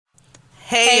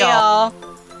Hey y'all!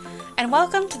 And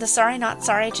welcome to the Sorry Not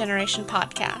Sorry Generation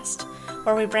podcast,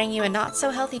 where we bring you a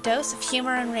not-so-healthy dose of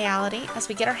humor and reality as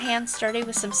we get our hands dirty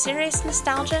with some serious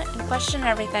nostalgia and question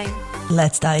everything.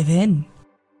 Let's dive in.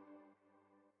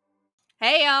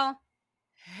 Hey y'all!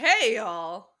 Hey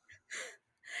y'all!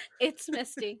 It's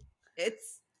Misty.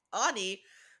 It's Ani.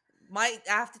 Might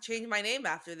have to change my name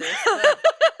after this, but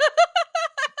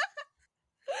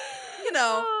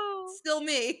still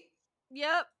me.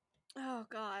 Yep. Oh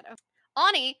god.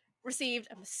 Ani received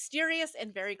a mysterious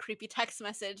and very creepy text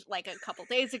message like a couple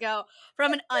days ago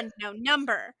from an unknown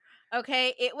number.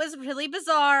 Okay, it was really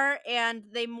bizarre, and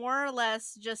they more or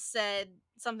less just said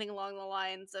something along the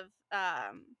lines of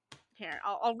here,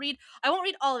 I'll read. I won't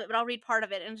read all of it, but I'll read part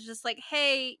of it. And it's just like,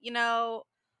 hey,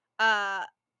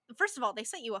 first of all, they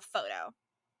sent you a photo.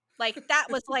 Like, that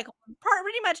was like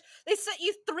pretty much, they sent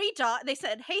you 3 dots. They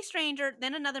said, hey stranger,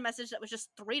 then another message that was just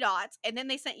 3 dots, and then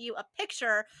they sent you a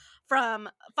picture from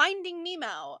Finding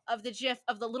Nemo of the gif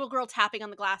of the little girl tapping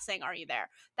on the glass saying, are you there?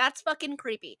 That's fucking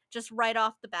creepy, just right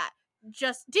off the bat.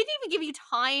 Just didn't even give you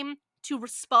time to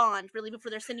respond really before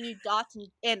they're sending you dots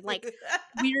and like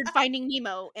weird Finding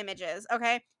Nemo images.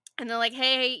 Okay, and they're like,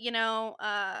 hey,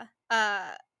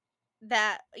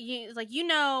 that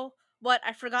what,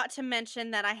 I forgot to mention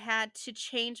that I had to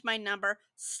change my number.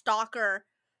 Stalker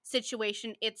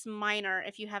situation, it's minor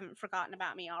if you haven't forgotten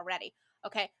about me already.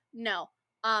 Okay, no,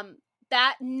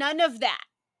 that none of that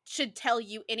should tell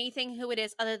you anything who it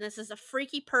is other than this is a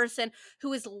freaky person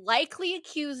who is likely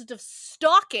accused of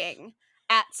stalking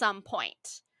at some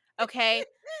point. Okay,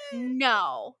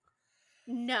 no.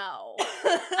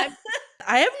 I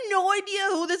have no idea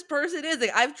who this person is.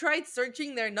 Like, I've tried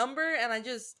searching their number and I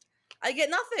get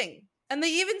nothing. And they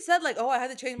even said like, oh, I had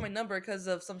to change my number because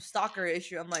of some stalker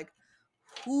issue. I'm like,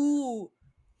 who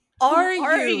are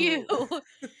you?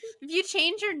 If you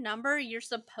change your number, you're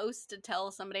supposed to tell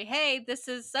somebody, hey, this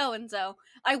is so-and-so.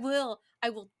 I will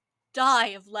die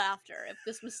of laughter if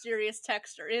this mysterious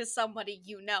texter is somebody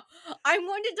you know. I'm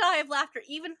going to die of laughter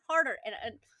even harder.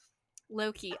 And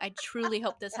Loki, I truly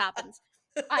hope this happens.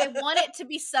 I want it to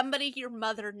be somebody your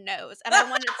mother knows. And I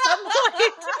want at some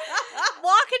point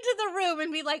walk into the room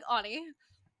and be like, Ani,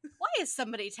 why is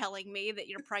somebody telling me that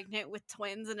you're pregnant with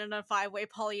twins and in a 5-way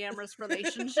polyamorous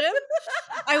relationship?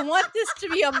 I want this to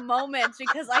be a moment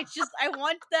because I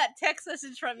want that text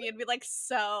message from you and be like,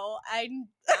 so I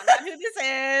don't know who this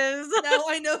is. Now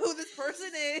I know who this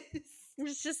person is.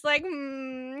 It's just like,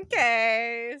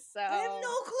 okay, so I have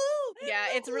no clue. Yeah,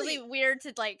 it's really weird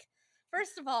to, like,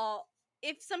 first of all,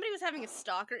 if somebody was having a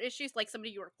stalker issue, like somebody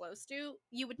you were close to,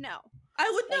 you would know. I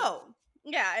would know.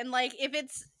 Yeah, and like if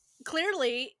it's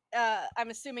clearly, I'm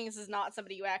assuming this is not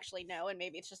somebody you actually know, and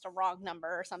maybe it's just a wrong number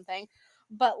or something.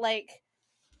 But like,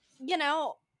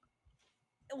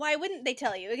 why wouldn't they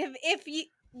tell you? If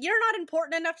you're not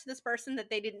important enough to this person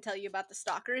that they didn't tell you about the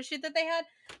stalker issue that they had,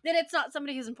 then it's not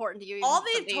somebody who's important to you. All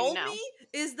they've told me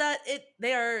is that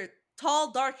they are tall,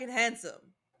 dark, and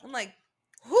handsome. I'm like,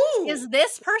 who is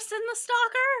this person the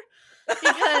stalker?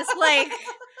 Because like,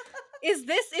 is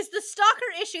the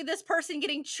stalker issue this person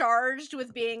getting charged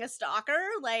with being a stalker?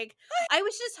 Like, I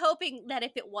was just hoping that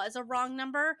if it was a wrong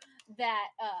number, that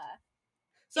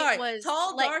sorry, it was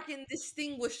tall, like, dark, and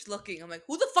distinguished looking. I'm like,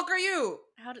 who the fuck are you?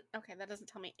 Okay, that doesn't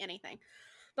tell me anything.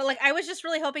 But like, I was just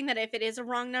really hoping that if it is a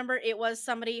wrong number, it was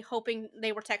somebody hoping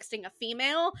they were texting a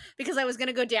female, because I was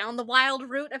gonna go down the wild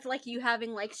route of like you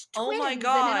having like twins. Oh my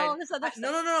god! And all this other stuff.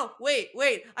 No! Wait!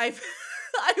 I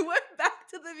went back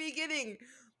to the beginning.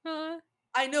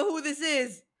 I know who this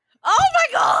is. Oh my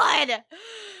god!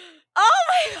 Oh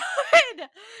my god!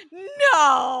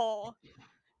 No!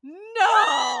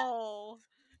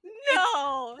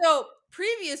 So,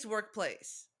 previous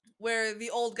workplace where the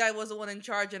old guy was the one in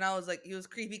charge, and I was like, he was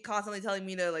creepy, constantly telling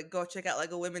me to like go check out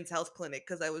like a women's health clinic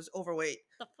because I was overweight.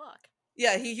 The fuck?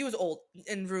 Yeah, he was old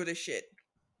and rude as shit.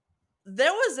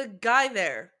 There was a guy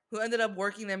there who ended up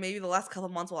working there maybe the last couple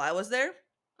months while I was there.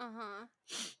 Uh-huh.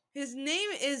 His name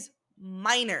is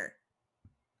Minor.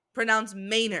 Pronounced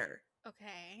Maynor.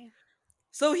 Okay.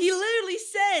 So he literally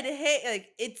said, hey, like,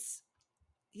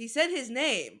 he said his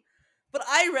name, but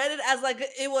I read it as like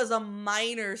it was a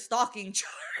minor stalking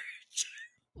charge.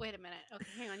 Wait a minute. Okay,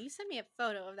 hang on. You sent me a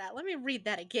photo of that. Let me read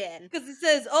that again. Because it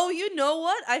says, oh, you know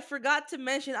what? I forgot to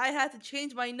mention I had to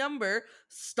change my number.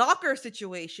 Stalker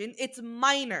situation. It's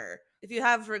minor. If you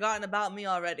haven't forgotten about me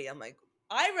already. I'm like,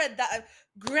 I read that.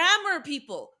 Grammar,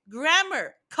 people.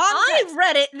 Grammar. I Context.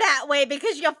 read it that way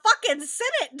because you fucking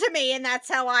sent it to me, and that's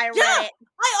how I read Yeah, it.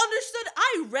 I understood.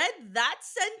 I read that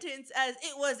sentence as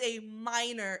it was a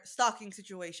minor stalking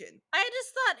situation. I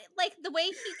just thought, like, the way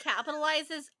he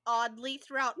capitalizes oddly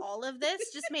throughout all of this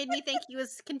just made me think he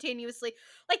was continuously,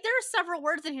 like, there are several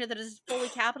words in here that is fully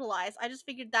capitalized. I just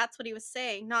figured that's what he was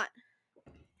saying, not,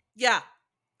 Yeah.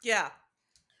 Yeah.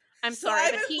 I'm So sorry,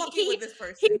 I've but been he fucking with he this he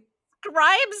person.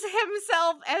 describes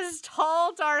himself as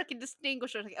tall, dark, and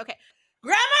distinguished. Okay.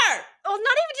 Grammar! Well, not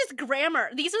even just grammar.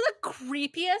 These are the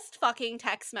creepiest fucking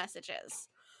text messages.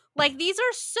 Like, these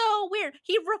are so weird.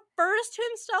 He refers to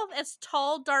himself as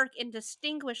tall, dark, and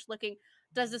distinguished looking.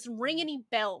 Does this ring any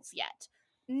bells yet?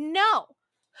 No.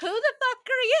 Who the fuck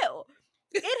are you?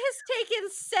 It has taken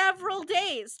several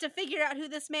days to figure out who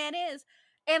this man is.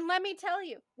 And let me tell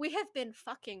you, we have been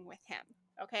fucking with him.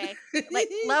 Okay? Like,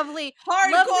 lovely,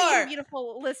 lovely and Hardcore!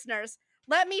 beautiful listeners.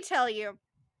 Let me tell you,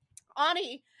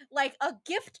 Ani, like a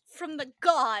gift from the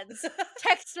gods,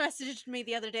 text messaged me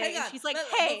the other day, Hang and on. she's like,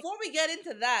 "Hey." Before we get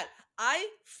into that, I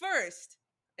first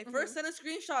Mhm, sent a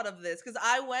screenshot of this because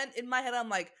I went in my head, I'm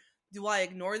like, do I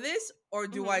ignore this or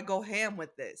do I mhm, go ham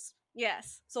with this?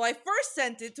 yes, So I first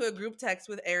sent it to a group text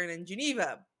with Aaron and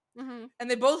Geneva, mhm, and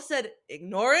they both said,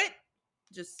 ignore it,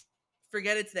 just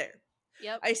forget it's there.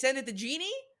 yep, I sent it to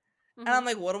Jeannie, and mhm, I'm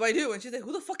like, what do I do? And she's like,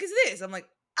 who the fuck is this? I'm like,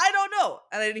 I don't know.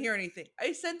 And I didn't hear anything.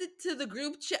 I sent it to the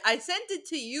group chat. I sent it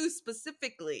to you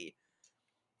specifically.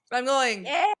 I'm going,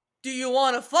 yeah. do you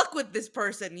want to fuck with this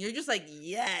person? You're just like,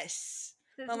 yes.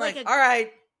 It's I'm like like, a. all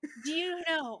right. Do you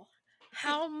know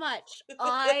how much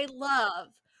I love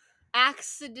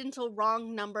accidental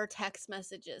wrong number text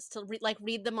messages to like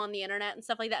read them on the internet and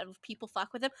stuff like that? If people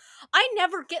fuck with them, I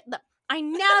never get them. I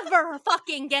never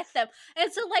fucking get them.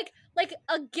 And so, like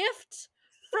a gift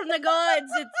from the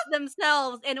gods, it's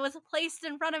themselves, and it was placed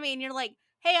in front of me, and you're like,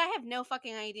 "Hey, I have no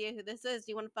fucking idea who this is.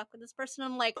 Do you want to fuck with this person?"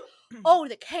 I'm like, "Oh,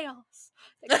 the chaos,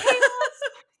 the chaos,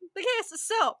 the chaos."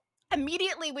 So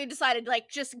immediately we decided, like,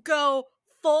 just go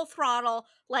full throttle,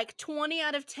 like 20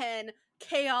 out of 10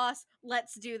 chaos,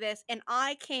 let's do this. And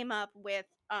I came up with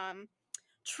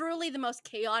truly the most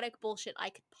chaotic bullshit I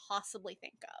could possibly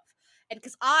think of. And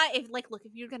because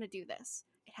if you're gonna do this,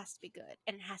 it has to be good,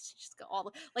 and it has to just go all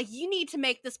the, like, you need to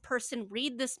make this person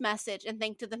read this message and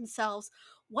think to themselves,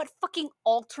 what fucking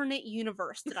alternate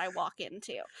universe did I walk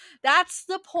into? That's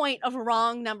the point of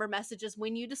wrong number messages.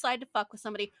 When you decide to fuck with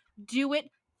somebody, do it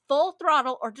full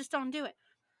throttle or just don't do it.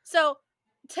 So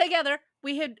together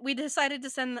we decided to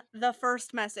send the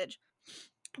first message,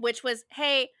 which was,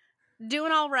 "Hey,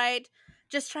 doing all right.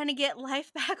 Just trying to get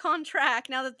life back on track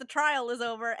now that the trial is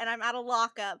over and I'm out of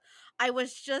lockup. I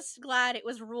was just glad it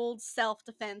was ruled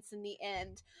self-defense in the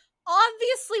end."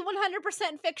 Obviously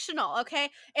 100% fictional, okay?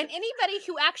 And anybody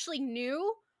who actually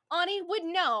knew Ani would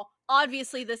know,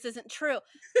 obviously this isn't true.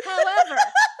 However,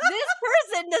 this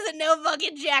person doesn't know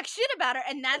fucking jack shit about her,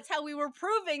 and that's how we were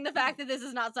proving the fact that this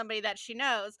is not somebody that she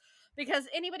knows. Because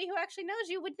anybody who actually knows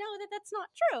you would know that that's not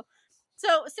true.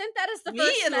 So, sent that as the Me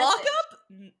first in message.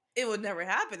 lockup? It would never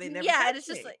happen. They never Yeah, and catch it's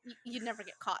just me. like you'd never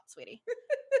get caught, sweetie.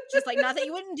 Just like, not that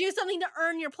you wouldn't do something to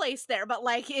earn your place there, but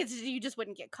like it's, you just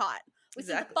wouldn't get caught. We sent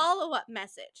the Exactly. follow-up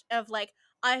message of like,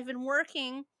 "I've been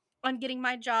working on getting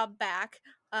my job back,"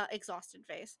 exhausted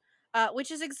face.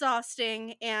 Which is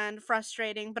exhausting and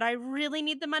frustrating, but I really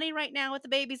need the money right now with the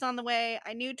babies on the way.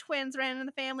 I knew twins ran in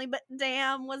the family, but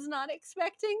damn, was not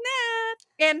expecting that.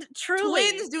 And truly,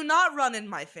 Twins do not run in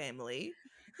my family.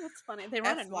 that's funny. They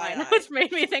run in mine, FYI. which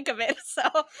made me think of it. So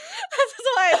that's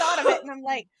why I thought of it, and I'm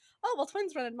like, "Oh well,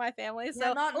 twins run in my family." Yeah,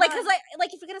 So not like, cause mine.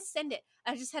 like if you're gonna send it,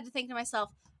 I just had to think to myself,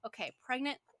 okay,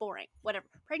 pregnant, boring, whatever.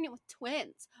 Pregnant with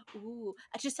twins, ooh,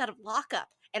 I just out of lockup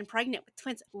and pregnant with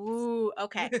twins, ooh,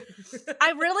 okay.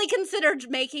 I really considered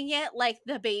making it like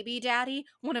the baby daddy,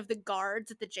 one of the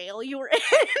guards at the jail you were in,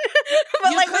 but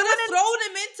You like could we have wouldn't. thrown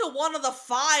him into one of the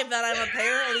 5 that I'm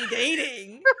apparently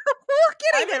dating. We're I'm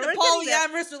getting there. in a We're getting there.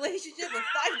 polyamorous relationship with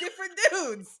 5 different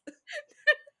dudes.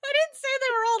 I didn't say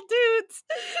they were all dudes.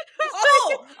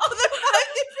 Oh, they're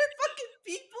 5 different fucking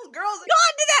people, girls.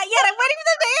 Gotten to that yet. I'm waiting for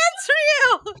them to answer you.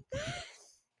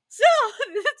 So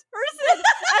this person,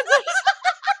 as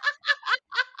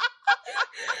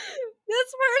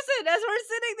this person, as we're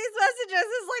sending these messages,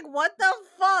 is like, "What the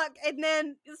fuck?" And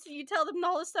then so you tell them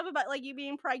all this stuff about like you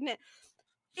being pregnant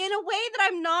in a way that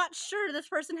I'm not sure this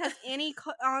person has any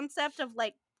concept of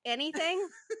like anything.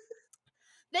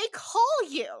 They call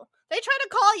you. They try to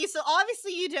call you, so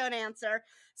obviously you don't answer.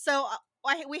 So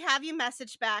we have you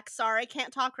message back. "Sorry,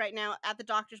 can't talk right now. At the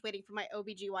doctor's waiting for my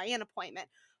OBGYN appointment."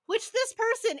 Which this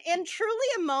person, in truly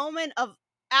a moment of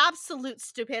absolute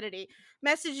stupidity,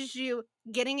 messages you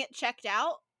getting it checked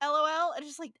out, LOL, and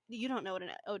just like, you don't know what an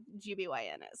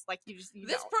OGBYN is. Like, you This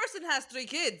don't. person has 3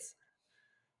 kids.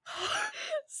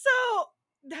 So, oh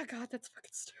god, that's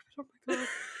fucking stupid. Oh my god.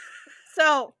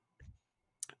 So,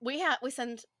 we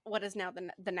send what is now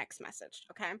the next message,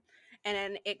 okay? And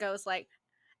then it goes like,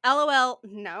 LOL,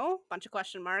 no, bunch of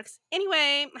question marks.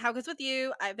 Anyway, how goes with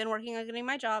you? I've been working on getting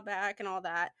my job back and all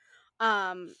that.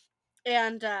 Um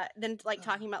and then like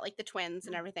talking about like the twins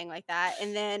and everything like that.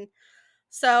 And then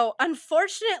so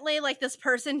unfortunately, like this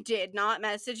person did not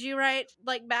message you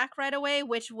back right away,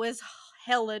 which was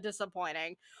hella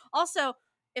disappointing. Also,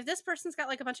 if this person's got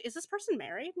like a bunch, is this person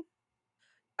married?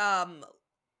 Um,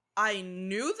 I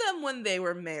knew them when they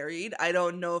were married. I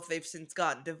don't know if they've since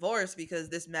gotten divorced because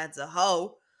this man's a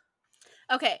hoe.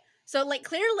 Okay, so like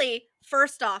clearly,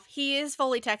 first off, he is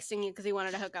fully texting you because he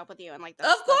wanted to hook up with you, and like Of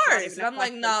that's not course. even And a I'm like,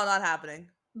 question. no, not happening.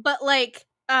 But like,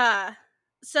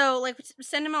 so like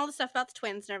send him all the stuff about the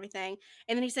twins and everything,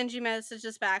 and then he sends you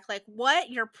messages back like, "What?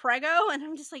 You're prego?" And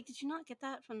I'm just like, "Did you not get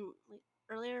that from like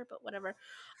earlier?" But whatever.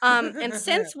 And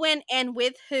since when and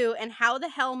with who and how the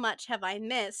hell much have I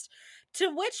missed?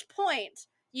 To which point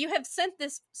you have sent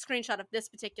this screenshot of this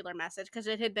particular message because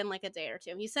it had been like a day or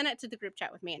two. He sent it to the group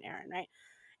chat with me and Aaron, right?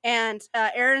 And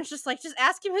Aaron's just like, just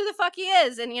ask him who the fuck he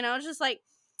is, and it's just like,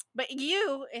 but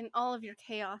you in all of your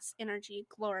chaos, energy,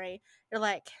 glory, you're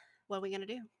like, what are we gonna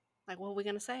do? Like, what are we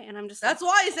gonna say? And I'm just like, That's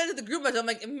why I said to the group message, I'm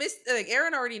like, like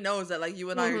Aaron already knows that like you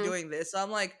and I are mm-hmm, doing this. So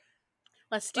I'm like,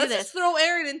 let's do let's just this. throw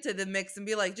Aaron into the mix and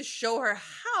be like, just show her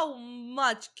how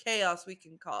much chaos we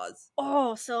can cause.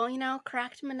 Oh, so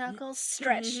cracked my knuckles,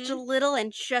 stretched a little,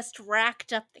 and just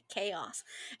racked up the chaos.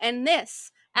 And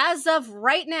this, as of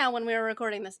right now, when we were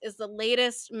recording this, is the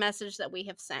latest message that we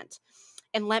have sent.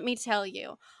 And let me tell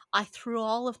you, I threw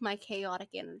all of my chaotic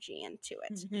energy into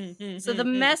it. So the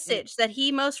message that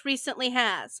he most recently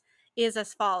has is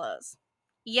as follows.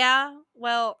 Yeah,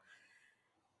 well,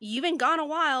 you've been gone a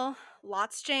while.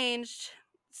 Lots changed.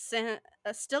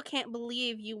 Still can't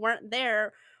believe you weren't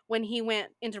there when he went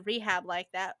into rehab like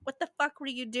that. What the fuck were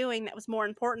you doing that was more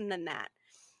important than that?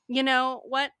 You know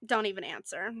what? Don't even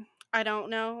answer. I don't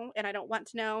know, and I don't want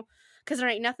to know, because there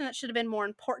ain't nothing that should have been more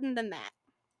important than that.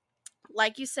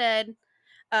 Like you said,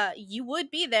 you would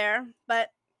be there, but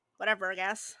whatever, I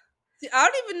guess. See, I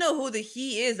don't even know who the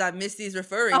he is that Misty's Oh,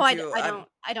 referring to. I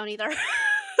don't either.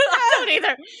 I don't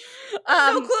either.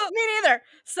 No clue. Me neither.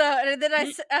 So and then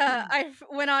I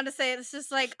went on to say it's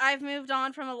just like I've moved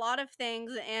on from a lot of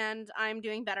things and I'm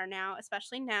doing better now,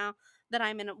 especially now that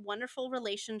I'm in wonderful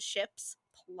relationships,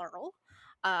 plural.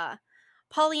 Uh,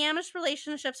 Polyamorous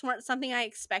relationships weren't something I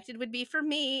expected would be for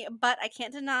me, but I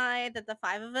can't deny that the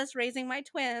 5 of us raising my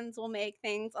twins will make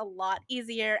things a lot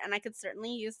easier, and I could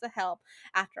certainly use the help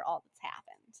after all that's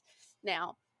happened.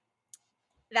 Now,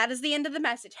 that is the end of the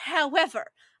message. However,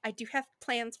 I do have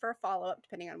plans for a follow up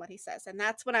depending on what he says. And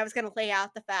that's when I was going to lay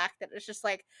out the fact that it's just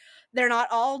like, they're not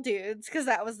all dudes, because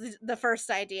that was the first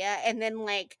idea. And then,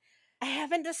 like, I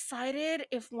haven't decided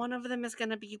if one of them is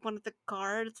going to be one of the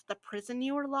guards at the prison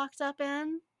you were locked up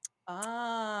in.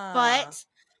 Ah, But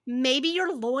maybe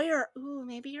your lawyer. Ooh,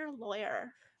 maybe your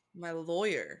lawyer. my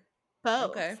lawyer.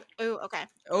 Okay. Both. Ooh, okay. Okay.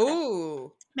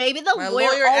 Oh, Maybe the my lawyer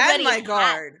lawyer and already my had.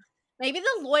 guard. Maybe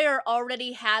the lawyer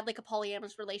already had like a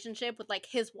polyamorous relationship with like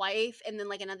his wife and then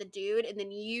like another dude, and then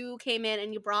you came in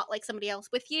and you brought like somebody else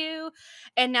with you,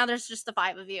 and now there's just the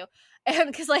 5 of you.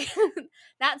 And because like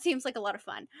that seems like a lot of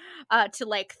fun to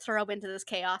like throw into this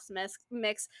chaos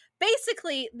mix.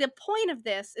 Basically, the point of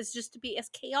this is just to be as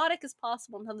chaotic as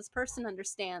possible until this person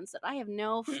understands that I have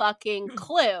no fucking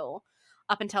clue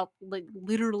up until like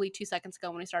literally 2 seconds ago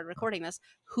when we started recording this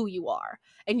who you are,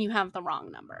 and you have the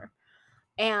wrong number.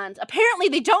 And apparently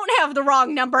they don't have the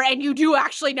wrong number and you do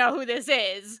actually know who this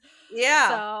is.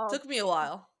 Yeah, So, took me a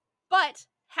while. but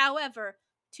however,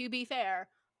 to be fair,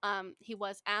 he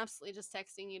was absolutely just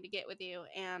texting you to get with you.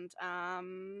 And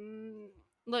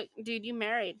look, dude, you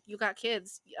married, you got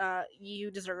kids, you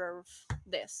deserve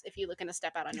this if you looking to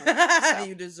step out on your wife. So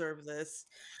You deserve this.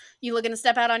 you looking to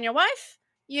step out on your wife,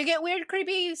 you get weird,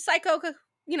 creepy, psycho,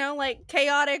 like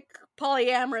chaotic,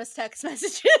 polyamorous text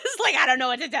messages. Like, I don't know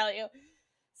what to tell you.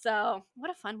 So,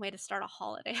 what a fun way to start a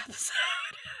holiday episode.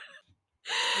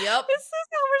 Yep. This is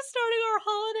how we're starting our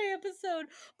holiday episode,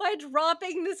 by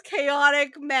dropping this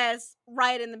chaotic mess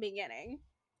right in the beginning.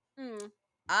 Mm.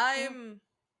 I'm,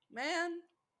 man,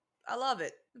 I love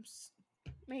it.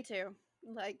 Me too.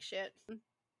 Like shit.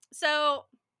 So,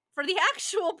 for the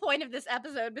actual point of this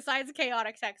episode, besides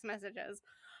chaotic text messages,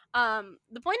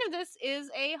 the point of this is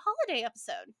a holiday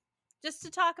episode. Just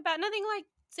to talk about nothing like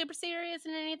super serious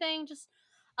and anything, just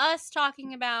us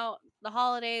talking about the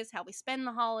holidays, how we spend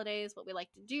the holidays, what we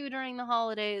like to do during the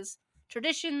holidays,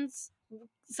 traditions,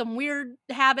 some weird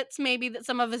habits maybe that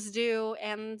some of us do,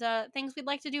 and things we'd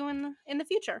like to do in the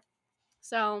future.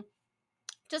 So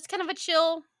just kind of a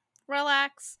chill,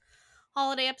 relax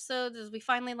holiday episodes as we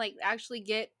finally like actually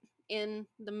get in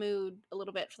the mood a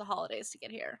little bit for the holidays to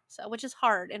get here. So which is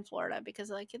hard in Florida because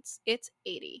like it's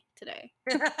 80 today.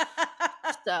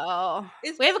 So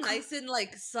It's we have a been nice and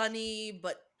like sunny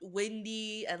but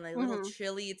windy and like a little mm-hmm.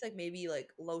 chilly. It's like maybe like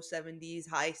low 70s,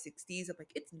 high 60s. I'm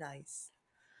like, it's nice.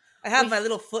 I have we my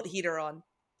little foot heater on.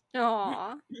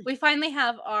 Aw. We finally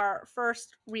have our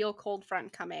first real cold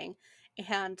front coming,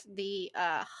 and the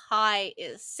high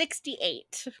is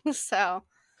 68. So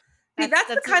See, that's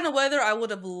the that's kind of weather I would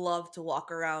have loved to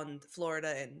walk around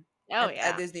Florida in oh at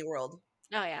yeah. Disney World.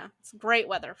 Oh yeah. It's great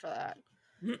weather for that.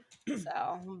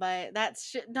 So, but that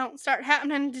shit don't start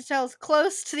happening until as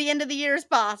close to the end of the year as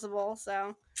possible.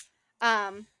 So,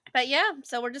 but yeah,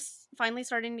 so we're just finally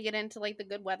starting to get into like the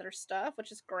good weather stuff,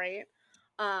 which is great.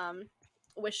 Um,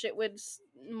 wish it would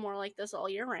more like this all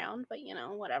year round, but you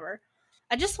know, whatever.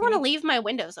 I just We want to need leave my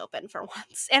windows open for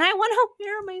once, and I want to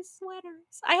wear my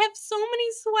sweaters. I have so many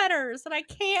sweaters that I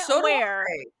can't so do wear.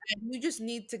 I. And you just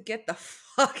need to get the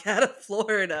fuck out of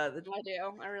Florida. I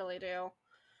do. I really do.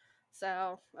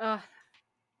 So,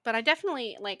 but I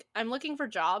definitely like I'm looking for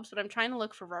jobs, but I'm trying to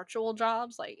look for virtual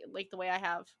jobs like the way I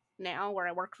have now where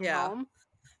I work from Yeah. home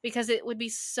because it would be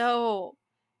so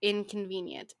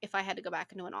inconvenient if I had to go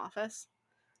back into an office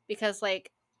because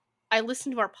like I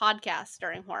listen to our podcast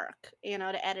during work, you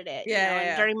know, to edit it, you Yeah, know, yeah, and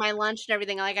yeah. during my lunch and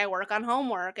everything like I work on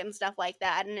homework and stuff like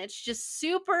that and it's just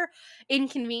super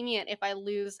inconvenient if I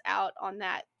lose out on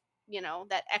that, you know,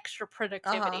 that extra Uh-huh.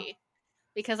 productivity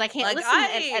because I can't Like listen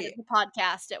and edit the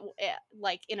podcast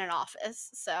like in an office.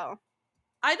 So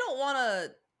I don't want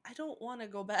to I don't want to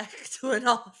go back to an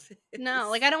no,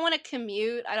 like office. I don't want to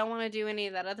commute. I don't want to do any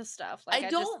of that other stuff. I Like I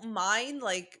just, don't mind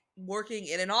like working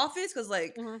in an office cuz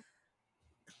like mhm,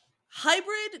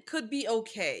 hybrid could be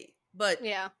okay, but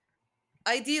yeah,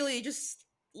 ideally just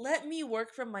let me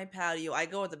work from my patio. I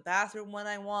go to the bathroom when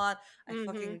I want. I mm-hmm,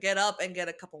 fucking get up and get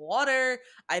a cup of water.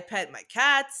 I pet my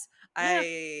cats. yeah,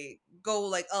 I go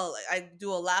like like, I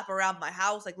do a lap around my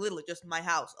house, like literally just my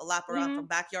house, a lap around mm-hmm, from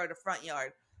backyard to front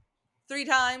yard. 3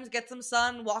 times, get some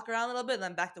sun, walk around a little bit, and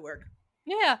then back to work.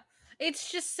 yeah.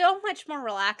 It's just so much more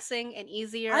relaxing and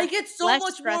I easier, get so less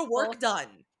much more work stressful.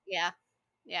 done Yeah,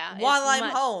 yeah. It's while I'm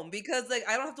much. home because like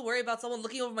I don't have to worry about someone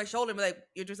looking over my shoulder and be like,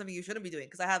 "You're doing something you shouldn't be doing,"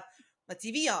 because I have my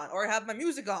TV on or I have my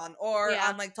music on or Yeah,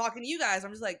 I'm like talking to you guys.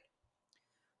 I'm just like,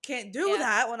 can't do yeah.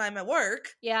 that when I'm at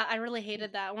work. Yeah, I really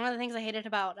hated that. One of the things I hated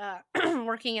about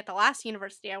working at the last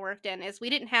university I worked in is we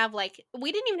didn't have like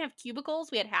we didn't even have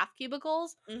cubicles. We had half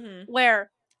cubicles Mm-hmm.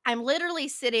 where I'm literally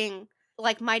sitting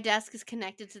like my desk is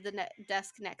connected to the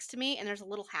desk next to me, and there's a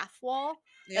little half wall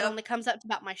that Yep. only comes up to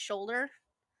about my shoulder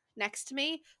next to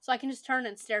me, so I can just turn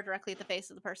and stare directly at the face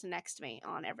of the person next to me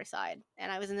on every side.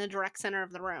 And I was in the direct center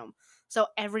of the room, so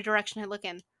every direction I look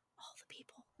in, all the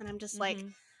people, and I'm just like, Mm-hmm.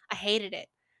 I hated it,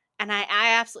 and I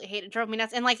absolutely hated it. Drove me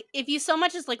nuts. And like, if you so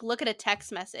much as like look at a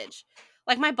text message,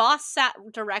 like my boss sat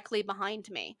directly behind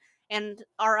me, and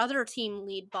our other team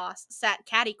lead boss sat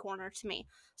catty corner to me.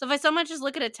 So if I so much as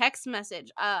look at a text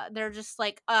message, they're just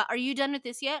like, "Are you done with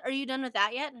this yet? Are you done with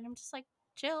that yet?" And I'm just like,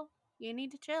 "Chill. You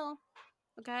need to chill."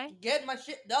 Okay. Get my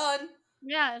shit done.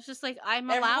 Yeah, it's just like I'm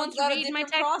allowed Everyone's to got a read my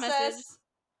different text message. process.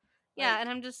 Yeah, Like, and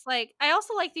I'm just like I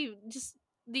also like the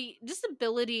just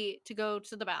ability to go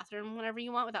to the bathroom whenever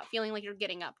you want without feeling like you're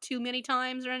getting up too many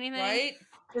times or anything right?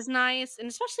 is nice, and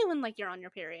especially when like you're on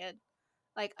your period.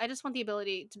 Like I just want the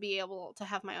ability to be able to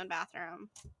have my own bathroom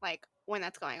like when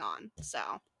that's going on. So,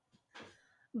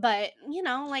 but you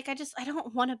know, like I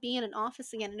don't want to be in an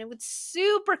office again and it would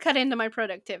super cut into my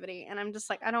productivity and I'm just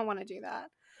like I don't want to do that.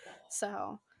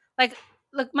 So, like,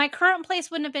 look, my current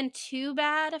place wouldn't have been too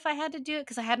bad if I had to do it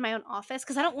because I had my own office.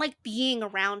 Because I don't like being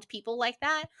around people like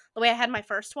that the way I had my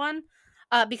first one.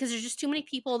 Because there's just too many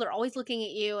people. They're always looking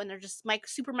at you, and they're just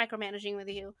super micromanaging with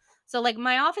you. So, like,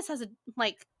 my office has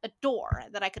a door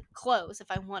that I could close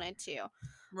if I wanted to,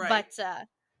 Right. but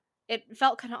it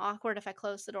felt kind of awkward if I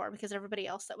closed the door because everybody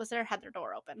else that was there had their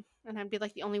door open, and I'd be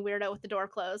like the only weirdo with the door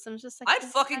closed. And it's just like, I'd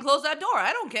fucking close that door.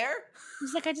 I don't care.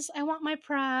 He's like, I want my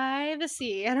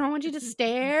privacy. I don't want you to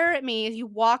stare at me as you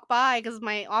walk by because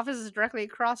my office is directly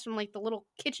across from like the little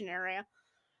kitchen area.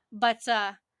 But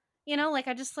you know, like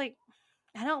I just like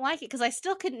I don't like it because I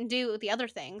still couldn't do the other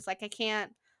things. Like I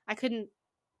couldn't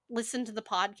listen to the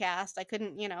podcast. I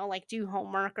couldn't, you know, like do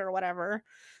homework or whatever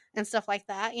and stuff like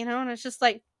that. You know, and it's just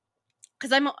like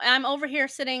because I'm over here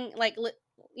sitting like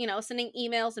sending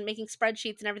emails and making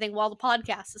spreadsheets and everything while the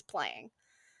podcast is playing.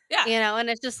 Yeah. And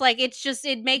it's just like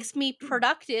it makes me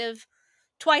productive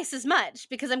twice as much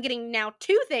because I'm getting now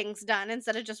 2 things done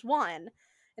instead of just 1.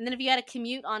 And then if you add a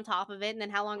commute on top of it, and then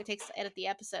how long it takes to edit the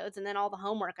episodes, and then all the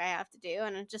homework I have to do,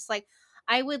 and it's just like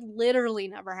I would literally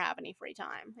never have any free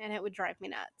time, and it would drive me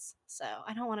nuts. So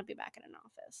I don't want to be back in an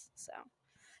office. So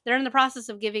they're in the process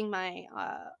of giving my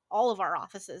all of our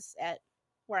offices at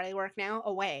where I work now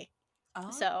away.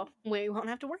 So Oh. we won't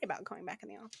have to worry about going back in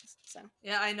the office. So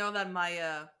Yeah, I know that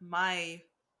my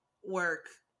work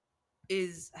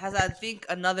has I think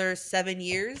another 7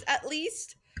 years at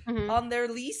least mhm. on their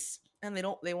lease, and they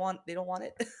don't want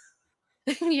it.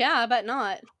 Yeah, I bet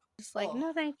not. Just like, Oh,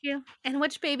 no, thank you. And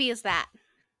which baby is that?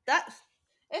 that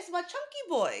it's my chunky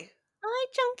boy. Hi,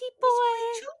 chunky It's my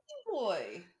boy. chunky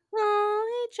boy.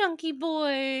 Oh, hey, chunky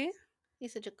boy.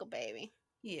 He's such a good baby.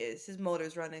 He is. His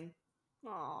motor's running, so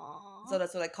Aww.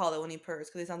 that's what I call it when he purrs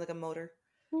because he sounds like a motor.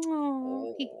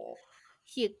 Oh, Oh,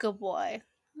 he a good boy.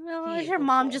 Oh, he is a your good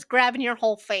mom boy. just grabbing your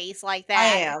whole face like I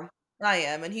that? am. I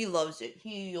am, and he loves it.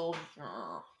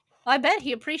 I bet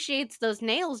he appreciates those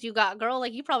nails you got, girl.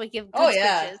 Like, you probably give Oh good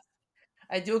yeah, scritches.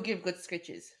 I do give good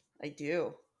scritches. I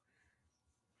do.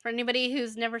 For anybody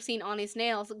who's never seen Ani's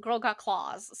nails, the girl got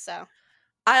claws, so.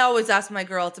 I always ask my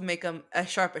girl to make them as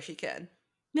sharp as she can.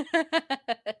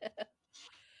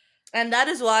 And that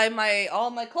is why my all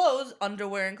my clothes,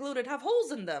 underwear included, have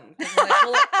holes in them.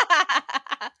 Because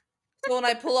when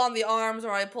I pull on the arms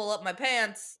or I pull up my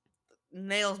pants,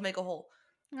 nails make a hole.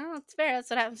 Oh, it's fair. That's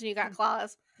what happens when you got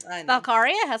claws. I know.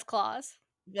 Valkyria has claws,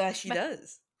 Yeah, she but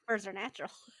does. hers are natural.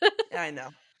 Yeah, I know.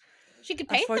 She could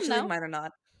paint them Unfortunately, though. mine are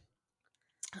not.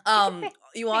 She could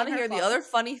You want paint to her hear the other claws.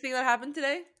 funny thing that happened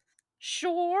today?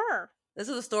 Sure. This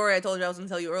is a story I told you I was going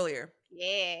to tell you earlier.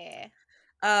 Yeah.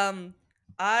 Um,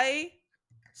 I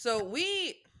so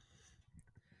we've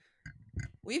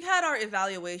had our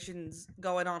evaluations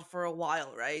going on for a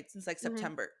while, right? Since like Mhm.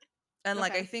 September. And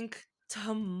like I Okay. think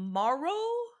tomorrow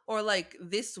or like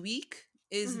this week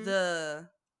is Mhm.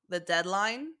 the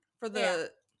deadline Yeah.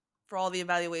 for all the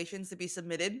evaluations to be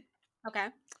submitted. Okay.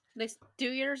 They do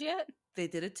yours yet? They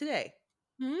did it today.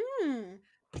 Hmm.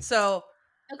 So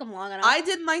Took them long enough. I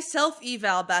did my self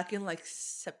eval back in like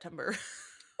September.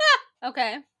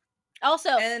 Okay. Also,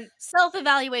 And self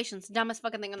evaluation's the dumbest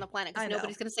fucking thing on the planet because I know.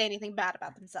 nobody's gonna say anything bad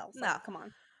about themselves. Like, No. come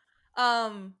on.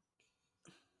 Um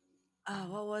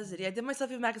what was it? Yeah, I did my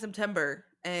self eval back in September,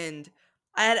 and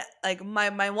I had like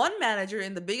my one manager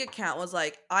in the big account was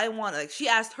like, I want like she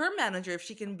asked her manager if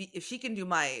she can do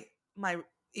my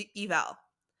eval.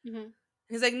 Mhm.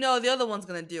 He's like, no, the other one's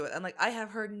gonna do it. I'm like, I have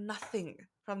heard nothing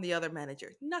from the other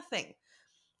manager. Nothing.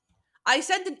 I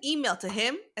sent an email to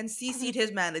him and Mhm. CC'd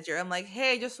his manager. I'm like,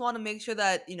 hey, I just want to make sure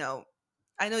that, I know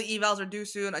evals are due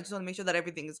soon. I just want to make sure that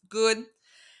everything is good.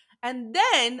 And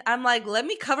then I'm like, let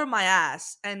me cover my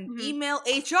ass and Mhm. email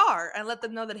HR and let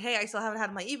them know that, hey, I still haven't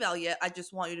had my eval yet. I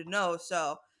just want you to know.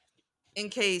 So in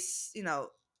case,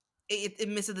 it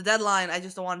misses the deadline, I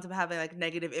just don't want it to have a like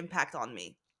negative impact on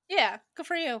me. Yeah. Good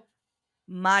for you.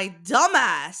 My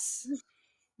dumbass,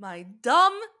 my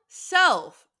dumb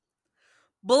self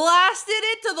blasted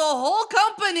it to the whole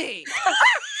company.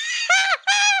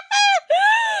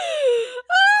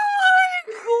 Oh my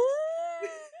god!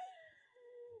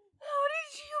 How did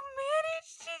you manage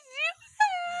to do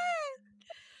that?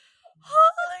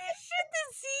 Holy shit! The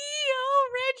CEO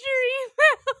read your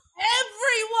email.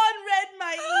 Everyone read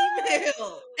my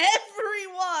email.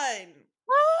 Everyone.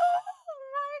 Oh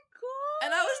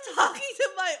And I was my talking to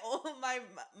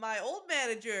my old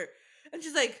manager, and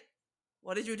she's like,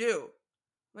 "What did you do?"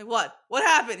 I'm like, "What? What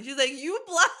happened?" She's like, "You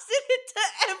blasted it to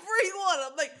everyone."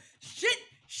 I'm like, "Shit,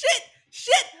 shit,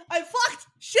 shit! I fucked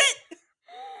shit."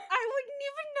 I wouldn't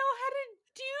even know how to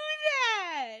do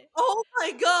that. Oh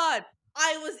my god!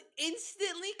 I was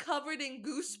instantly covered in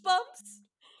goosebumps.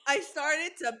 I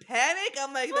started to panic.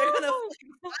 I'm like, they're gonna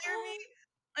fucking fire me.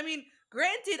 I mean,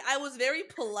 granted, I was very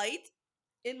polite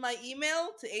in my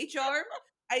email to HR.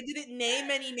 I didn't name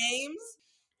any names,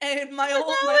 and But that my was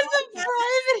old a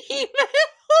private email.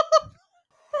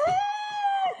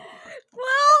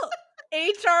 Well,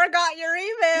 HR got your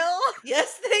email.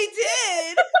 yes, they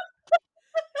did.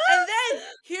 And then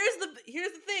here's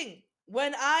the thing.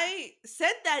 When I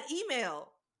sent that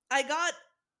email, I got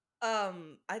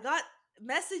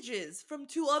messages from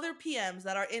two other PMs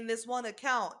that are in this one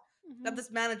account that Mhm.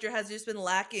 this manager has just been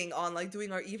lacking on like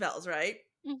doing our evals, right?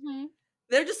 Mhm.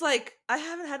 They're just like, I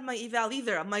haven't had my eval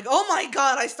either. I'm like, oh my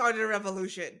god, I started a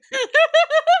revolution.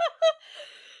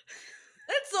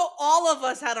 And so all of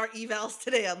us had our evals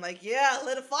today. I'm like, yeah, I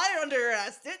lit a fire under her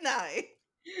ass, didn't I?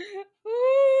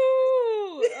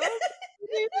 Ooh, okay.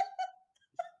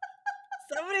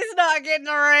 Somebody's not getting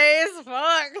a raise.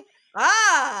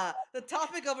 Fuck. The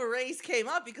topic of a raise came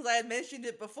up because I had mentioned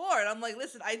it before, and I'm like,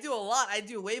 listen, I do a lot. I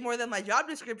do way more than my job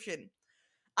description.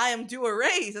 I am due a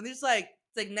raise, and it's like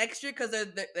next year because they're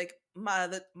like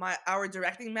my our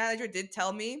directing manager did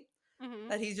tell me Mhm.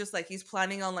 that he's just like he's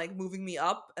planning on like moving me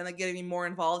up and like getting me more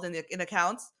involved in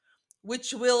accounts,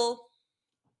 which will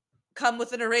come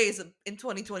within a raise in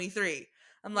 2023.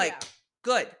 I'm like, Yeah.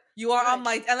 good. You are on Good.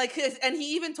 my and like and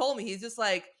he even told me he's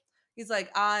like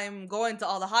I'm going to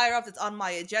all the higher ups. It's on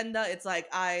my agenda. It's like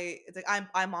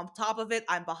I'm on top of it.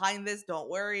 I'm behind this. Don't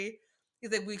worry.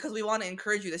 He's like because we want to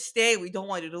encourage you to stay. We don't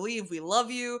want you to leave. We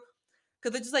love you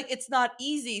because it's just like it's not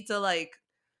easy to like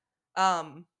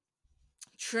um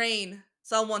train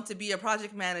someone to be a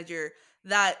project manager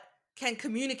that can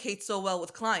communicate so well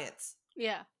with clients.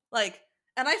 Yeah. Like,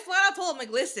 and I flat out told him,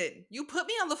 like, listen, you put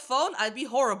me on the phone, I'd be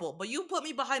horrible. But you put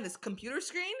me behind this computer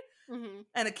screen Mhm.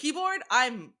 and a keyboard,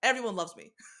 everyone loves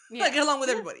me. I Yeah. get along with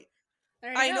Yeah. everybody.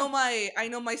 There you go. I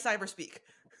know my cyber speak.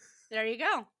 There you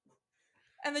go.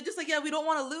 And they're just like, yeah, we don't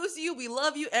want to lose you. We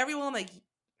love you. Everyone, I'm like,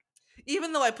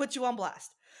 even though I put you on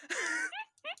blast.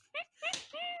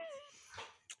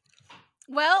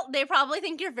 Well, they probably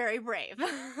think you're very brave.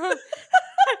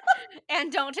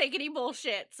 And don't take any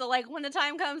bullshit. So like when the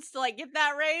time comes to like get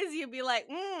that raise, you'd be like,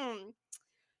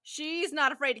 she's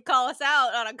not afraid to call us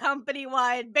out on a company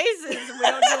wide basis if we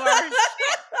don't do our shit.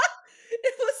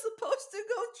 It was supposed to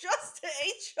go just to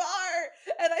HR,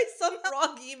 and I somehow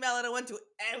wrong email and it went to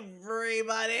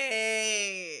everybody.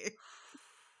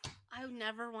 I would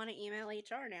never want to email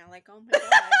HR now. Like, oh my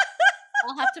god.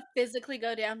 I'll have to physically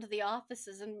go down to the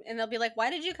offices and they'll be like,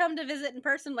 why did you come to visit in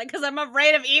person? Like, because I'm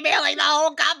afraid of emailing the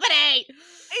whole company.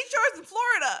 HR's in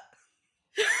Florida.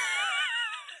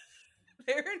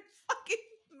 They're in fucking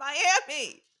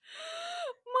Miami.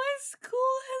 My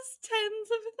school has tens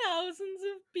of thousands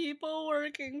of people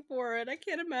working for it. I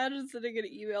can't imagine sending an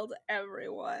email to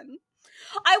everyone.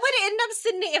 I would end up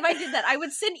sending, if I did that, I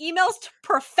would send emails to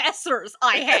professors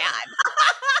I had.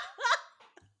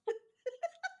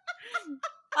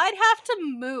 I'd have to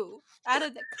move out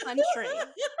of the country.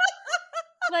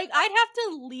 Like, I'd have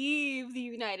to leave the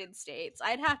United States.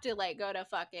 I'd have to, like, go to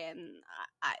fucking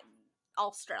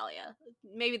Australia.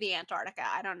 Maybe the Antarctica.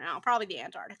 I don't know. Probably the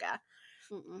Antarctica.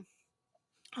 Mm-mm.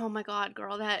 Oh my god,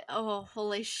 girl, oh,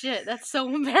 holy shit, that's so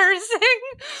embarrassing.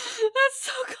 That's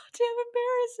so goddamn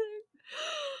embarrassing.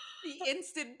 The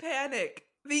instant panic.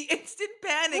 The instant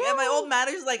panic. And my Woo! old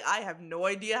manager's like, I have no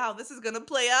idea how this is gonna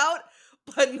play out,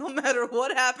 but no matter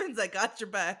what happens, I got your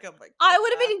back. I'm like, I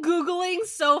would have been Googling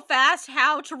so fast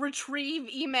how to retrieve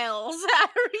emails.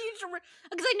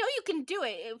 Because I know you can do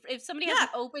it. If somebody yeah.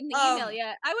 hasn't opened the email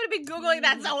yet, I would have been Googling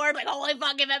that so hard, like, holy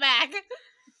fuck, give it back.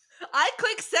 I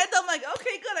click send. I'm like,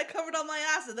 okay, good. I covered all my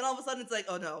ass. And then all of a sudden it's like,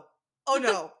 oh no. Oh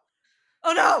no.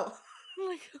 Oh no. I'm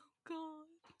like, oh god.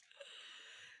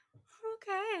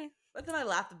 Okay. But then I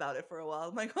laughed about it for a while.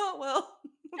 I'm like, oh well.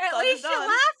 At Done is least you done.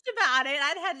 laughed about it.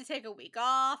 I'd had to take a week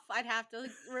off. I'd have to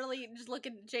really just look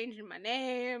into changing my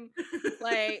name.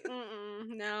 Like,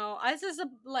 no. I just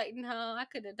like, no, I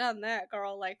could have done that,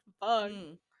 girl. Like, fuck.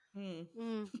 Mm, mm.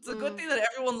 Mm, It's a good mm. thing that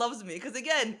everyone loves me. Because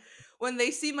again, when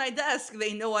they see my desk,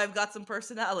 they know I've got some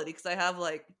personality. Because I have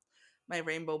like my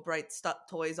Rainbow Bright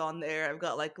toys on there. I've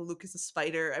got like Lucas the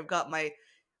spider. I've got my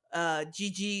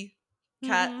Gigi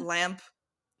cat Mhm. lamp.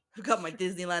 I've got my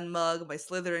Disneyland mug, my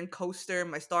Slytherin coaster,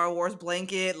 my Star Wars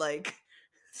blanket. Like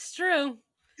It's true.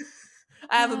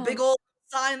 I have a Oh. big old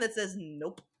sign that says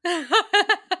nope.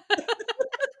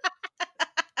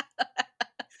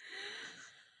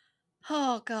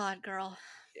 Oh, God, girl.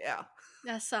 Yeah.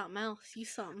 That's something else. You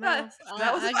something That, else.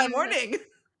 that was I my give it. morning.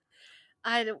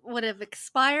 I would have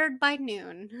expired by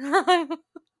noon.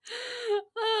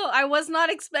 Oh, I was not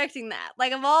expecting that.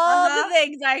 Like, of all the Uh-huh.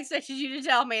 things I expected you to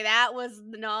tell me, that was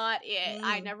not it.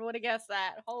 I Mm, never would have guessed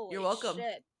that. you're Holy welcome.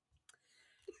 shit.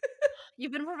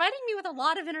 You've been providing me with a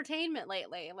lot of entertainment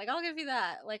lately. Like, I'll give you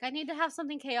that. Like, I need to have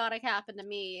something chaotic happen to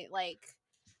me. Like,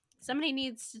 somebody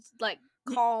needs to, like,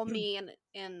 call me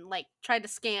and like, try to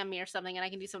scam me or something, and I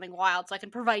can do something wild so I can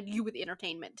provide you with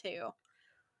entertainment, too.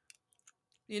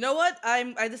 You know what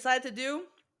I decided to do?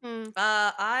 Mm,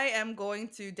 I am going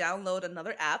to download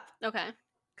another app okay.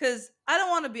 because I don't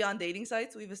want to be on dating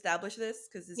sites. We've established this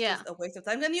because it's Yeah. just a waste of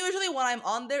time. And usually when I'm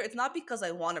on there, it's not because I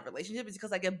want a relationship, it's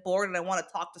because I get bored and I want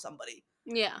to talk to somebody.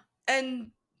 Yeah. And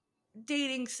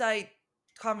dating site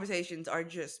conversations are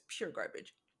just pure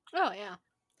garbage. Oh, yeah.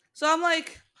 So I'm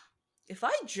like, if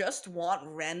I just want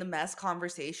random ass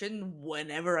conversation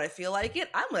whenever I feel like it,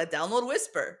 I'm gonna download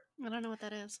Whisper. I don't know what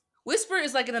that is. Whisper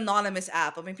is like an anonymous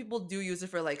app. I mean, people do use it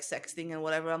for like sexting and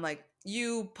whatever. I'm like,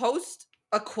 you post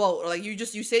a quote or like you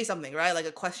say something, right? Like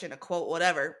a question, a quote,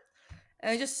 whatever,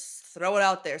 and just throw it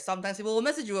out there. Sometimes people will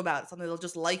message you about it. Sometimes they'll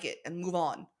just like it and move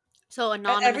on. So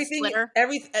anonymous Twitter?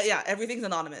 Yeah, everything's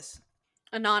anonymous.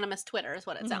 Anonymous Twitter is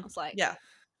what it Mhm. sounds like. Yeah,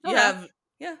 you Okay. have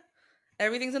yeah,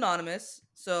 everything's anonymous,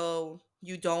 so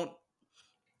you don't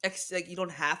like you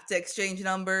don't have to exchange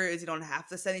numbers. You don't have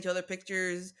to send each other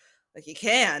pictures. Like you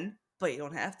can, but you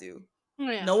don't have to.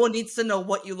 Yeah. No one needs to know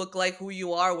what you look like, who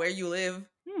you are, where you live.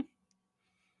 Hmm.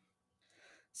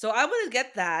 So I'm gonna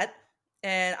get that,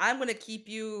 and I'm gonna keep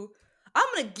you. I'm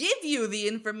gonna give you the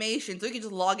information so you can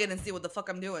just log in and see what the fuck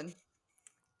I'm doing.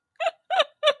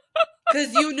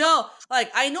 Cause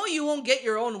like I know you won't get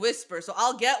your own whisper, so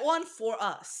I'll get one for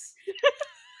us.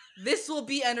 This will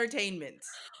be entertainment.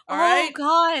 All Oh right.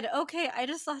 god. Okay, I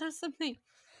just thought of something.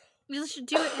 We should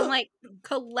do it and like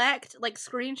collect, like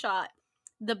screenshot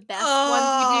the best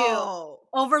ones we do Oh,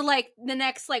 over like the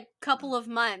next like couple of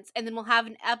months, and then we'll have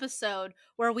an episode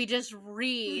where we just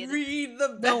read read the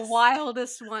the best.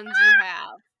 wildest ones you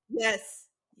have. Yes.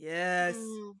 Yes.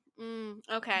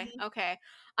 Okay, Mhm. okay.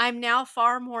 I'm now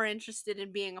far more interested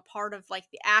in being a part of like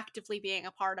the actively being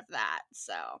a part of that.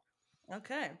 So,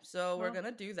 Okay, so we're well,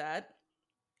 gonna do that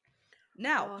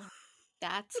now. oh,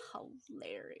 that's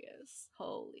hilarious.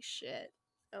 Holy shit.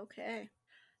 Okay.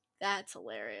 That's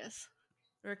hilarious.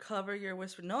 Recover your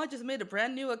whisper. No, I just made a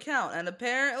brand new account, and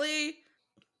apparently,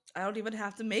 I don't even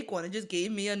have to make one. It just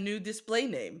gave me a new display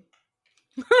name.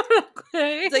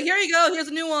 Okay. It's like, here you go. Here's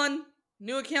a new one.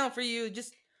 New account for you.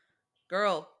 Just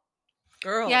girl,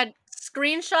 Yeah, girl.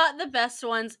 screenshot the best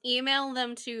ones, email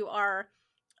them to our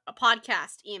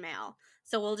podcast email.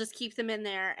 So we'll just keep them in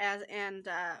there as and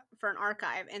for an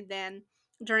archive, and then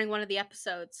during one of the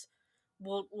episodes,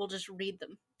 we'll just read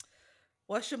them.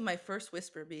 What should my first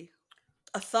whisper be?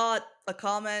 A thought, a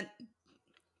comment.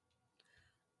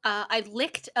 I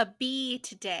licked a bee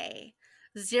today.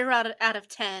 0 out of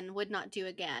 10 would not do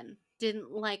again.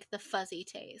 Didn't like the fuzzy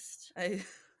taste. I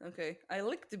okay. I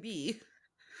lick the bee.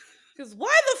 Cause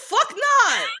why the fuck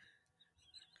not?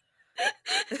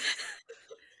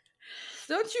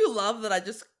 Don't you love that I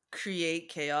just create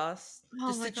chaos? Oh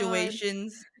Just my god.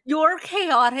 situations. Your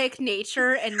chaotic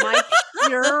nature and my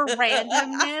pure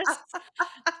randomness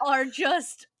are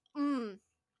just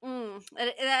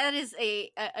that is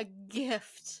a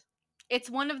gift. It's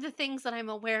one of the things that I'm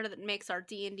aware that makes our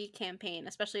D&D campaign,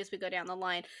 especially as we go down the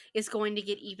line, is going to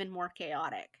get even more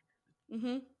chaotic.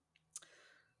 Mm-hmm.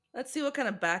 Let's see what kind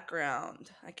of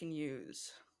background I can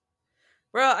use.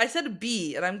 Bro, I said a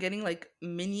bee and I'm getting like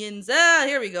minions. Ah,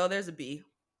 here we go. There's a bee.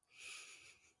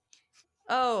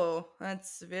 Oh,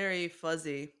 that's very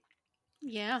fuzzy.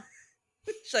 Yeah.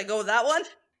 Should I go with that one?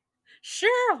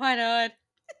 Sure, why not?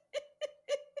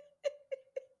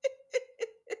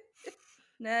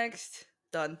 Next.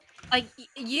 Done. Like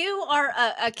you are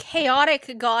a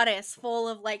chaotic goddess full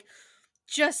of like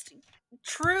just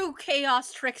true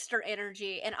chaos trickster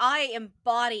energy, and I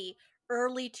embody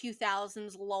early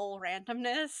 2000s lol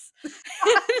randomness.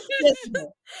 Yes,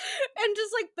 no. And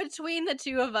just like between the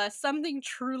two of us, something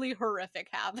truly horrific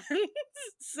happens.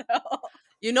 So,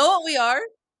 You know what we are?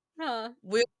 huh.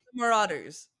 We're the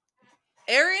Marauders.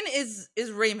 Erin is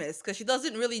Ramus because she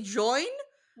doesn't really join,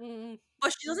 Mm,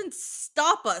 but she doesn't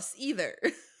stop us either.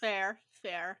 fair,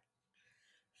 fair,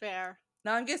 fair.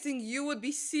 Now I'm guessing you would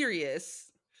be serious.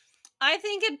 I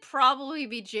think it'd probably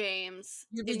be James,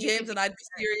 You'd be and you could James be and I'd be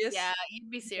yeah, serious.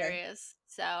 you'd be Okay. serious.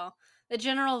 So the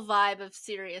general vibe of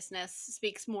seriousness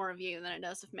speaks more of you than it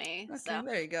does of me. Okay, So,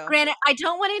 there you go. granted, I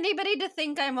don't want anybody to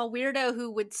think I'm a weirdo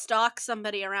who would stalk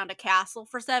somebody around a castle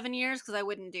for 7 years because I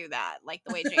wouldn't do that like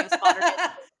the way James Potter did.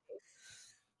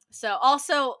 So,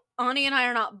 also, Ani and I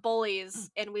are not bullies,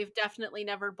 and we've definitely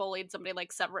never bullied somebody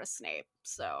like Severus Snape.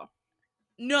 So,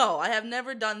 No, I have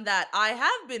never done that. I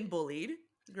have been bullied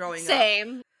growing up.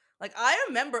 same. Like I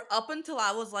remember up until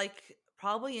I was like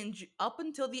probably up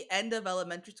until the end of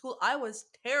elementary school, I was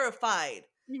terrified,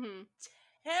 Hmm.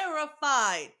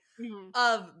 terrified Hmm.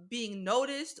 of being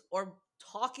noticed or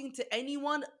talking to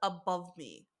anyone above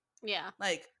me. Yeah.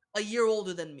 Like a year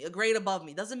older than me, a grade above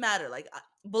me, doesn't matter. Like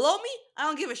below me, I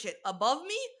don't give a shit. Above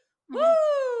me, Hmm.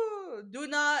 woo! Do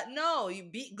not know. You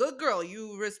be good girl.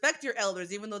 You respect your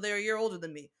elders even though they're a year older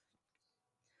than me.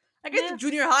 I get to Yeah.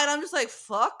 junior high and I'm just like,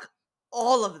 fuck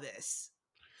all of this.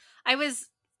 I was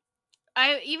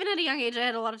I even at a young age, I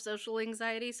had a lot of social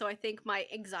anxiety, so I think my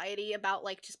anxiety about,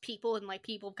 like, just people and, like,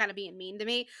 people kinda being mean to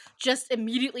me just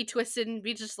immediately twisted and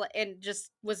be just like and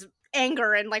just was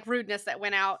anger and, like, rudeness that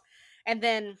went out, and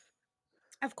then,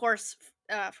 of course,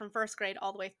 from 1st grade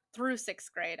all the way through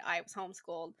 6th grade, I was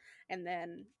homeschooled, and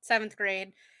then 7th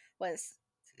grade was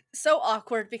so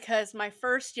awkward because my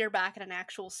first year back at an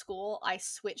actual school, I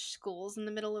switched schools in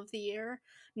the middle of the year.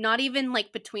 Not even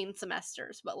like between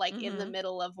semesters, but like in the Mhm.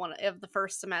 middle of one of the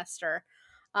first semester.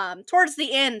 Towards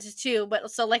the end too,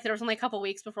 but so like there was only a couple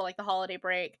weeks before like the holiday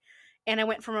break. And I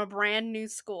went from a brand new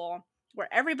school where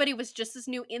everybody was just as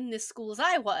new in this school as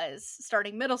I was,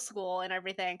 starting middle school and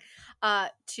everything,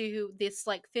 to this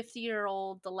like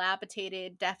 50-year-old,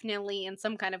 dilapidated, definitely in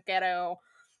some kind of ghetto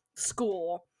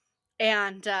school.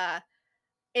 And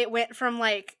it went from,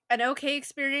 like, an okay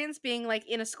experience being, like,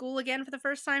 in a school again for the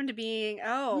first time to being,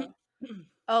 "Oh,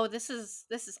 oh, this is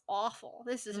awful.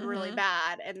 This is really Mhm.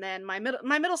 bad." And then my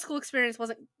middle school experience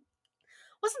wasn't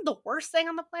the worst thing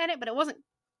on the planet, but it wasn't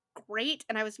great,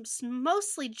 and I was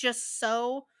mostly just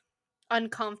so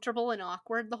uncomfortable and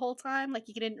awkward the whole time, like,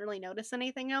 you didn't really notice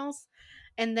anything else.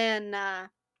 And then,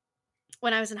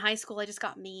 when I was in high school, I just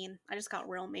got mean. I just got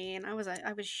real mean. I was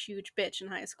a huge bitch in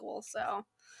high school, so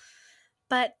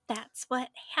but that's what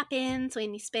happens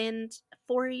when you spend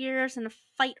 4 years in a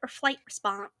fight or flight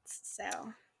response.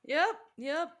 Yep,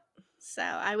 yep.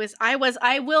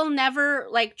 I will never,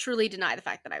 like, truly deny the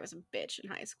fact that I was a bitch in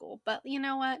high school, but you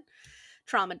know what?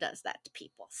 Trauma does that to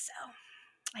people, so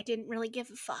I didn't really give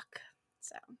a fuck.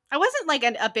 So, I wasn't like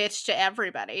a bitch to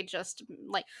everybody, just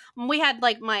like when we had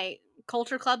like my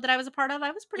culture club that I was a part of,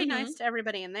 I was pretty nice Mhm. to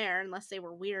everybody in there unless they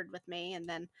were weird with me. And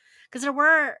then, because there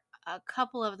were a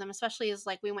couple of them, especially as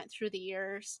like we went through the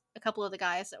years, a couple of the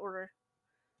guys that were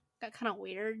got kind of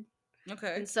weird.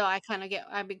 Okay. And so I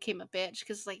became a bitch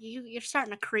because like you're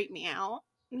starting to creep me out,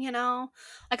 you know?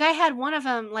 Like I had one of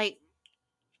them, like,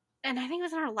 and I think it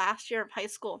was in our last year of high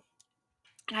school,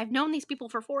 and I've known these people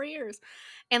for 4 years,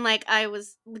 and, like, I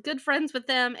was good friends with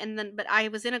them, and then but I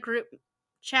was in a group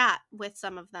chat with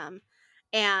some of them,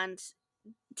 and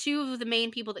 2 of the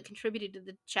main people that contributed to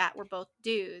the chat were both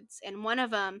dudes, and one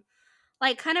of them,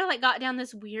 like, kind of, like, got down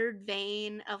this weird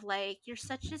vein of, like, "You're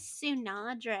such a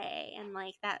Sunadre," and,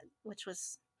 like, that which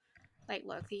was like,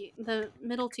 look, the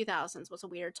middle 2000s was a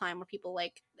weird time where people,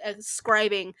 like,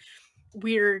 ascribing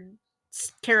weird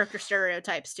character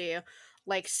stereotypes to you,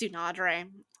 like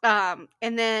Sunadre.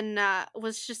 And then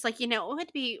was just like, what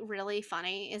would be really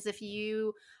funny is if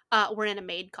you were in a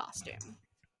maid costume.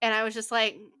 And I was just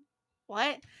like,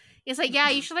 what? It's like, yeah,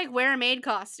 you should like wear a maid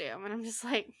costume. And I'm just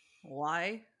like,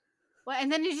 Why? what?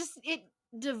 And then it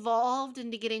devolved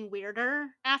into getting weirder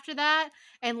after that.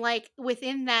 And like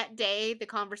within that day, the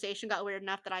conversation got weird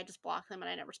enough that I just blocked them and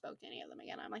I never spoke to any of them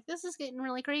again. I'm like, this is getting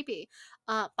really creepy.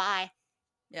 Bye.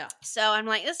 Yeah. So I'm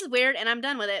like, this is weird, and I'm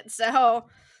done with it. So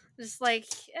just like,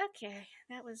 okay,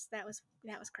 that was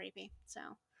creepy. So,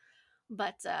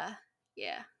 but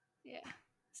yeah, yeah.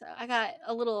 So I got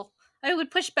a little. I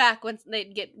would push back when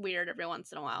they'd get weird every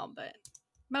once in a while, but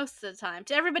most of the time,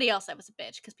 to everybody else, I was a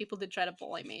bitch because people did try to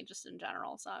bully me just in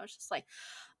general. So I was just like,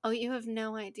 oh, you have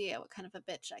no idea what kind of a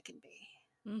bitch I can be,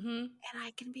 Mhm. and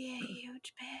I can be a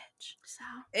huge bitch. So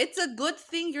It's a good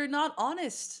thing you're not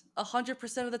honest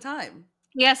 100% of the time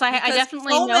yes, I because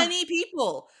definitely so know. many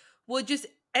people would just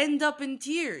end up in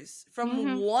tears from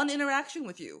Hmm. one interaction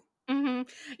with you. Mhm.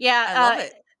 Yeah, I love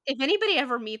it. if anybody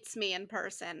ever meets me in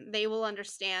person, they will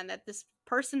understand that this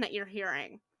person that you're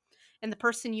hearing and the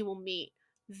person you will meet,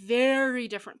 very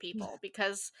different people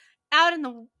because out in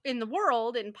the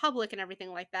world, in public and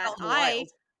everything like that, Out in the wild.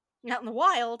 out in the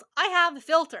wild, I have a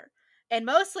filter. And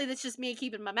mostly that's just me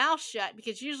keeping my mouth shut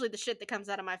because usually the shit that comes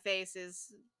out of my face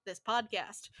is this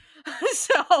podcast.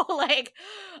 So like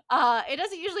it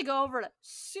doesn't usually go over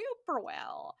super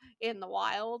well in the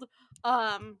wild.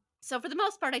 So for the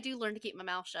most part I do learn to keep my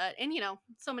mouth shut. And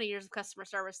so many years of customer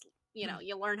service, you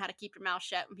learn how to keep your mouth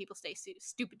shut when people say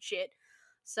stupid shit.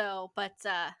 So, but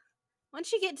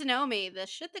once you get to know me, the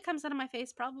shit that comes out of my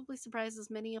face probably surprises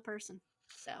many a person.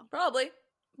 So, Probably.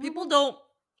 People mhm. don't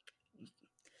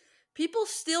people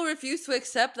still refuse to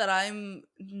accept that I'm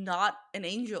not an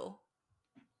angel.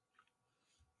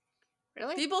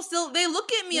 Really? People still they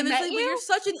look at me They and they're just met like, "But you're you?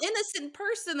 such an innocent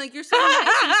person. Like you're so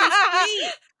nice, you're so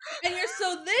sweet, and you're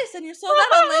so this and you're so that."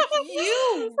 I'm like,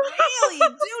 "You really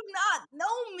do not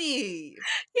know me."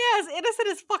 Yes, innocent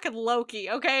as fucking Loki,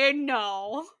 okay?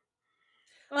 No.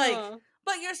 Like, Uh.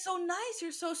 "But you're so nice,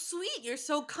 you're so sweet, you're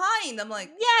so kind." I'm like,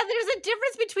 Yeah, there's a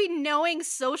difference between knowing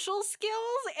social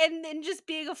skills and then just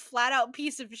being a flat out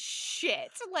piece of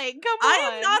shit. Like, come "I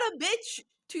am on. not a bitch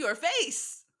to your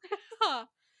face. Huh.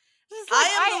 Just I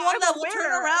like am the one I'm that will turn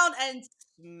aware. around and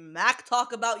smack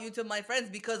talk about you to my friends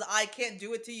because I can't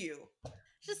do it to you.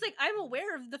 Just like I'm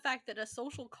aware of the fact that a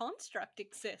social construct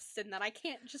exists and that I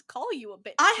can't just call you a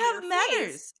bitch to I your have face.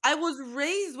 manners. I was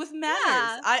raised with manners.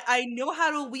 Yeah. I know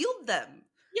how to wield them.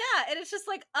 Yeah, and it's just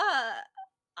like,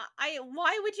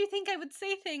 why would you think I would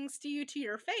say things to you to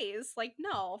your face? Like,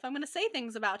 no, if I'm gonna say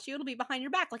things about you, it'll be behind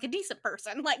your back like a decent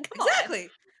person. Like, come on. Exactly.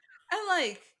 And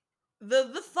like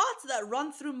the thoughts that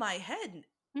run through my head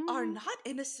are Mhm. not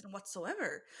innocent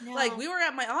whatsoever. Like No. we were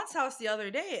at my aunt's house the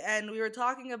other day and we were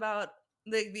talking about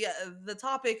like the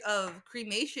topic of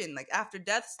cremation, like after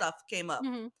death stuff came up.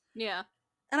 Mhm. Yeah.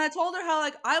 And I told her how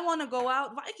like I want to go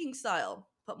out Viking style,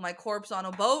 put my corpse on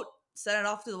a boat, send it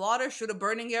off to the water, shoot a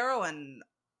burning arrow, and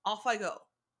off I go.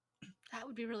 That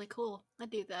would be really cool. I'd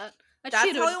do that. I'd That's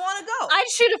shoot how a I want to go. I'd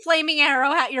shoot a flaming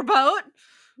arrow at your boat.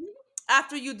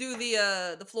 After you do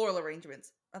the floral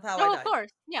arrangements of how I Oh, of died.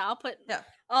 course. Yeah,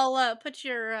 Yeah, put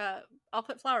your I'll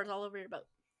put flowers all over your boat.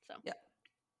 So yeah.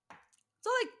 So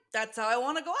like that's how I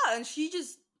want to go out. And she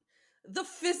just the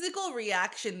physical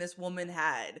reaction this woman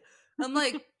had. I'm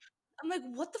like I'm like,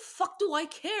 what the fuck do I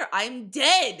care? I'm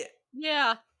dead.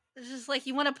 yeah. It's just like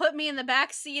you want to put me in the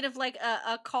back seat of like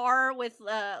a car with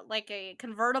like a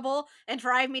convertible and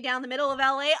drive me down the middle of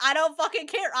LA. I don't fucking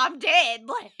care. I'm dead.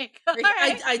 Like, all Like,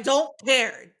 right. I don't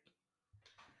care.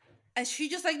 And she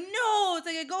just like, no, it's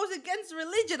like it goes against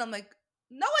religion. I'm like,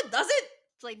 no, it doesn't.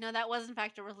 It's like no, that was in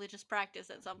fact a religious practice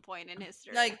at some point in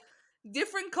history. Like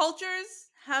different cultures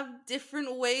have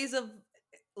different ways of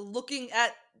looking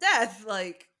at death.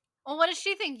 Like, Well, what does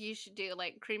she think you should do?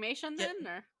 Like cremation get, then,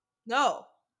 or no,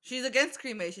 she's against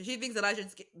cremation. She thinks that I should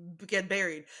get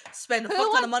buried, spend a who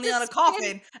fuck ton of wants money to on a spend?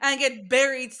 coffin, and get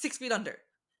buried 6 feet under.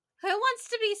 Who wants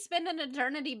to be spending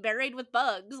eternity buried with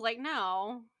bugs? Like,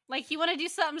 no. Like, you want to do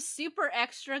something super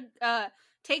extra,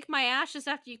 take my ashes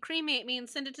after you cremate me and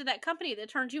send it to that company that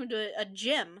turns you into a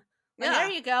gem. Like, there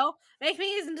Yeah. you go. Make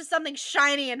me into something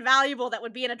shiny and valuable that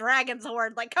would be in a dragon's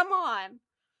hoard. Like, come on.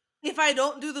 If I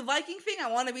don't do the Viking thing, I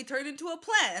want to be turned into a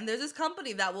plant. And there's this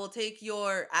company that will take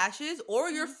your ashes or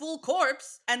your Mhm. full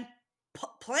corpse and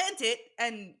plant it,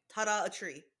 and ta-da, a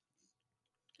tree.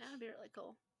 That would be really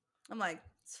cool. I'm like,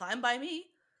 it's fine by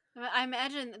me. I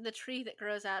imagine the tree that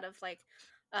grows out of, like,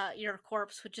 your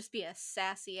corpse would just be a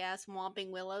sassy ass Whomping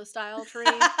Willow style tree.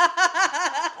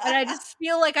 And I just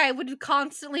feel like I would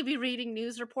constantly be reading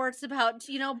news reports about,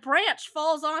 branch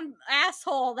falls on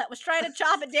asshole that was trying to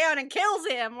chop it down and kills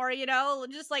him, or,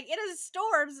 just like it is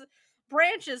storms,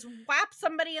 branches whap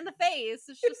somebody in the face.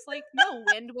 It's just like no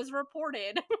wind was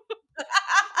reported.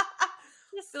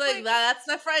 Just Be like, like, that's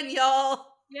my friend, y'all.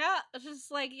 yeah, it's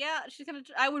just like, yeah, she's gonna.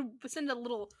 I would send a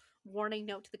little warning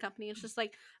note to the company. It's just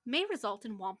like may result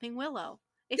in Whomping Willow.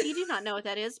 If you do not know what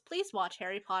that is, please watch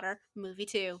Harry Potter movie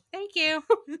 2. Thank you.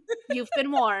 You've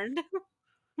been warned.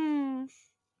 Hmm.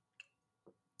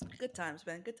 Good times,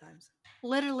 man. Good times.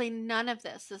 Literally none of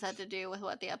this has had to do with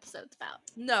what the episode's about.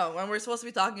 No, and we're supposed to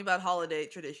be talking about holiday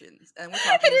traditions, and we're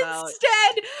talking And about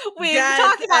instead, we've death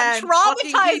talked about and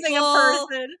fucking traumatizing a people.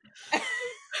 person.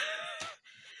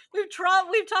 We've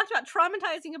talked about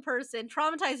traumatizing a person,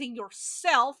 traumatizing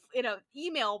yourself in an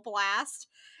email blast,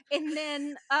 and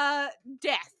then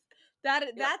death. Yep,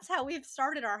 That's how we've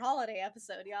started our holiday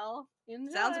episode, y'all.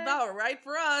 sounds Enjoy. about right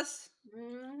for us.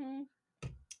 Hmm.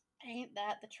 Ain't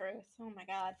that the truth? Oh my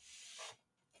god.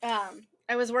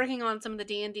 I was working on some of the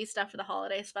D&D stuff for the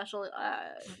holiday special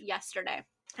yesterday,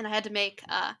 and I had to make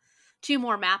 2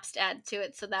 more maps to add to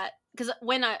it so that because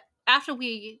after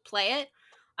we play it,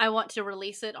 I want to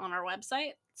release it on our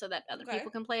website so that other Okay.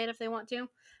 people can play it if they want to.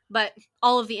 But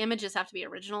all of the images have to be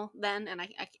original then, and I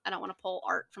don't want to pull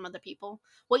art from other people.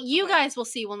 What you Okay. guys will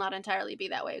see will not entirely be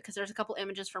that way because there's a couple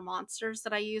images for monsters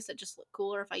that I use that just look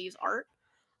cooler if I use art,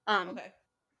 Okay.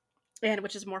 and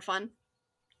which is more fun.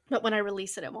 But when I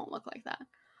release it, it won't look like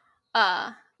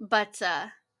that. But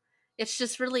it's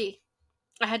just really,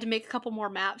 I had to make a couple more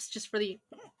maps just for the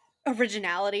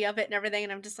originality of it and everything.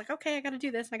 And I'm just like, okay, I got to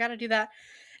do this. I got to do that.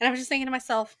 And I was just thinking to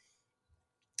myself,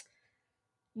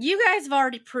 you guys have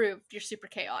already proved you're super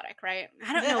chaotic, right?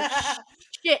 I don't know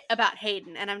shit about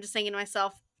Hayden. And I'm just thinking to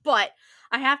myself, but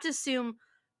I have to assume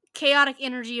chaotic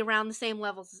energy around the same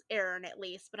levels as Aaron at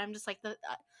least. But I'm just like,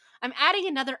 I'm adding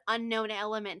another unknown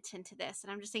element into this.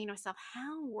 And I'm just thinking to myself,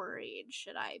 how worried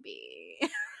should I be?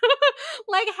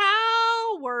 Like,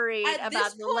 how worried At this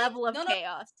about the point, level of no, no.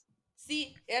 chaos?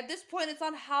 See, at this point, it's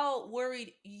not how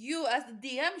worried you as the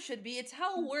DM should be. It's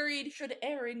how worried should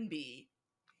Aaron be.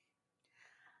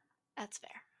 That's fair.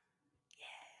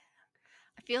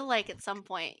 I feel like at some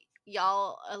point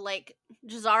y'all like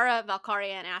Jazara,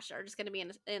 Valkyria, and Asha are just gonna be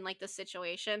in like this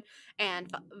situation,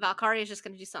 and Valkyria is just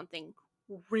gonna do something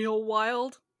real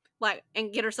wild, like,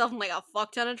 and get herself in like a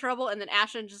fuck ton of trouble, and then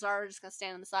Asha and Jazara are just gonna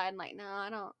stand on the side and like, no,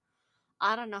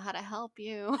 I don't know how to help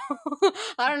you.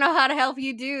 I don't know how to help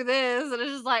you do this, and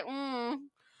it's just like,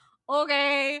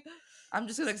 okay, I'm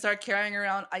just gonna start carrying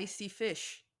around icy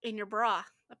fish in your bra,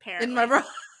 in my apparently. bra.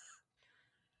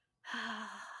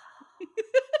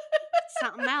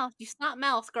 Something else. You something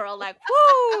else, girl. Like,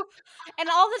 whoo! And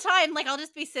all the time, like, I'll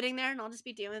just be sitting there and I'll just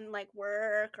be doing like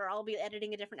work, or I'll be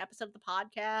editing a different episode of the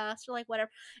podcast or like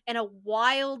whatever. And a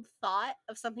wild thought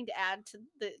of something to add to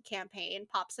the campaign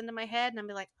pops into my head, and I'll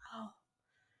be like, oh,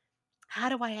 how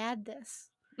do I add this?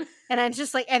 And I'm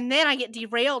just like, and then I get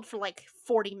derailed for like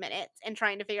 40 minutes and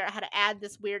trying to figure out how to add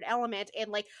this weird element.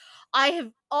 And like, I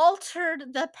have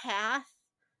altered the path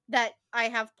that I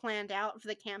have planned out for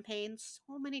the campaign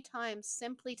so many times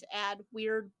simply to add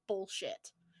weird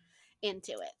bullshit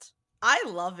into it. I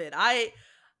love it. I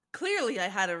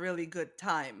had a really good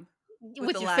time with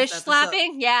With the your last fish episode.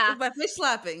 slapping? Yeah. With my fish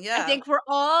slapping, I yeah. think we're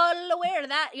all aware of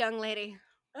that, young lady.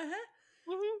 Uh-huh.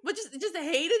 Hmm. But just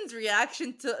Hayden's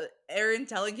reaction to Aaron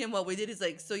telling him what we did is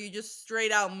like, so you just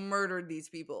straight out murdered these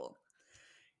people.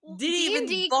 Didn't even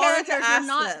D&D bother to characters are ask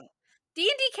not them.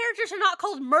 D&D characters are not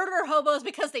called murder hobos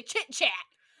because they chit chat.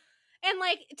 And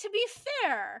like, to be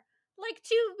fair, like,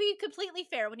 to be completely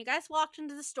fair, when you guys walked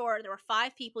into the store, there were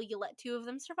 5 people. You let 2 of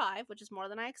them survive, which is more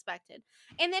than I expected.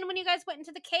 And then when you guys went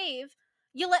into the cave,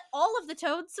 you let all of the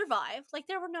toads survive. Like,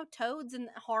 there were no toads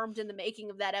harmed in the making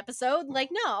of that episode. Like,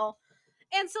 no.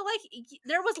 And so, like,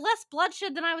 there was less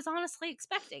bloodshed than I was honestly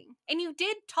expecting. And you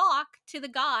did talk to the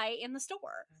guy in the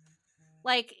store.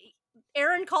 Like,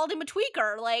 Aaron called him a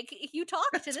tweaker. Like, you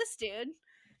talked to this dude.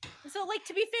 So, like,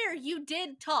 to be fair, you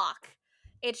did talk.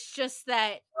 It's just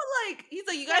that But like, he's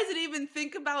like, you yeah, guys didn't even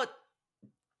think about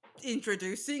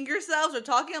introducing yourselves or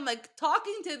talking. I'm like,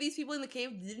 talking to these people in the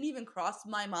cave didn't even cross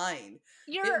my mind.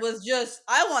 It you're was just,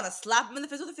 I want to slap him in the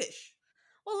face with a fish.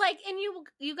 well, like, and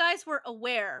you guys were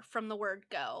aware from the word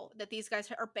go that these guys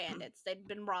are bandits. They'd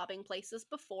been robbing places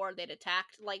before. They'd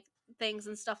attacked like things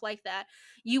and stuff like that.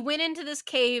 You went into this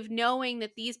cave knowing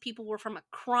that these people were from a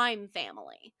crime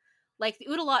family. Like, the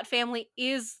Udalot family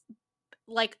is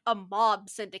like a mob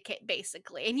syndicate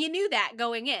basically, and you knew that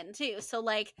going in too. So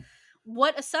like,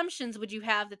 what assumptions would you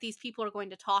have that these people are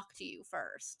going to talk to you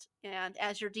first? And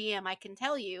as your DM, I can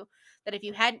tell you that if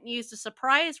you hadn't used a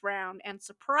surprise round and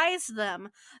surprised them,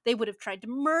 they would have tried to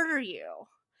murder you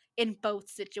in both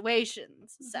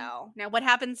situations. Mhm. So now what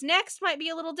happens next might be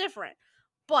a little different,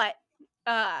 but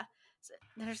uh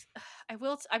there's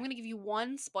I'm going to give you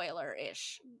one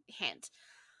spoiler-ish hint.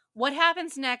 What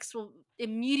happens next will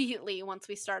immediately, once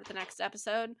we start the next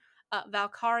episode,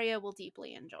 Valkyria will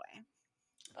deeply enjoy.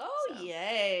 Oh, So,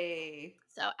 yay.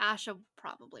 Asha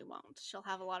probably won't. She'll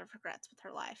have a lot of regrets with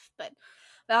her life, but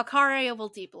Valkyria will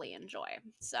deeply enjoy.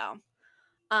 So,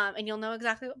 and you'll know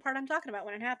exactly what part I'm talking about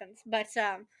when it happens. But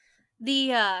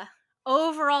the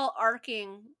overall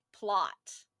arcing plot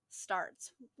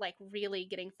starts like really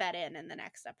getting fed in the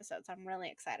next episode. So I'm really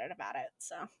excited about it.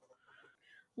 So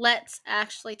let's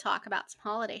actually talk about some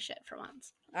holiday shit for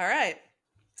once. All right.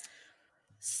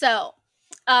 So,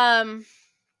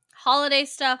 holiday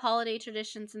stuff, holiday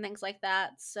traditions, and things like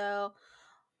that. So,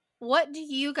 what do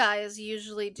you guys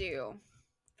usually do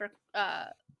for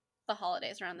the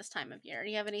holidays around this time of year? Do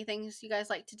you have any things you guys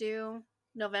like to do?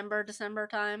 November, December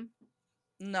time?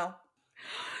 No.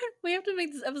 We have to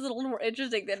make this episode a little more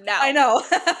interesting than I now.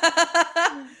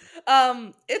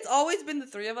 know. It's always been the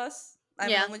three of us. I'm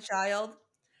an Yeah, only child,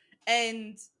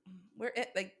 and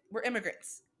we're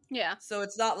immigrants. yeah, So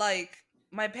it's not like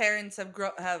my parents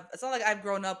have. It's not like I've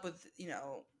grown up with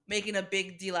making a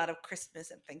big deal out of Christmas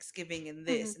and Thanksgiving and hmm,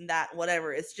 this and that,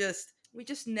 whatever. It's just we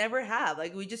just never have.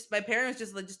 Like we just my parents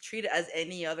just like just treat it as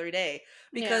any other day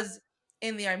yeah. because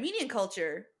in the Armenian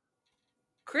culture,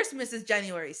 Christmas is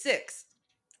January 6th.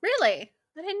 Really?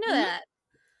 I didn't know Hmm. that.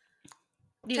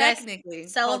 Do you guys Technically,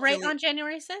 celebrate culturally, on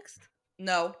January 6th?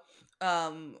 no.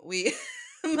 We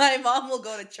my mom will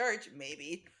go to church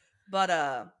maybe,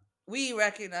 but we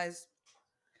recognize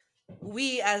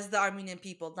we as the Armenian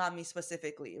people, not me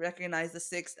specifically, recognize the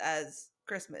 6th as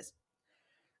Christmas.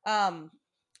 Um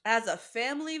as a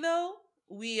family though,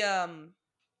 we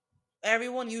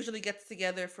everyone usually gets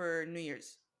together for New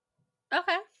Year's.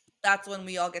 Okay. That's when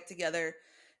we all get together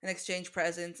and exchange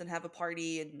presents and have a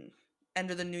party and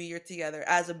enter the new year together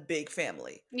as a big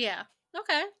family. Yeah.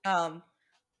 Okay. Um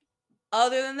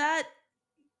other than that,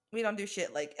 we don't do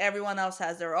shit. Like everyone else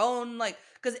has their own, like,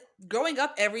 because growing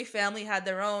up every family had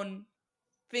their own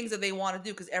things that they want to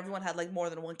do because everyone had like more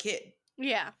than one kid.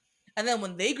 Yeah. And then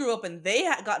when they grew up and they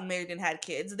had gotten married and had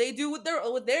kids, they do with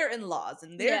their in-laws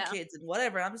and their Yeah. kids and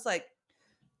whatever. And I'm just like,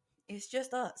 it's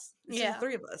just us. It's just the Yeah.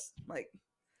 three of us. Like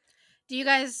Do you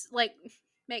guys like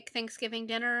make Thanksgiving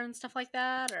dinner and stuff like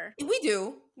that, or we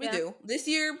do, we yeah? do. This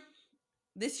year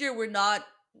we're not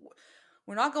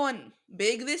going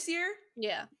big this year.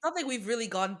 Yeah. Not like we've really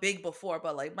gone big before,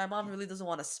 but like my mom really doesn't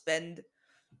want to spend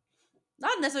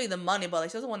not necessarily the money, but like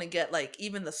she doesn't want to get like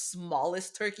even the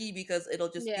smallest turkey because it'll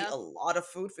just be Yeah. a lot of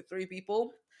food for three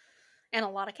people. And a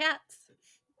lot of cats.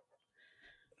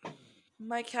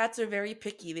 My cats are very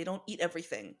picky. They don't eat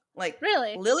everything. Like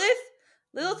Really?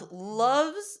 Lilith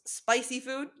loves spicy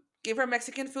food. Give her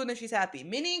Mexican food and she's happy.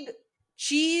 Meaning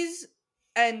cheese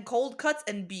and cold cuts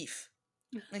and beef.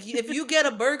 Like if you get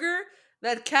a burger,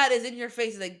 that cat is in your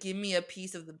face like give me a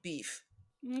piece of the beef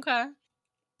Okay.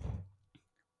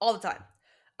 all the time.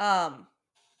 Um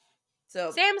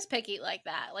so Sam's picky like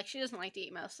that. Like she doesn't like to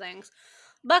eat most things.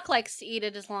 Buck likes to eat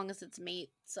it as long as it's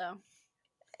meat. So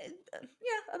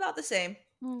yeah, about the same.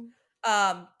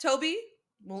 Mm. Toby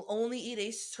will only eat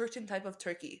a certain type of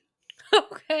turkey.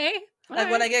 Okay. All Like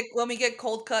right. when we get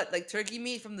cold cut like turkey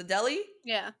meat from the deli,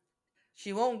 Yeah.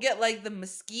 she won't get like the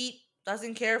mesquite,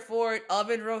 doesn't care for it,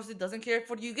 oven roasted, doesn't care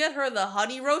for it. You get her the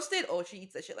honey roasted, oh, she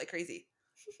eats that shit like crazy.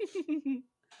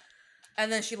 And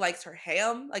then she likes her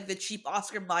ham, like the cheap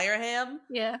Oscar Mayer ham.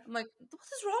 Yeah. I'm like, what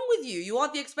is wrong with you? You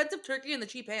want the expensive turkey and the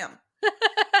cheap ham.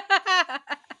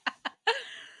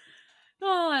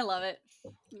 Oh, I love it.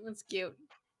 That's cute.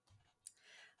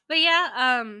 But yeah,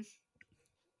 I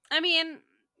mean,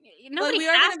 But like nobody we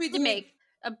are has gonna be to doing make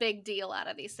a big deal out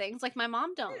of these things. Like yeah. my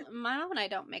mom and I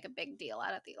don't make a big deal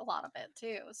out of a lot of it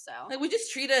too. So Like we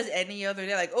just treat it as any other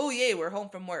day, like, oh yay, we're home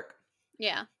from work.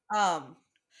 yeah, Um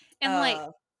and like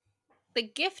uh the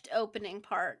gift opening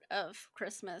part of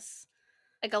Christmas,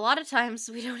 like a lot of times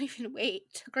we don't even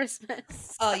wait to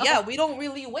Christmas. yeah, So we don't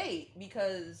really wait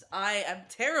because I am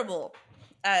terrible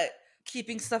at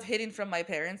keeping stuff hidden from my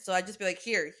parents. So I just be like,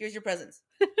 here's your presents.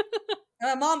 And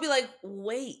my mom be like,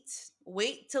 wait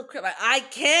till Christmas. Like, I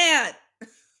can't.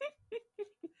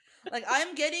 Like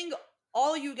I'm getting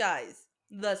all you guys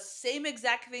the same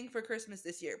exact thing for Christmas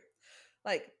this year.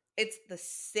 Like it's the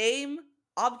same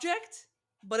object,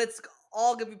 but it's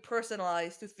all gonna be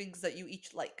personalized to things that you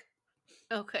each like.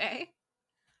 okay,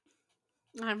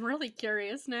 I'm really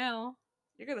curious now.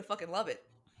 You're gonna fucking love it.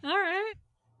 All right,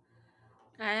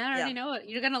 I Yeah. already know it.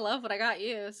 You're gonna love what I got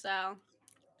you, so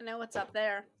I know what's up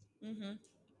there. Mm-hmm.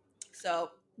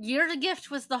 So Your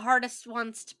gift was the hardest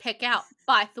ones to pick out,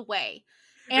 by the way.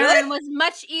 really? Aaron was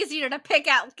much easier to pick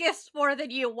out gifts for than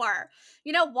you were.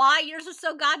 You know why yours was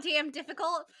so goddamn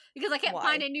difficult? Because I kept Why?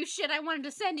 finding new shit I wanted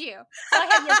to send you. So I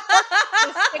had your birthday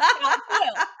gifts picked out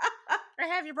too. I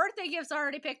have your birthday gifts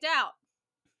already picked out.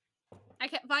 I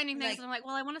kept finding things Like, and I'm like,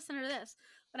 well, I want to send her this,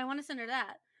 but I want to send her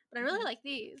that. But I really mhm. like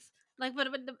these. Like, but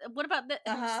what about this?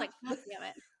 And I was just Uh-huh. like, God damn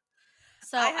it. I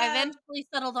So I have eventually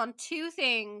settled on two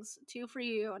things, two for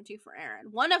you and two for Aaron.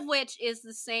 One of which is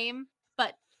the same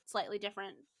but slightly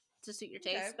different to suit your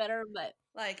okay. taste better. But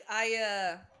Like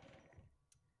I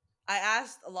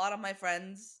asked a lot of my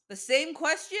friends the same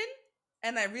question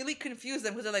and I really confused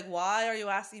them because they're like, why are you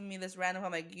asking me this random?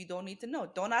 I'm like, you don't need to know.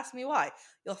 Don't ask me why.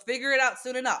 You'll figure it out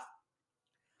soon enough.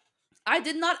 I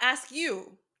did not ask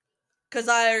you because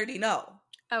I already know.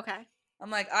 okay, I'm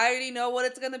like, I already know what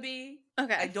it's gonna be. I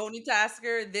okay, don't need to ask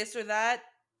her this or that.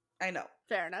 I know.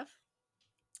 fair enough.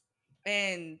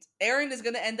 And Erin is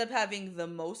gonna end up having the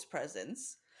most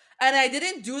presents. And I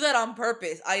didn't do that on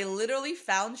purpose. I literally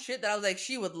found shit that I was like,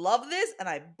 she would love this, and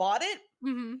I bought it.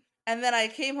 Mm-hmm. And then I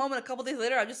came home, and a couple days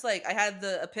later, I'm just like, I had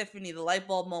the epiphany, the light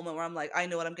bulb moment where I'm like, I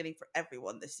know what I'm getting for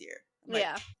everyone this year. I'm like,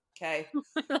 Yeah, okay,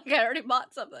 like I already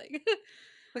bought something.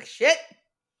 like shit.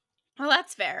 Well,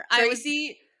 that's fair. I was.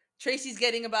 Tracy's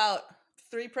getting about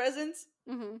 3 presents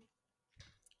Mm-hmm.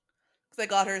 because I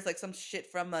got her like some shit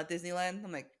from Disneyland.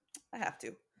 I'm like, I have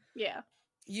to. Yeah,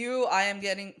 I am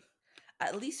getting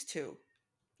at least 2.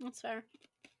 that's fair.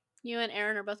 You and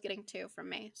Aaron are both getting two from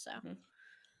me. Mhm.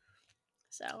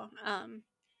 So,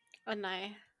 and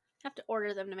I have to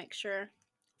order them to make sure.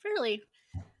 Fairly,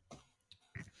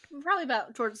 probably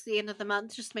about towards the end of the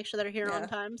month, just to make sure they're here on Yeah.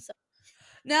 time. So.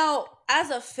 Now, as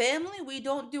a family, we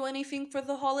don't do anything for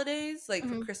the holidays, like for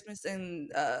Mm-hmm. Christmas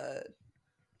and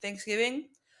Thanksgiving.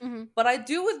 Mm-hmm. But I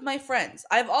do with my friends.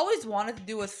 I've always wanted to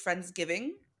do with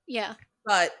Friendsgiving, Yeah.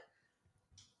 but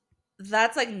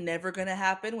that's like never gonna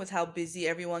happen with how busy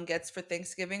everyone gets for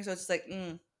Thanksgiving. So it's just like,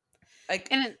 like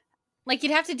And like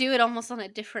you'd have to do it almost on a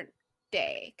different.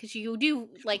 day? Because you do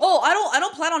like, Oh, I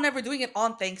don't plan on ever doing it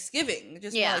on Thanksgiving.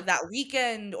 Just more yeah, like that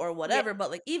weekend or yeah, whatever.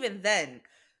 But like even then,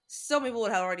 some people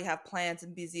would have already have plans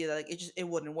and busy that like it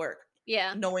wouldn't work.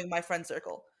 yeah. Knowing my friend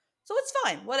circle, so it's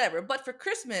fine, whatever. But for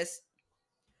Christmas,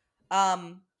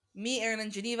 um, me, Aaron,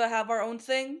 and Geneva have our own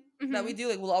thing that we Hmm. do.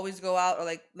 Like we'll always go out, or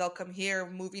like they'll come here,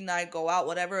 movie night, go out,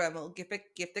 whatever, and we'll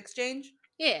gift exchange.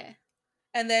 Yeah.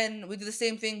 And then we do the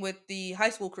same thing with the high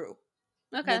school crew.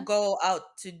 We'll Okay. go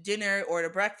out to dinner or to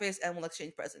breakfast and we'll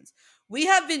exchange presents. We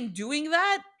have been doing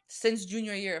that since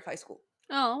junior year of high school.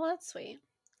 Oh, well, that's sweet.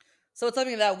 So it's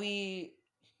something that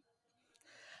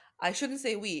I shouldn't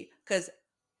say we, because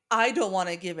I don't want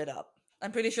to give it up.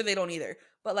 I'm pretty sure they don't either.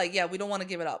 But like, yeah, we don't want to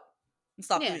give it up and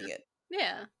stop Yeah. doing it.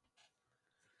 Yeah.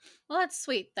 Well, that's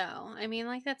sweet though. I mean,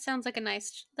 like that sounds like a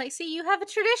nice like. See, you have a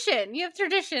tradition. You have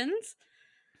traditions,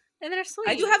 and they're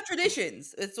I do sweet. have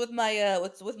traditions. It's with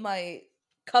my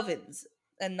covens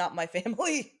and not my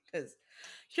family. Because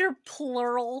Your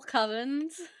plural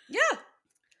covens. yeah,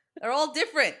 they're all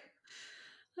different.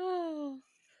 Oh,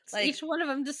 so each Like one of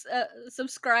them just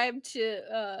subscribe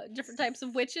to different types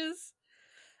of witches.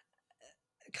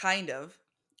 kind of.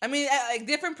 I mean, like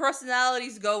different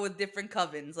personalities go with different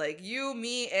covens. Like you,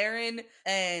 me, Aaron,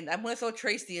 and I'm gonna throw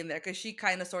Tracy in there because she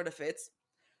kind of sort of fits.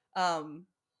 Um,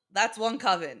 that's one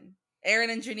coven.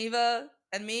 Aaron and Geneva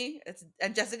and me. It's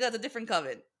and Jessica. It's a different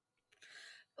coven.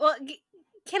 Well,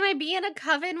 can I be in a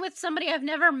coven with somebody I've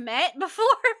never met before?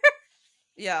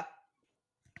 Yeah.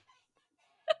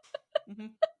 Hmm.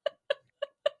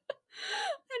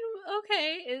 And,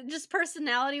 okay, just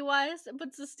personality wise, it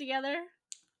puts us together.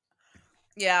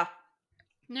 Yeah.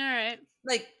 All right.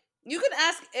 Like you can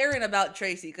ask Aaron about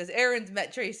Tracy because Aaron's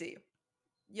met Tracy.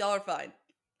 Y'all are fine.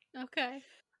 Okay.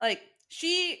 Like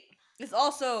she is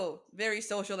also very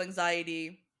social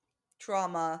anxiety,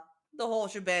 trauma, the whole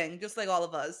shebang, just like all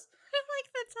of us. Like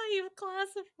that's how you've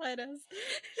classified us.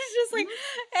 It's just like,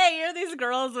 Mhm. hey, you're these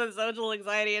girls with social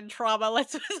anxiety and trauma.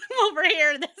 Let's put them over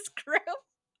here in this group.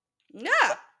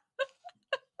 Yeah.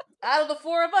 Out of the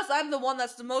four of us, I'm the one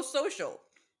that's the most social.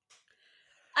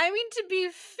 I mean, to be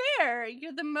fair,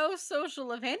 you're the most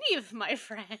social of any of my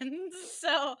friends,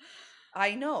 so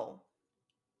I know.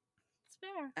 it's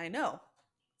fair. I know.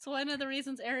 It's one of the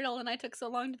reasons Ariel and I took so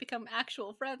long to become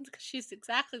actual friends because she's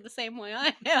exactly the same way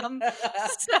I am.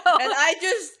 So, And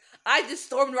I just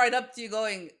stormed right up to you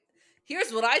going,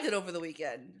 "Here's what I did over the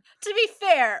weekend." to be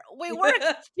fair, we worked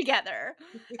together,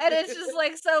 and it's just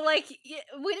like so. Like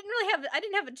we didn't really have. I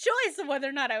didn't have a choice of whether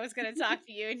or not I was going to talk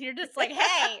to you, and you're just like,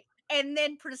 "Hey," and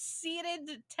then proceeded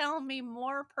to tell me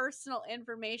more personal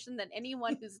information than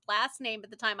anyone whose last name at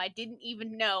the time I didn't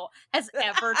even know has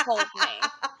ever told me.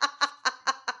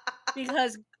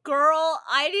 Because, girl,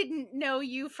 I didn't know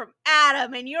you from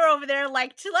Adam, and you're over there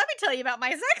like, let me tell you about my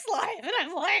sex life," and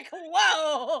I'm like,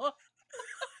 whoa.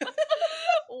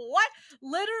 What?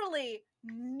 Literally,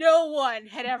 no one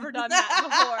had ever done that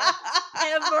before,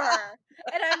 ever.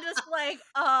 And I'm just like,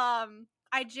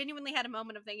 I genuinely had a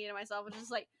moment of thinking to myself, was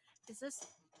just like, is this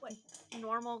what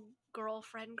normal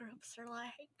girlfriend groups are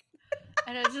like?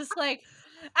 And I was just like,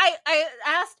 I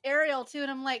asked Ariel too,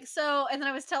 and I'm like, so, and then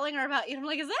I was telling her about you. And I'm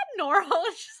like, is that normal?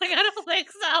 And she's like, I don't think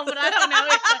so, but I don't know.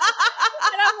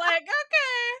 And I'm like,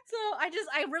 okay. So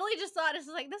I really just thought it's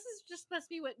like this is just supposed to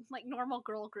be what like normal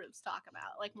girl groups talk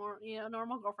about, like more,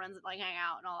 normal girlfriends that like hang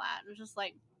out and all that. And it's just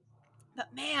like,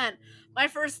 but man, my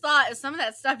first thought is some of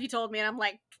that stuff you told me, and I'm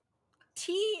like,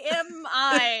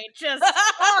 TMI, just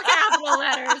all capital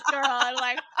letters, girl. I'm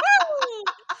like, woo!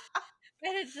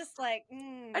 And it's just like,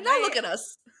 And now look at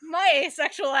us. my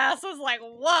asexual ass was like,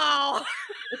 wow.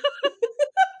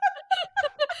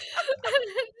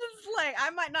 It's like I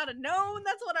might not have known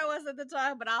that's what I was at the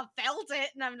time, but I felt it,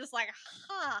 and I'm just like,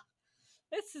 huh.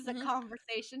 This is a Mhm.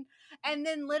 conversation. And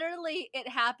then literally it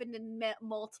happened in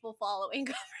multiple following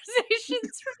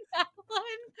conversations from that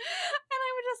one. And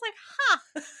I was just like, huh,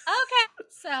 okay.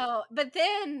 So, but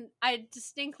then I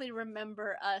distinctly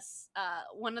remember us,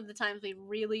 one of the times we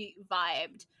really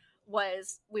vibed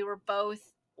was we were both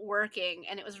working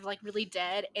and it was like really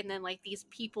dead. And then like these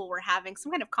people were having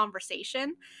some kind of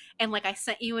conversation. And like I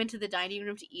sent you into the dining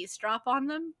room to eavesdrop on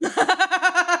them.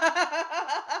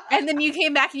 And then you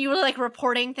came back and you were like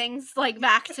reporting things like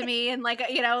back to me, and like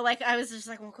like I was just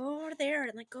like, well, go over there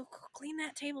and like go clean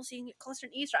that table so you can get closer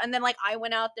to Easter. And then like I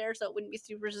went out there so it wouldn't be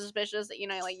super suspicious that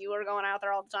like you were going out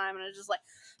there all the time, and I was just like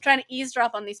trying to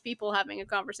eavesdrop on these people having a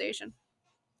conversation.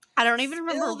 I don't even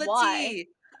remember Spill the why. tea.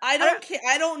 I I don't don't care.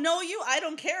 I don't know you. I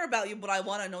don't care about you, but I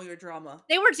want to know your drama.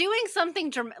 They were doing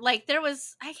something like, there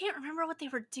was I can't remember what they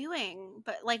were doing,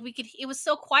 but, like, we could it was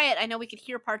so quiet, I know we could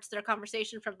hear parts of their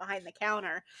conversation from behind the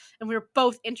counter, and we were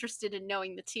both interested in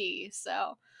knowing the tea,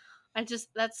 so I just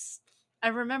that's I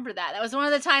remember that. That was one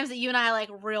of the times that you and I, like,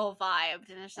 real vibed,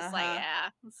 and it's Uh just like, huh.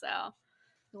 yeah, so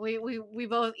we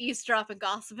both eavesdrop and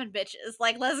gossip and bitches,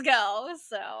 like, let's go,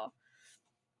 so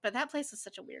but that place was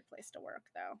such a weird place to work,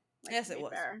 though, like, Yes, to it be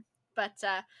was. fair.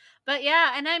 But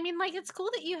yeah, and I mean, like, it's cool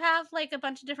that you have, like, a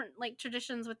bunch of different, like,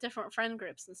 traditions with different friend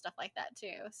groups and stuff like that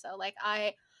too. So, like,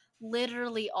 I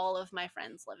literally all of my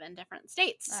friends live in different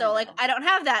states. I So, like, know. I don't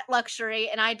have that luxury,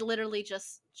 and I'd literally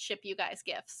just ship you guys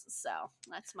gifts. So,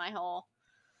 that's my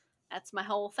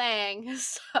whole thing.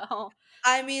 So,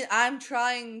 I mean, I'm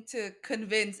trying to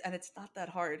convince, and it's not that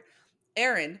hard,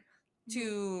 Aaron mhm.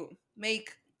 to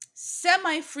make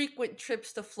semi-frequent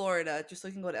trips to Florida just so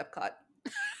we can go to Epcot.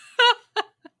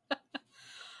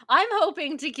 I'm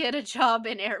hoping to get a job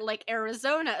in like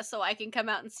Arizona so I can come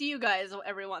out and see you guys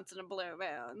every once in a blue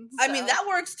moon. I mean, So, that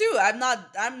works too. I'm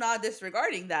not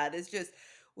disregarding that. It's just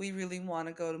we really want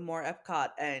to go to more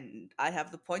Epcot, and I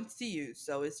have the points to use,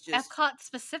 so it's just Epcot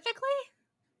specifically?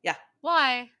 yeah,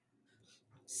 Why?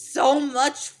 so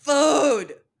much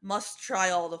food. Must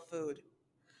try all the food.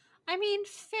 I mean,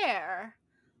 fair.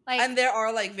 And Like, there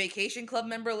are like vacation club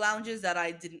member lounges that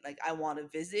I didn't like I want to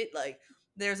visit. Like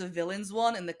there's a villains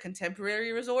one in the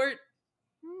contemporary resort.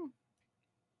 hmm,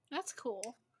 that's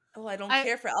cool. Oh, I don't I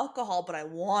care for alcohol, but I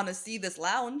want to see this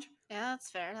lounge. Yeah, that's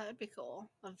fair. That would be cool.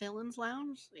 A villain's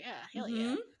lounge? Yeah, hell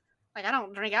yeah. Mhm. Like, I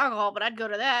don't drink alcohol, but I'd go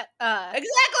to that.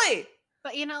 Exactly.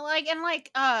 But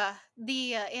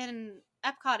the in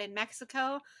Epcot in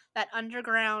Mexico, that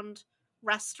underground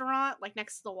restaurant like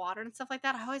next to the water and stuff like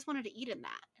that, I always wanted to eat in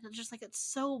that. And it's just like it's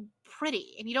so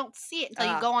pretty, and you don't see it until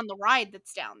you Ah. go on the ride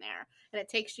that's down there, and it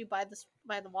takes you by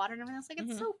the water and everything. It's like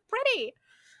it's Mhm. so pretty.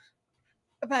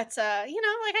 But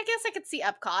like, I guess I could see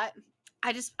Epcot.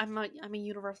 I'm a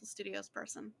Universal Studios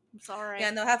person. I'm Yeah,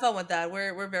 sorry. no, have fun with that.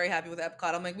 We're very happy with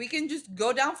Epcot. I'm like, we can just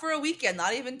go down for a weekend,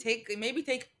 not even maybe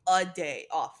take a day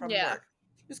off from Yeah. work.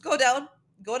 Just go down,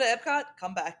 go to Epcot,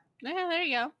 come back. Yeah, there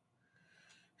you go.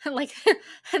 Like,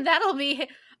 that'll be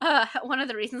one of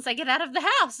the reasons I get out of the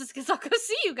house is because I'll go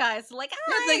see you guys. Like,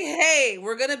 Yeah, it's like, hi. hey,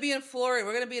 we're gonna be in Florida.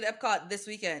 We're gonna be at Epcot this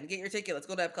weekend. Get your ticket. Let's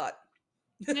go to Epcot.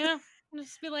 Yeah,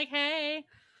 just be like, hey,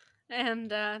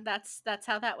 and that's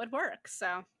how that would work.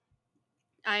 So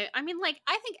I mean, like,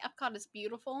 I think Epcot is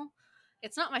beautiful.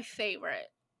 It's not my favorite,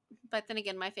 but then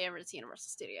again, my favorite is Universal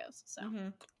Studios. So Hmm.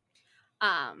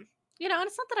 um, and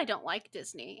it's not that I don't like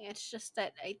Disney. It's just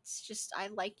I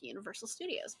like Universal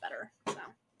Studios better. So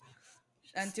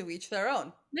And just to each their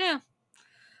own. yeah.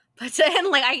 But and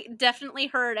like I definitely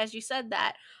heard as you said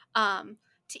that,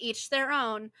 to each their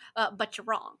own, but you're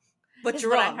wrong, But is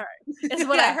you're what I wrong. heard. Is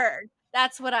what I Yeah, heard.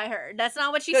 That's what I heard. That's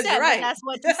not what you because you're said, but right. that's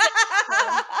what you said.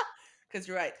 So, Because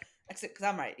you're right. Except because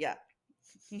I'm right. Yeah,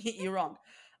 you're wrong.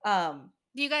 Um,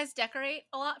 do you guys decorate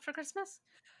a lot for Christmas?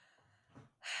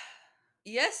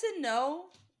 yes and no.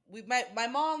 My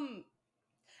mom,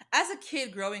 as a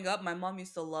kid growing up, my mom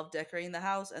used to love decorating the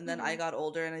house, and then I Mhm. got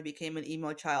older and I became an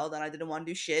emo child, and I didn't want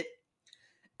to do shit.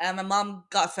 And my mom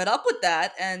got fed up with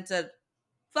that and said,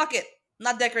 "Fuck it, I'm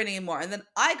not decorating anymore." And then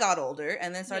I got older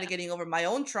and then started Yeah. getting over my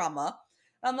own trauma.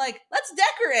 I'm like, let's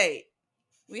decorate.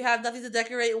 We have nothing to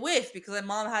decorate with because my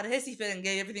mom had a hissy fit and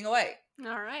gave everything away.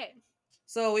 All right.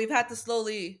 So we've had to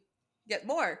slowly get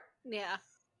more Yeah.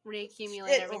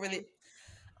 Reaccumulate shit over the. everything.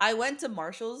 I went to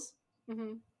Marshalls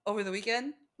Mhm. over the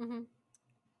weekend Mhm.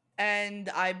 and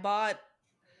I bought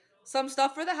some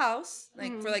stuff for the house,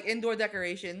 like for Mhm. like indoor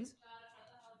decorations.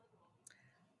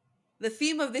 The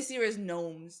theme of this year is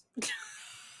gnomes.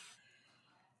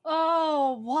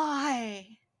 Oh,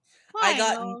 why? I Why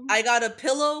got no? I got a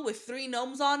pillow with three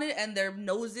gnomes on it, and their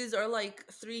noses are like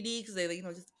 3D because they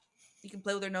like, just you can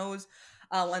play with their nose,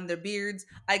 and their beards.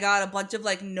 I got a bunch of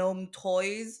like gnome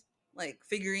toys, like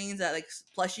figurines that like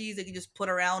plushies that you just put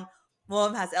around. One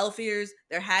of them has elf ears.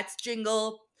 Their hats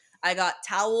jingle. I got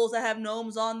towels that have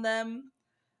gnomes on them.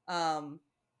 Um,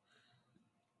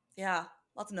 yeah,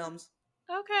 lots of gnomes.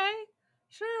 Okay.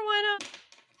 Sure, why not?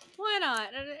 Why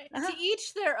not? Uh To huh.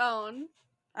 each their own.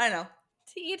 I know.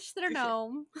 To each their Touche.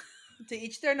 gnome. To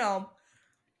each their gnome.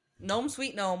 Gnome,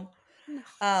 sweet gnome. No.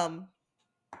 Um,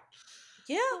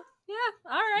 yeah, Yeah,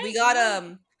 all we right. got Well,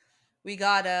 we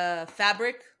got a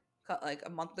fabric like a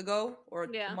month ago or a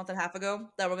yeah. month and a half ago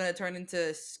that we're gonna turn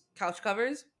into couch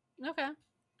covers Okay.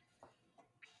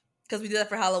 because we did that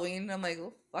for Halloween. I'm like,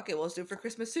 well, fuck it, let's do it for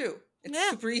Christmas too. It's Yeah.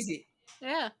 super easy.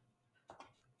 Yeah.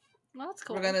 Well, that's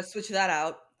We're cool. gonna switch that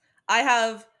out. I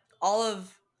have all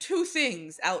of two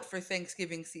things out for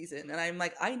Thanksgiving season, and I'm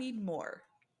like, I need more.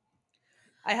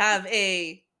 I have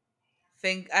a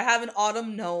I have an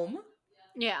autumn gnome,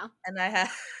 Yeah. and I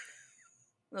have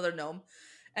another gnome,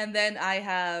 and then I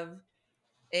have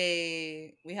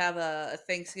we have a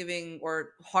Thanksgiving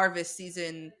or harvest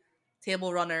season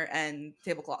table runner and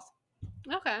tablecloth.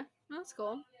 Okay. That's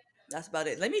cool. That's about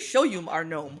it. Let me show you our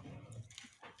gnome.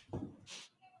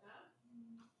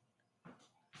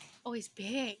 Oh, he's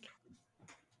big.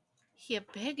 He a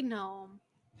big gnome.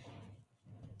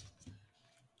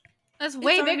 That's It's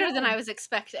way our bigger than I gnome. was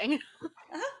expecting.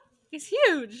 Uh-huh. He's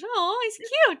huge. Oh, he's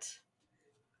cute.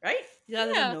 Right? He got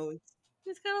a little Yeah. nose.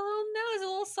 He's got a little nose, a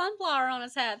little sunflower on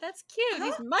his head. That's cute.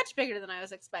 He's Uh-huh. much bigger than I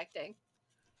was expecting.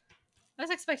 I was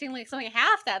expecting like something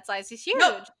half that size. He's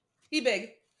Nope. huge. He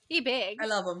big. He big. I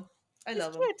love him. I He's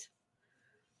love him. cute.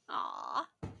 Aw.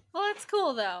 Well, that's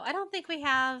cool though. I don't think we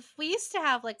have. We used to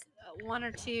have like one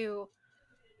or two.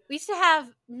 We used to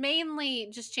have mainly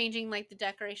just changing like the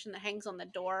decoration that hangs on the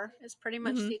door is pretty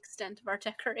much Hmm. the extent of our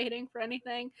decorating for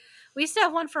anything. We used to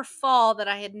have one for fall that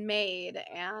I had made,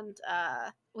 and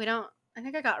we don't. I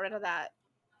think I got rid of that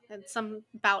and some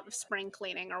bout of spring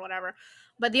cleaning or whatever.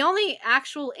 But the only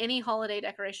actual any holiday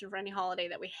decoration for any holiday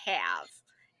that we have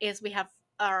is we have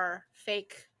our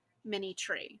fake mini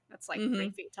tree that's like Hmm.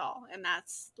 3 feet tall, and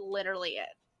that's literally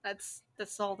it. That's the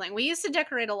whole thing. We used to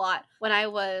decorate a lot when I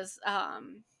was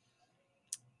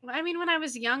I mean when I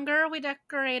was younger, we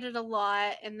decorated a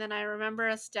lot, and then I remember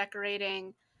us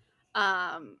decorating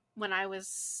when I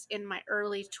was in my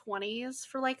early 20s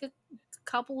for like a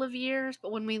couple of years,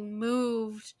 but when we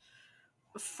moved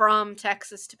from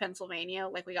Texas to Pennsylvania,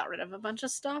 like we got rid of a bunch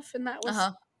of stuff, and that was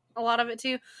Uh-huh. a lot of it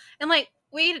too. And like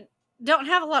we don't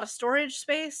have a lot of storage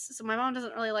space, so my mom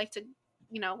doesn't really like to,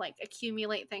 like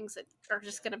accumulate things that are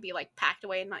just going to be like packed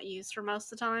away and not used for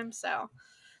most of the time. So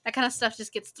that kind of stuff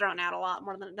just gets thrown out a lot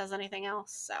more than it does anything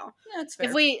else. So Yeah, that's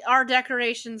if fair. our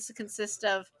decorations consist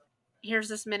of here's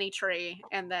this mini tree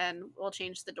and then we'll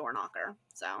change the door knocker.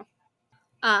 So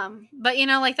but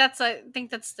like I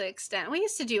think that's the extent. We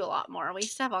used to do a lot more. We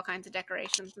used to have all kinds of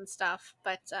decorations and stuff,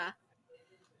 but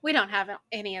we don't have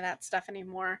any of that stuff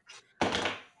anymore.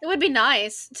 It would be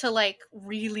nice to like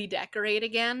really decorate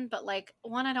again, but like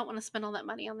one, I don't want to spend all that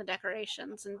money on the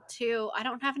decorations, and two, I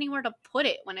don't have anywhere to put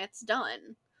it when it's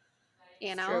done. You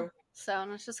It's know, true.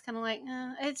 so it's just kind of like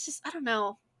it's just I don't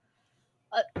know.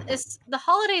 It's the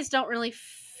holidays don't really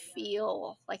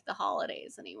feel like the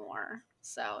holidays anymore.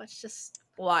 So it's just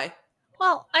Why?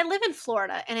 well, I live in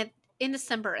Florida, and in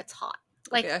December it's hot.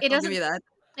 Like Okay, I'll give you that.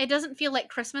 it doesn't feel like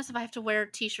Christmas if I have to wear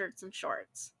t-shirts and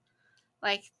shorts.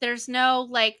 Like there's no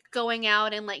like going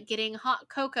out and like getting hot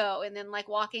cocoa and then like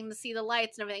walking to see the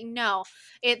lights and everything. No.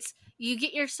 It's you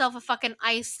get yourself a fucking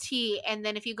iced tea, and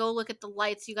then if you go look at the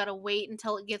lights, you got to wait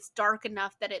until it gets dark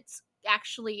enough that it's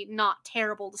actually not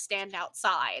terrible to stand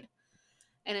outside.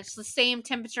 And it's the same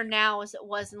temperature now as it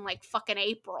was in like fucking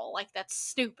April. Like that's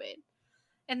stupid.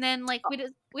 And then like we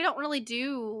don't really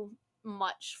do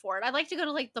much for it. I'd like to go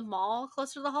to like the mall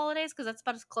closer to the holidays because that's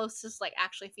about as close as like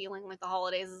actually feeling like the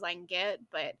holidays as I can get.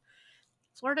 But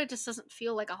Florida just doesn't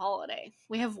feel like a holiday.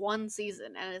 We have one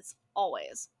season and it's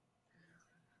always.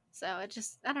 So it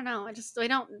just I don't know. We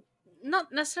don't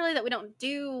not necessarily that we don't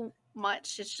do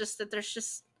much. It's just that there's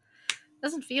just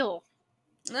doesn't feel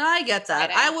I get that.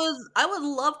 exciting. I would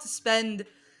love to spend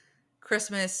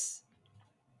Christmas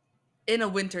in a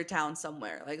winter town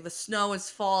somewhere. Like the snow is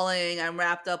falling, I'm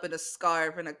wrapped up in a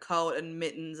scarf and a coat and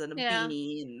mittens and a Yeah.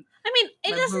 beanie and I mean,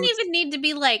 it my doesn't boots. even need to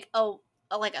be like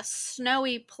like a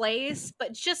snowy place,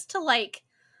 but just to like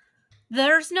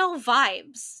there's no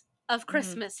vibes of Hmm.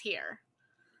 Christmas here.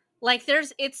 Like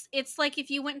it's like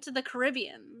if you went to the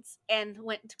Caribbeans and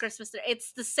went to Christmas there,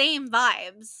 it's the same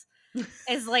vibes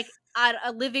as like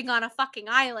living on a fucking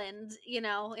island, in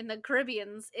the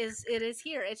Caribbeans is it is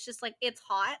here. It's just like it's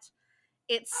hot,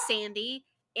 it's sandy,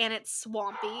 and it's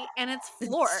swampy, and it's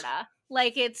Florida.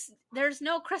 Like there's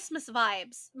no Christmas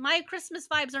vibes. My Christmas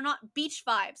vibes are not beach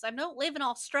vibes. I don't live in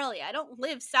Australia. I don't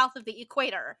live south of the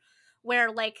equator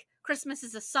where like Christmas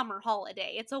is a summer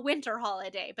holiday. It's a winter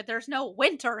holiday, but there's no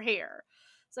winter here.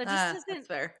 So it just That's doesn't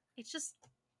fair. it's just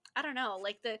I don't know,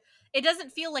 like it doesn't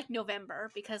feel like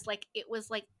November because like it was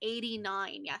like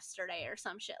 89 yesterday or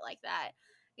some shit like that.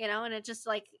 And it just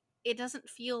like it doesn't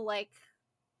feel like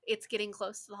it's getting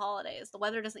close to the holidays. The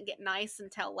weather doesn't get nice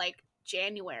until like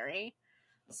January.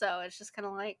 So it's just kind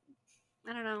of like,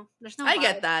 I don't know. There's no I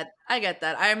get vibe. that. I get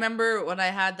that. I remember when I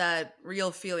had that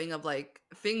real feeling of like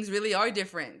things really are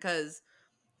different because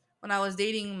when I was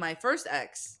dating my first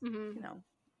ex, Hmm. you know,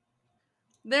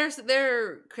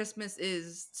 Their Christmas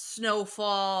is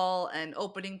snowfall and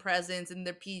opening presents in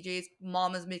their PJs.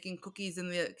 Mom is making cookies in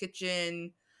the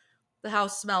kitchen. The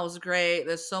house smells great.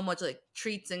 There's so much like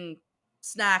treats and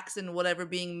snacks and whatever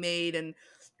being made, and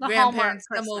The Hallmark grandparents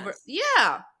come over. Christmas.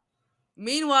 Yeah.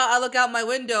 Meanwhile, I look out my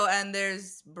window and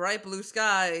there's bright blue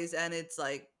skies and it's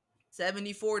like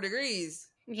 74 degrees.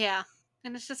 Yeah.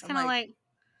 And it's just I'm kind of like, like,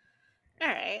 all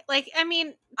right. Like, I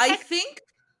mean, I think,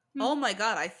 hmm, oh my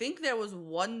God, I think there was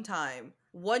one time,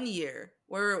 one year,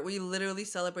 where we literally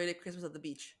celebrated Christmas at the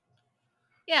beach.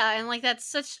 yeah, and like that's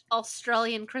such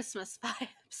Australian Christmas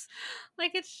vibes.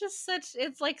 Like it's just such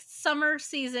it's like summer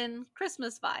season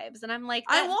Christmas vibes, and I'm like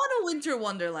I that. want a winter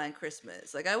wonderland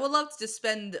Christmas. Like, I would love to just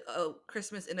spend a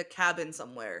Christmas in a cabin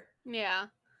somewhere. Yeah.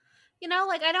 You know,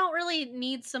 like I don't really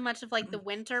need so much of like the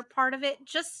winter part of it.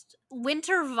 Just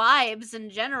winter vibes in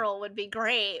general would be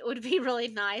great. Would be really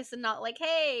nice and not like,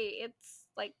 hey, it's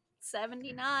like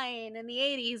 79 in the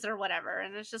 80s or whatever.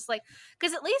 And it's just like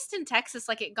cuz at least in Texas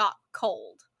like it got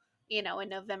cold, you know, in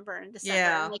November and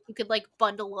December and Yeah. like you could like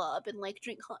bundle up and like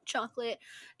drink hot chocolate.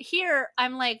 Here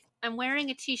I'm like I'm wearing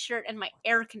a t-shirt and my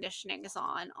air conditioning is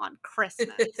on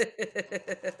Christmas.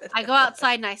 I go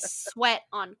outside and I sweat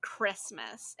on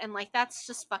Christmas, and, like, that's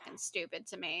just fucking stupid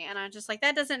to me, and I'm just like,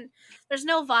 that doesn't there's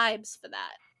no vibes for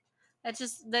that. That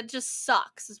just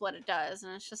sucks is what it does,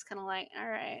 and it's just kinda like,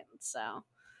 "Alright, so"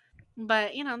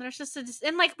 but, you know, there's just a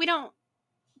and, like, we don't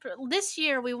for this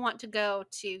year, we want to go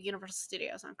to Universal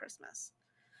Studios on Christmas,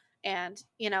 and,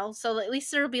 you know, so at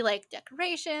least there'll be, like,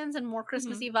 decorations and more Mhm.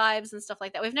 Christmassy vibes and stuff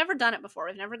like that. We've never done it before,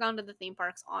 we've never gone to the theme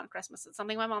parks on Christmas. It's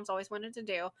something my mom's always wanted to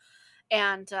do,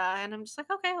 and I'm just like,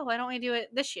 okay, well, why don't we do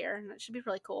it this year? And it should be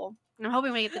really cool. And I'm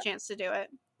hoping we get the chance to do it.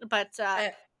 But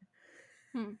I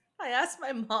hmm. I asked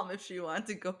my mom if she wanted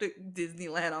to go to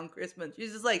Disneyland on Christmas.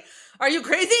 She's just like, "Are you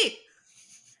crazy?"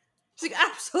 She's like,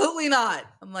 "Absolutely not."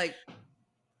 I'm like,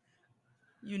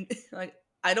 "You like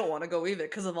I don't want to go either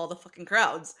because of all the fucking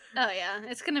crowds." Oh yeah,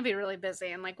 it's gonna be really busy,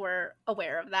 and like we're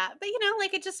aware of that. But you know,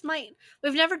 like it just might.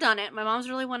 We've never done it. My mom's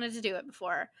really wanted to do it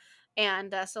before,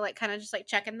 and so like kind of just like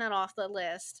checking that off the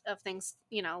list of things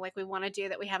you know like we want to do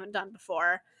that we haven't done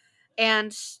before,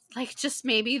 and like just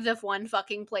maybe the one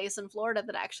fucking place in Florida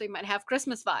that actually might have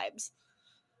Christmas vibes.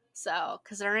 So,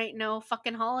 because there ain't no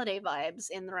fucking holiday vibes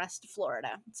in the rest of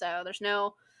Florida. So, there's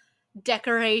no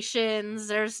decorations.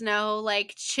 There's no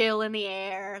like chill in the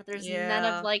air. There's none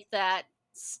of Yeah. like that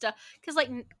stuff. Because, like,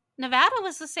 Nevada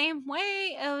was the same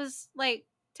way. It was like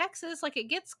Texas. Like, it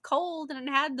gets cold and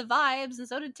it had the vibes, and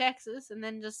so did Texas. And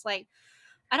then just like,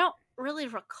 I don't really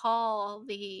recall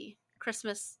the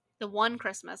one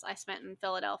Christmas I spent in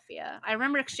Philadelphia. I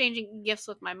remember exchanging gifts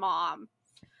with my mom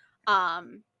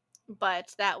um,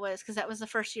 but that was because that was the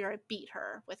first year I beat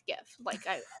her with gifts. Like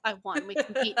I won. We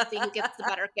compete to see who gets the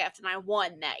better gift, and I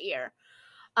won that year.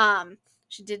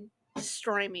 She did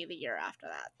destroy me the year after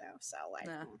that though. So like,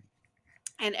 Nah.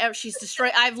 and she's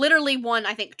destroyed. I've literally won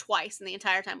I think twice in the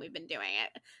entire time we've been doing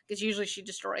it. Because usually she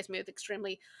destroys me with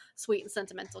extremely sweet and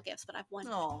sentimental gifts, but I've won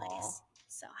Aw. twice.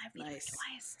 So I beat her Nice.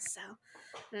 twice. So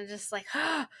and I'm just like,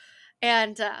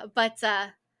 and but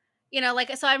you know,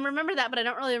 like so I remember that, but I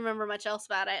don't really remember much else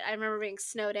about it. I remember being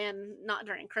snowed in, not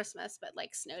during Christmas, but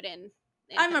like snowed in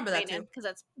I remember that Pennsylvania too. because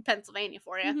that's Pennsylvania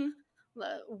for you. Mhm.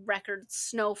 The record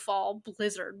snowfall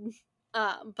blizzard.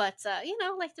 But you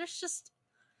know, like there's just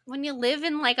when you live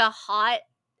in like a hot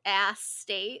ass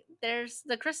state, there's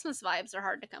the Christmas vibes are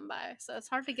hard to come by. So it's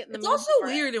hard to get in the It's mood also for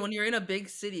it. weird when you're in a big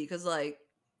city because, like,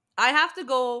 I have to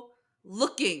go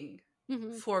looking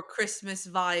Hmm. for Christmas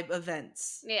vibe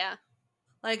events. Yeah.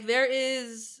 Like,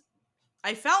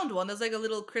 I found one. There's like a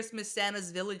little Christmas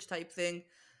Santa's Village type thing,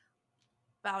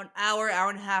 about an hour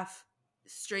and a half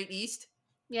straight east.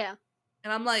 Yeah.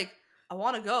 And I'm like, I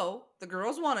want to go. The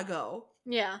girls want to go.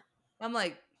 Yeah. I'm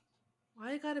like,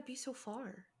 why it gotta be so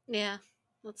far? Yeah.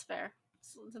 That's fair.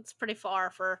 That's pretty far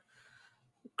for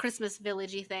Christmas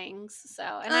villagey things. So,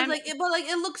 and And I was I'm like, but like,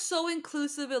 it looks so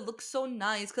inclusive. It looks so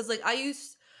nice. Cause like,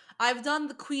 I've done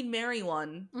the Queen Mary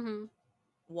one mhm.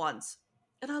 once.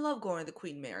 And I love going to the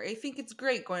Queen Mary. I think it's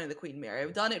great going to the Queen Mary.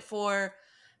 I've done it for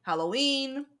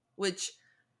Halloween, which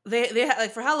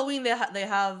like for Halloween they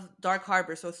have Dark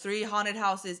Harbor, so 3 haunted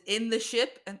houses in the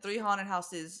ship and 3 haunted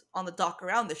houses on the dock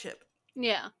around the ship,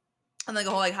 Yeah. and like a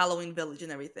whole like Halloween village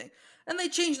and everything. And they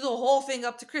changed the whole thing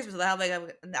up to Christmas. They have like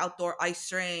an outdoor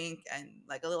ice rink and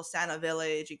like a little Santa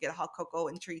village. You get hot cocoa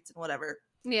and treats and whatever.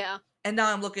 Yeah. And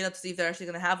now I'm looking up to see if they're actually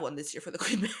going to have one this year for the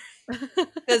Queen Mary.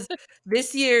 Because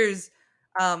this year's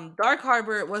Dark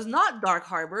Harbor was not Dark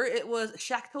Harbor, it was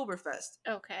Shacktoberfest.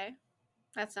 Okay.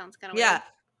 That sounds kind of weird. Yeah,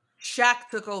 Shaq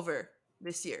took over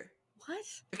this year. What?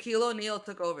 Shaquille O'Neal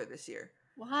took over this year.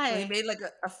 So he Why? made like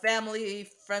a family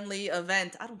friendly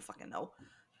event. I don't fucking know.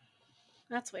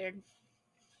 That's weird.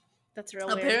 That's real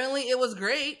weird. Apparently it was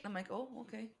great. I'm like, oh,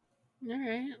 okay. All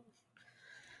right.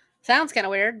 Sounds kind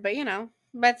of weird, but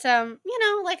But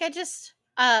like I just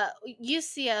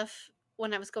UCF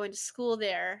when I was going to school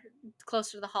there,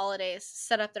 closer to the holidays,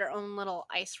 set up their own little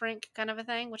ice rink kind of a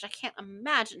thing, which I can't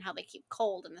imagine how they keep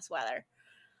cold in this weather.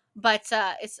 But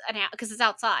it's because it's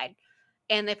outside,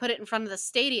 and they put it in front of the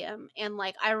stadium, and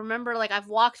like I remember, like I've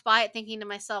walked by it thinking to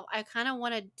myself, I kind of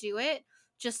want to do it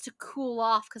just to cool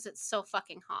off because it's so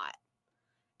fucking hot.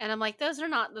 And I'm like, those are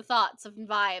not the thoughts of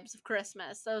vibes of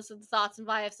Christmas. Those are the thoughts and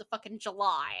vibes of fucking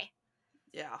July.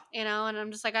 Yeah. And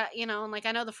I'm just like, and like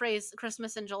I know the phrase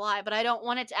Christmas in July, but I don't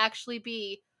want it to actually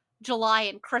be July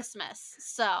and Christmas.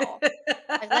 So,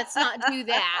 like, let's not do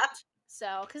that.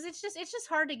 So, because it's just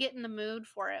hard to get in the mood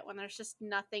for it when there's just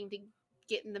nothing to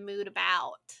get in the mood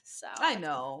about. So, I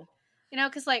know.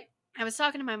 because like I was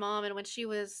talking to my mom, and when she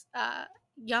was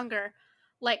younger,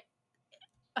 like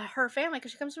her family,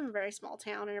 because she comes from a very small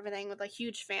town and everything, with a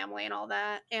huge family and all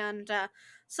that, and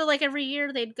so like every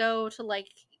year they'd go to like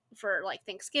for like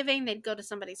Thanksgiving, they'd go to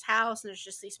somebody's house, and there's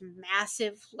just these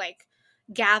massive like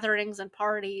gatherings and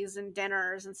parties and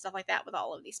dinners and stuff like that with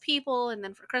all of these people. And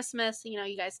then for Christmas,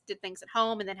 you guys did things at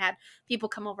home and then had people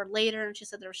come over later. And she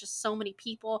said there was just so many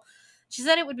people. She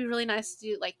said it would be really nice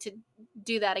to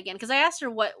do that again, because I asked her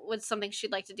what was something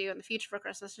she'd like to do in the future for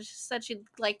Christmas, and she said she'd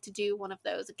like to do one of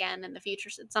those again in the future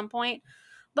at some point.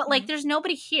 But like, Mhm. there's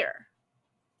nobody here.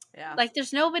 Yeah. Like,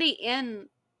 there's nobody in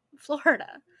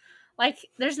Florida. Like,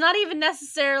 there's not even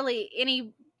necessarily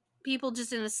any people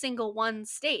just in a single one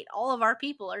state. All of our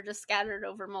people are just scattered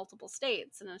over multiple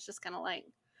states, and it's just kind of like,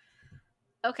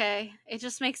 okay, it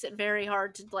just makes it very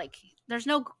hard to like. There's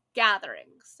no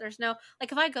gatherings. There's no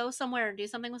like if I go somewhere and do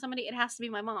something with somebody, it has to be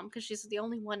my mom because she's the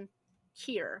only one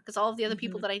here. Because all of the other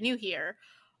people Mhm. that I knew here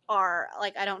are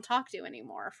like I don't talk to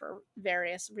anymore for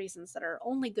various reasons that are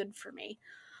only good for me.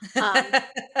 Um,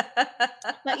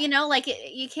 but like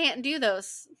you can't do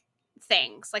those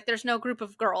things. Like there's no group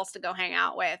of girls to go hang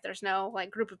out with. There's no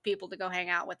like group of people to go hang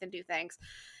out with and do things.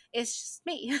 It's just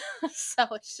me. So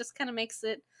it just kind of makes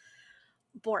it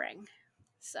boring.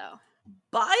 So,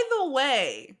 By the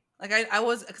way, like I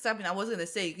was, because I mean, I was gonna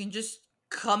say you can just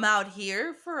come out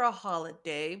here for a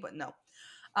holiday, but no.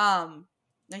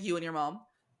 Like you and your mom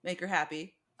make her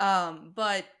happy.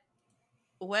 But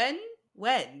when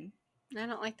when I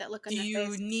don't like that look on do your you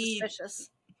face. It's need? suspicious.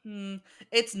 Hmm,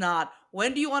 it's not.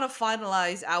 When do you want to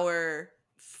finalize our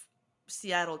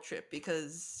Seattle trip?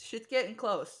 Because shit's getting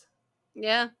close.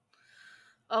 Yeah.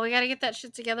 Oh, we got to get that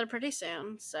shit together pretty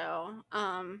soon. So,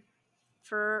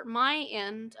 for my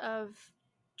end of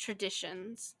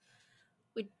traditions,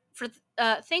 we for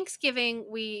Thanksgiving,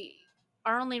 we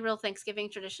our only real Thanksgiving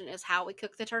tradition is how we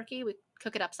cook the turkey. We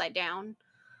cook it upside down,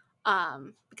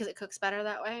 because it cooks better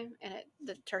that way, and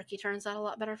the turkey turns out a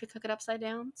lot better if you cook it upside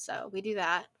down. So we do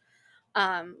that.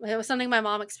 It was something my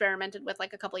mom experimented with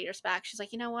like a couple years back. She's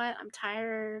like, you know what? I'm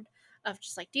tired of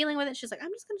just like dealing with it. She's like, I'm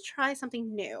just gonna try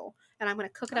something new, and I'm gonna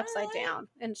cook it All upside right. down.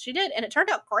 And she did, and it turned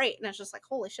out great. And it's just like,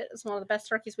 holy shit, it's one of the best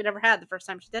turkeys we'd ever had the first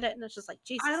time she did it. And it's just like, I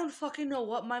Jesus. don't fucking know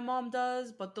what my mom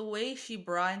does, but the way she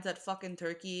brines that fucking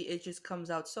turkey, it just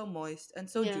comes out so moist and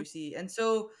so Yeah. juicy and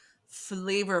so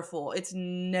flavorful. It's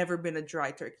never been a dry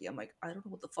turkey. I'm like, I don't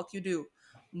know what the fuck you do,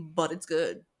 but it's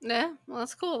good. Yeah. Well,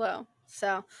 that's cool though.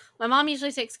 So my mom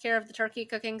usually takes care of the turkey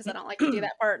cooking because I don't like to do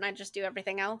that part, and I just do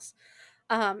everything else.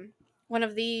 Um, One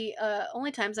of the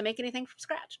only times I make anything from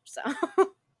scratch. So,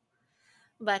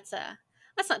 but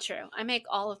that's not true. I make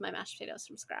all of my mashed potatoes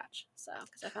from scratch. So,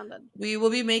 because I found that. We will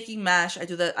be making mash. I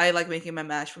do that. I like making my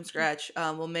mash from scratch.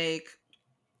 We'll make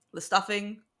the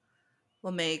stuffing.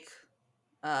 We'll make.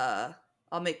 Uh,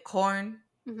 I'll make corn.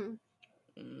 Mm-hmm.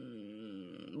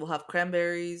 We'll have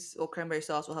cranberries or cranberry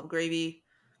sauce. We'll have gravy.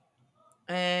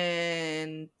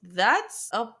 And that's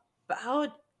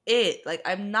about it. Like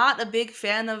I'm not a big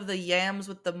fan of the yams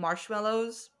with the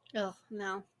marshmallows. Oh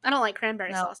no, I don't like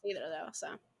cranberry No. sauce either though. So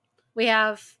we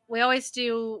always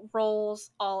do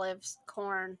rolls, olives,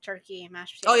 corn, turkey,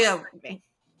 mashed Oh potatoes, yeah, gravy.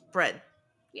 bread.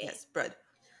 Yeah. Yes, bread.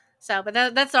 So, but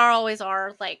that's always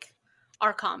our like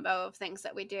our combo of things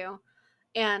that we do.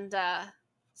 And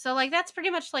so like that's pretty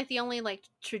much like the only like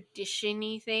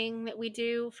tradition-y thing that we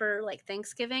do for like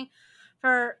Thanksgiving.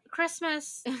 For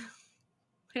Christmas,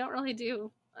 we don't really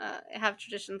do have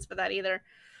traditions for that either.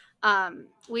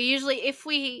 We usually if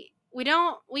we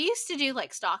don't we used to do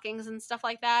like stockings and stuff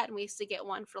like that, and we used to get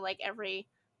one for like every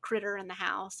critter in the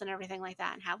house and everything like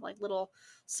that, and have like little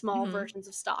small Hmm. versions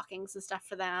of stockings and stuff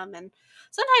for them. And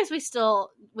sometimes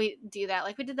we do that.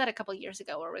 Like we did that a couple years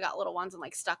ago where we got little ones and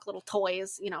like stuck little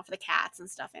toys, for the cats and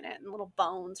stuff in it, and little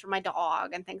bones for my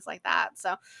dog and things like that.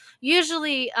 So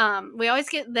usually we always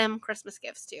get them Christmas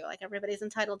gifts too. Like everybody's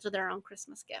entitled to their own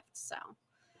Christmas gift. So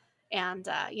and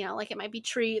like it might be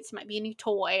treats, might be a new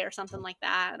toy or something like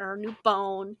that, or a new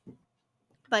bone.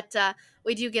 But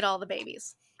we do get all the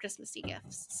babies Christmassy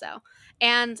gifts. So,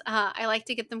 and I like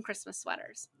to get them Christmas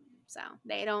sweaters. So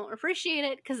they don't appreciate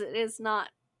it because it is not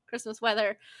Christmas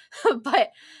weather,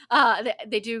 but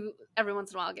they do every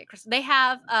once in a while get Christmas. They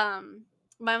have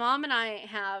my mom and I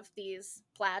have these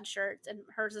plaid shirts, and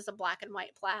hers is a black and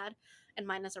white plaid, and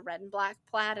mine is a red and black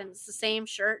plaid, and it's the same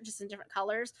shirt just in different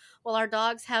colors. Well, our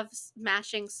dogs have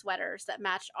matching sweaters that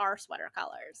match our sweater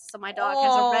colors. So my dog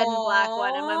has a red and black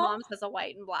one, and my Oh, mom's has a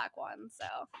white and black one.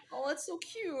 oh, that's so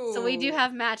So we do cute.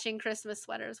 have matching Christmas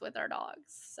sweaters with our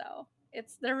dogs. So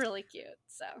they're really cute.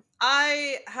 So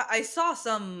I saw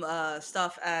some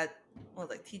stuff at, well,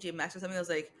 like TJ Maxx or something. That was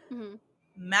like mhm.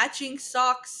 matching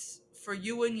socks for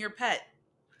you and your pet.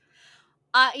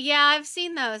 Yeah, I've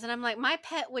seen those, and I'm like, my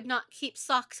pet would not keep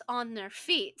socks on their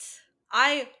feet.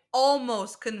 I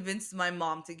almost convinced my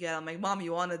mom to get. I'm like, Mom,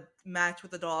 you want to match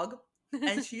with the dog?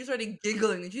 And she started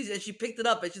giggling, and she picked it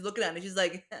up and she's looking at it. And she's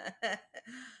like,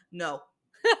 No.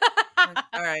 I'm like,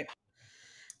 all right,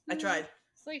 I tried.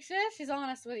 It's like she's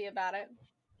honest with you about it.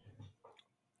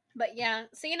 But yeah,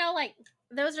 so like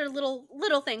those are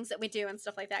little things that we do and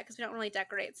stuff like that because we don't really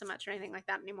decorate so much or anything like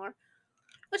that anymore,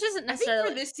 which isn't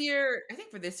necessarily. I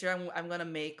think for this year, I'm gonna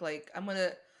make like I'm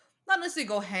gonna not necessarily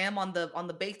go ham on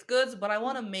the baked goods, but I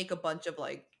want to Mhm. make a bunch of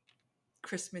like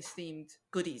Christmas themed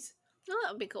goodies Oh,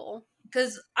 that would be cool.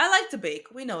 because I like to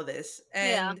bake. We know this,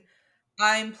 Yeah. and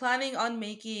I'm planning on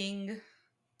making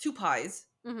two pies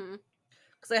Hmm.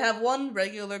 because I have one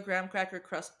regular graham cracker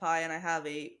crust pie and I have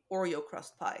a Oreo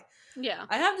crust pie. Yeah.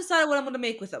 I haven't decided what I'm gonna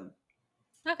make with them.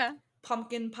 Okay.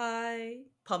 Pumpkin pie,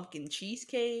 pumpkin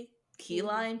cheesecake, key Mm.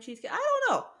 lime cheesecake. I don't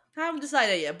know. I haven't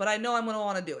decided yet, but I know I'm gonna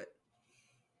want to do it.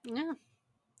 Yeah.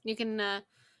 You can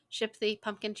ship the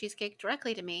pumpkin cheesecake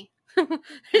directly to me.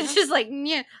 It's Uh-huh. just like,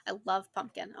 yeah, I love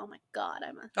pumpkin. Oh my god,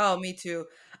 I'm a. Oh, me too.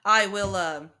 I will.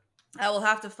 I will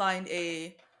have to find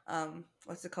a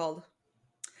what's it called?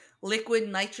 Liquid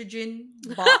nitrogen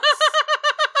box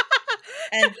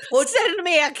and put. Send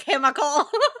me a chemical.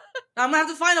 I'm gonna have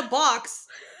to find a box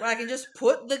where I can just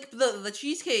put the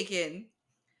cheesecake in,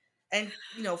 and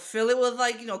fill it with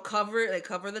like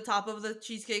cover the top of the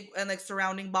cheesecake and like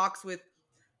surrounding box with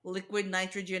liquid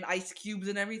nitrogen ice cubes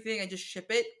and everything, and just ship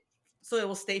it so it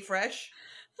will stay fresh.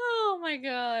 Oh my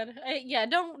god. Yeah,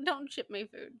 don't ship me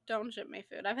food. Don't ship me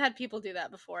food. I've had people do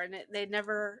that before, and they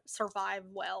never survive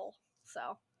well.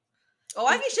 So Oh,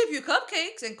 I can ship you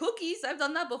cupcakes and cookies. I've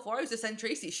done that before. I used to send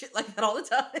Tracy shit like that all the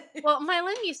time. well, my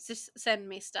Lynn used to send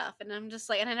me stuff, and I'm just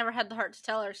like, and I never had the heart to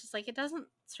tell her. She's like, it doesn't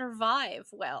survive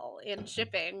well in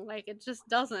shipping. Like, it just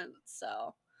doesn't.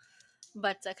 So,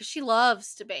 but because she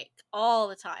loves to bake all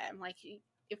the time. Like,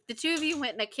 if the two of you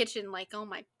went in a kitchen, like, oh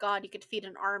my god, you could feed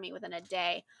an army within a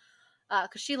day.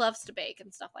 Because she loves to bake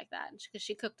and stuff like that, and because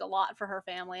she cooked a lot for her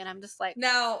family, and I'm just like,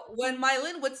 Now, when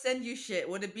Mylin would send you shit,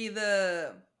 would it be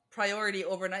the priority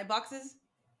overnight boxes?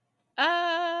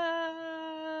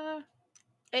 uh,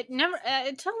 it never.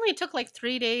 It only took like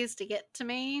 3 days to get to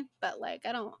me, but like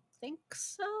I don't think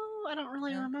so. I don't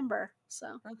really Yeah. remember.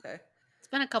 So Okay. it's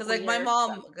been a Because couple like my years.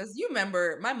 mom, So because you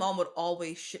remember, my mom would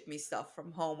always ship me stuff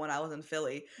from home when I was in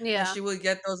Philly, and yeah, she would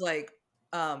get those like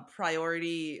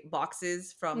priority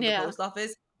boxes from the yeah, post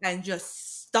office and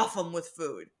just stuff them with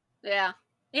food. yeah,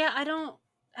 yeah. I don't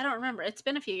remember. It's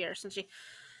been a few years since she.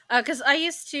 Because I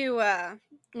used to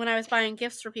when I was buying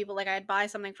gifts for people, like I'd buy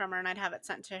something from her and I'd have it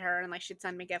sent to her, and like she'd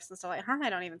send me gifts and stuff. Like her and I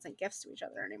don't even send gifts to each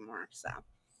other anymore. So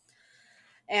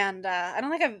and I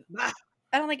don't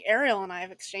think Ariel and I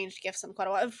have exchanged gifts in quite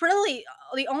a while. Really,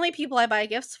 the only people I buy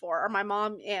gifts for are my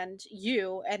mom and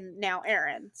you, and now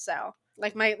Aaron. So,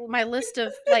 like my list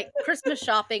of like Christmas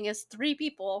shopping is 3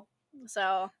 people.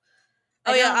 So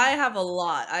I Oh yeah, I don't. have a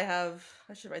lot. I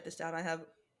should write this down. I have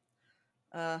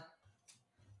uh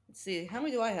let's see, how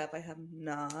many do I have? I have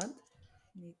Nod,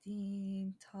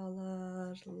 Nadine,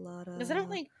 Tala, Because I don't Lara.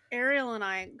 think Ariel and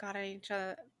I got each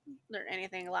other or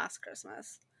anything last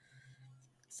Christmas.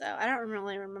 So I don't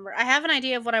really remember. I have an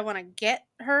idea of what I want to get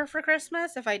her for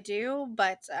Christmas if I do,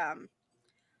 but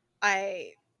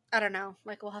I I don't know.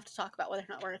 Like we'll have to talk about whether or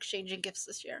not we're exchanging gifts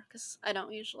this year because I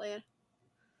don't usually.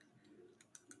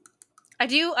 I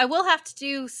do. I will have to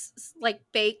do like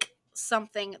bake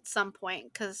something at some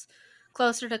point because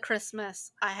closer to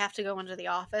Christmas, I have to go into the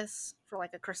office for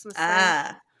like a Christmas thing.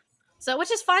 Ah. So,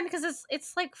 which is fine because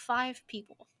it's like 5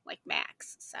 people, like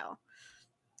max. So,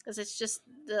 because it's just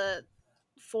the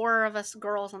 4 of us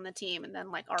girls on the team, and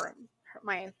then like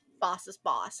my boss's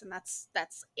boss, and that's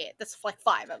it. That's like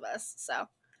 5 of us. So,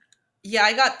 Yeah,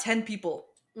 I got 10 people.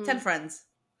 10 mm, friends.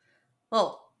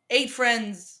 Well, 8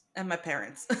 friends and my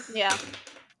parents. yeah,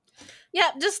 yeah,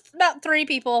 just about 3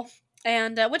 people,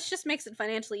 and which just makes it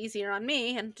financially easier on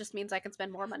me, and just means I can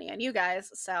spend more money on you guys.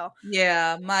 So,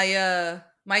 Yeah,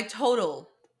 my total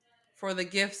for the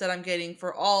gifts that I'm getting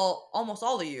for almost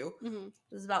all of you mhm.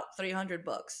 is about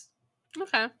 $300.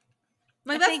 Okay, I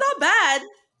Like that's think not bad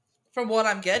from what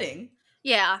I'm getting.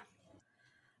 yeah,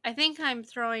 I think I'm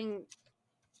throwing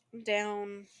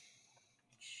down.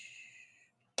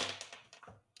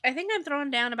 I think I'm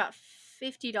throwing down about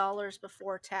 $50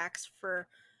 before tax for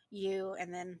you,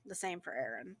 and then the same for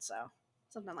Aaron. So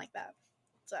something like that.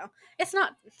 So it's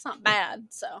not bad.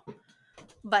 So,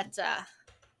 but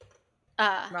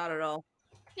uh, Not at all.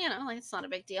 like it's not a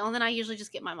big deal. And then I usually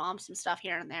just get my mom some stuff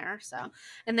here and there. So,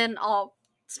 and then I'll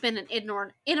spend an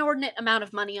inordinate amount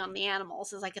of money on the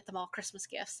animals as I get them all Christmas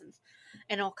gifts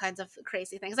and all kinds of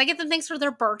crazy things. I get them things for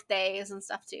their birthdays and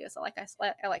stuff too. So like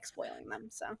I like spoiling them.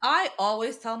 So I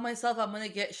always tell myself I'm gonna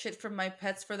get shit from my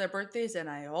pets for their birthdays, and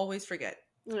I always forget.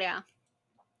 yeah.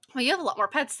 Well, you have a lot more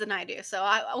pets than I do, so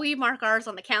we mark ours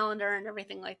on the calendar and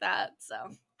everything like that. So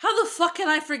How the fuck can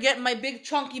I forget my big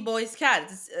chunky boy's cat?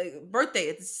 It's his birthday.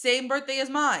 It's the same birthday as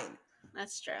mine.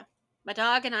 that's true. My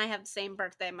dog and I have the same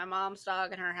birthday. My mom's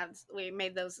dog and her we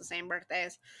made those the same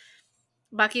birthdays.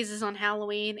 Bucky's is on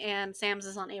Halloween and Sam's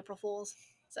is on April Fools.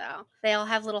 So they all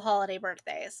have little holiday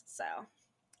birthdays. So,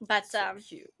 but So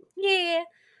cute. yeah.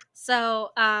 So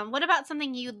what about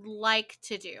something you'd like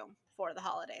to do for the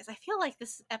holidays? I feel like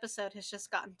this episode has just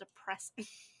gotten depressing.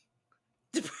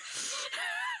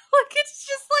 Like it's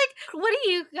just like what do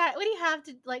you have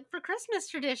to like for Christmas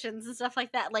traditions and stuff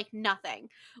like that? Like nothing.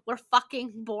 We're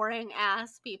fucking boring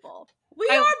ass people. We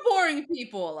I are boring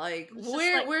people. Like it's just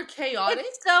like we're chaotic,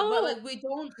 it's but so like we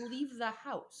don't leave the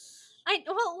house. I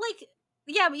well like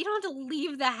yeah, but you don't have to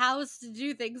leave the house to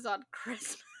do things on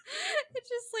Christmas. It's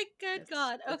just like good That's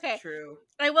god. that's Okay. true.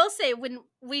 I will say when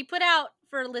we put out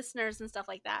for listeners and stuff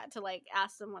like that to like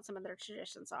ask them what some of their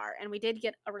traditions are, and we did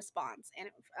get a response, and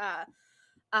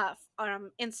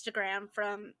on Instagram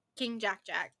from King Jack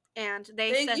Jack, and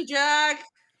they Thank said you, Jack.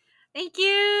 thank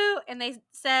you, and they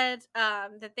said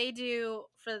that they do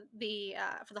for the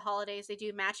holidays they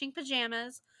do matching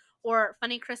pajamas or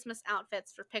funny Christmas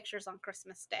outfits for pictures on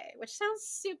Christmas Day, which sounds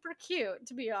super cute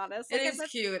to be honest. It Like I is bet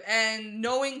cute, and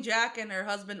knowing Jack and her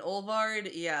husband Olvard,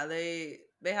 yeah, they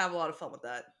have a lot of fun with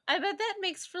that. I bet that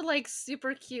makes for like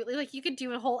super cute. Like you could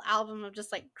do a whole album of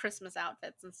just like Christmas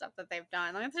outfits and stuff that they've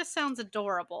done. Like it just sounds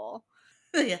adorable.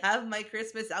 They have my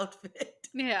Christmas outfit.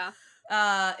 Yeah,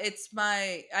 It's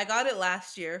my I got it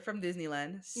last year from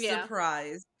Disneyland. yeah,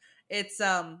 Surprise. It's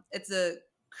a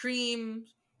cream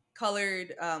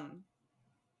colored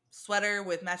sweater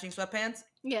with matching sweatpants.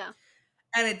 yeah.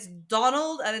 And it's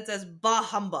Donald and it says Bah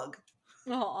Humbug.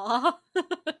 Aww.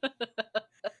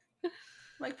 I'm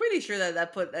like pretty sure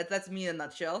that's me in a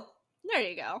nutshell. There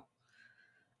you go.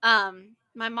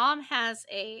 My mom has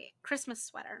a Christmas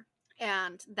sweater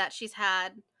and that she's had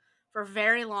for a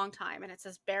very long time, and it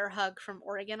says "Bear Hug from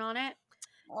Oregon" on it.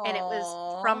 And it was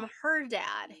Aww. from her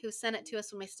dad who sent it to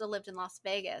us when we still lived in Las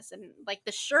Vegas. And like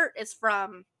the shirt is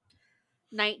from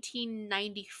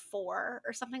 1994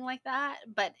 or something like that,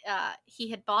 but he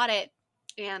had bought it,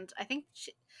 and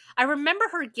I remember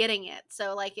her getting it.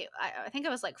 So like I think I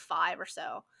was like 5 or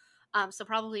so. So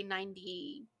probably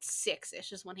 96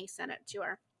 ish is when he sent it to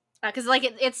her. Because like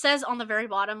it says on the very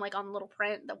bottom, like on the little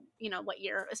print, what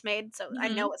year it was made. So I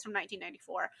Hmm. know it's from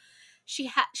 1994.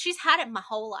 She's had it my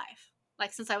whole life,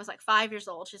 like since I was like 5 years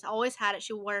old. She's always had it.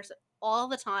 She wears it all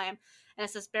the time, and it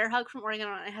says "Bear Hug from Oregon"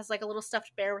 on it. It has like a little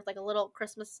stuffed bear with like a little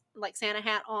Christmas like Santa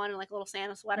hat on and like a little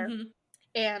Santa sweater. Hmm.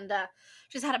 And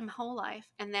she's had it my whole life.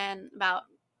 And then about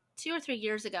 2 or 3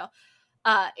 years ago,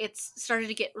 it's started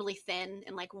to get really thin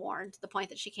and like worn to the point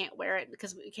that she can't wear it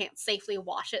because we can't safely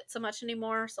wash it so much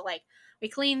anymore. So like we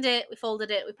cleaned it, we folded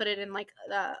it, we put it in like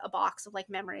a box of like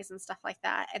memories and stuff like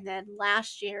that. And then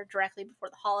last year, directly before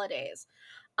the holidays,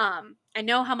 I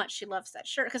know how much she loves that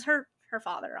shirt because her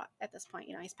father at this point,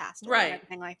 he's passed away and Right.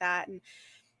 everything like that. And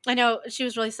I know she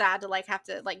was really sad to like have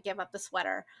to like give up the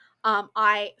sweater.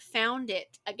 I found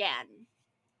it again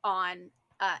on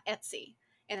Etsy,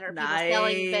 and there are people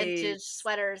selling vintage Nice.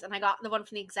 sweaters, and I got the one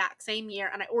from the exact same year,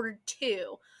 and I ordered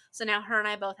two. So now her and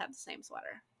I both have the same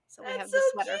sweater. So we That's have so the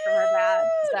sweater from her dad.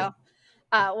 cute. So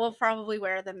We'll probably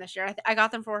wear them this year. I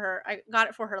got them for her. I got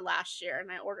it for her last year,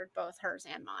 and I ordered both hers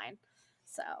and mine.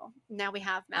 So now we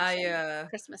have I matching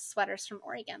Christmas sweaters from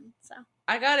Oregon. So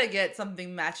I gotta get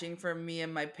something matching for me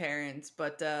and my parents,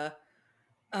 but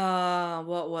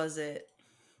what was it?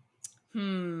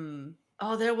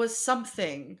 Oh, there was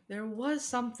something. There was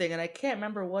something, and I can't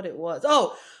remember what it was.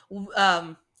 Oh,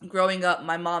 growing up,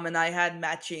 my mom and I had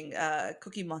matching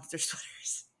Cookie Monster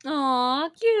sweaters. aw,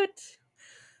 cute.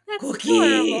 That's adorable.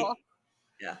 Cookie.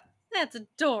 Yeah. That's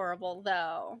adorable,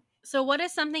 though. So, what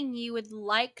is something you would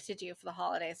like to do for the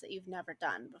holidays that you've never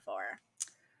done before?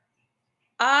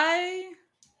 I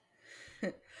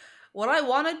what I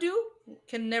want to do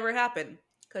can never happen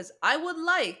cuz I would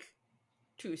like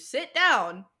to sit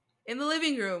down in the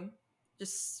living room,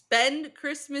 just spend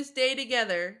Christmas Day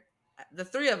together, the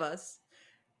three of us,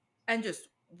 and just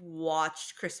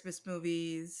watch Christmas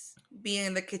movies, being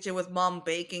in the kitchen with mom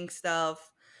baking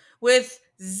stuff, with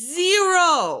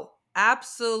zero,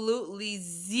 absolutely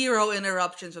zero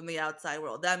interruptions from the outside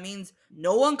world. That means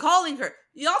no one calling her.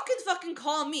 Y'all can fucking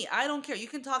call me. I don't care. You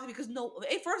can talk to me because no,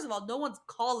 hey, first of all, no one's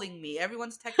calling me.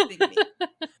 Everyone's texting me.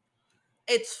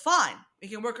 It's fine. We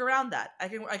can work around that. I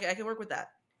can work with that.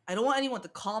 I don't want anyone to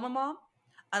call my mom.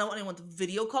 I don't want anyone to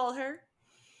video call her,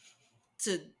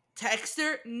 to text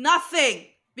her, nothing,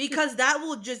 because that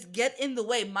will just get in the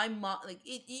way. My mom, like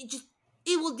it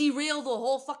will derail the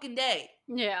whole fucking day.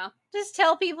 Yeah. Just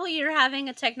tell people you're having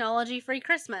a technology free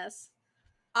Christmas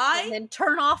and I then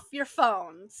turn off your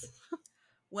phones.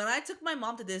 When I took my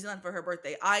mom to Disneyland for her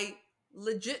birthday, I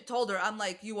legit told her, I'm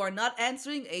like, you are not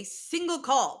answering a single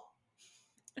call.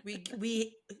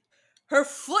 We her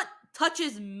foot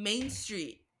touches Main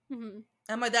Street. Mhm.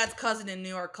 And my dad's cousin in New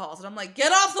York calls, and I'm like,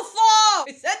 get off the phone!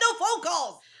 I said no phone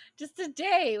calls! Just a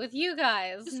day with you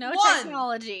guys. Just No one!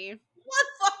 technology.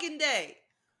 One fucking day!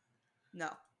 No.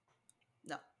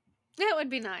 No. It would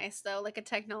be nice though, like a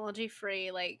technology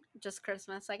free, like just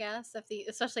Christmas, I guess.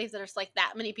 Especially if there's like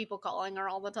that many people calling her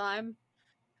all the time.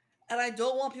 And I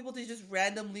don't want people to just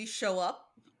randomly show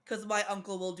up because my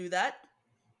uncle will do that.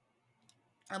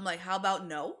 I'm like, how about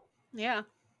no? Yeah.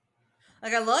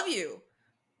 Like, I love you,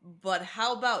 but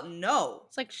how about no?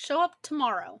 It's like show up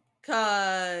tomorrow.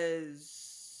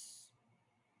 Because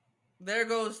there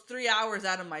goes 3 hours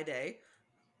out of my day.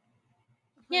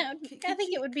 Like, Yeah, I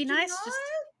think it would be could you nice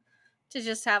not?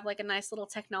 just have like a nice little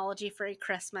technology free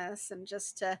Christmas and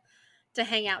just to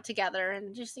hang out together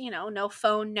and just, no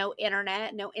phone, no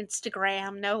internet, no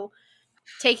Instagram, no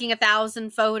taking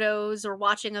 1,000 photos or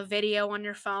watching a video on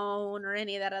your phone or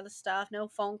any of that other stuff. No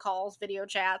phone calls, video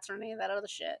chats, or any of that other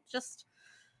shit. Just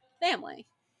family.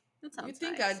 That You sounds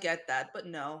think I'd nice. get that, but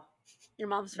no. Your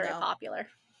mom's very No. popular.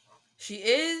 She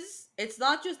is. It's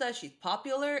not just that she's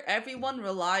popular, everyone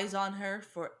relies on her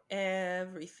for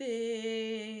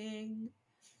everything.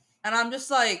 And I'm just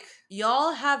like,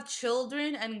 y'all have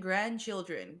children and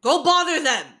grandchildren. Go bother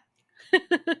them.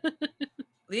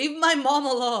 Leave my mom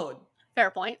alone. Fair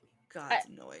point. God, I, it's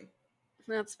annoying.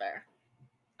 that's fair.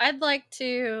 I'd like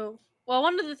to. Well,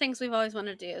 one of the things we've always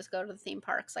wanted to do is go to the theme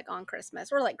parks like on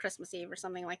Christmas or like Christmas Eve or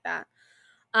something like that.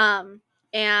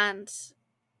 And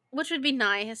which would be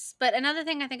nice. But another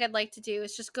thing I think I'd like to do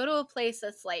is just go to a place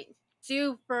that's like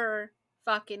super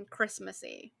fucking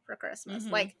Christmassy for Christmas,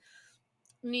 Hmm. like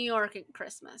New York at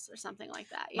Christmas or something like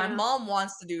that. My mom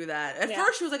wants to do that. At Yeah.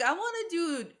 first, she was like, I want to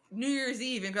do New Year's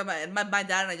Eve. And my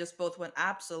dad and I just both went,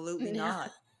 absolutely No,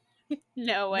 not.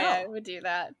 no way I No. would do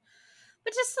that.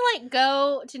 But just to like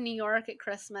go to New York at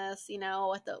Christmas,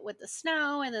 with the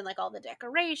snow and then like all the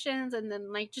decorations and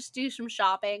then like just do some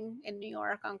shopping in New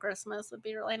York on Christmas would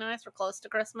be really nice or close to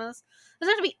Christmas. It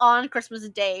doesn't have to be on Christmas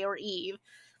Day or Eve.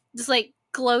 Just like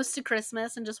close to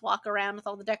Christmas and just walk around with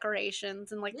all the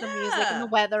decorations and like the music and the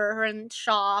Yeah. weather and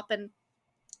shop and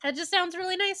it just sounds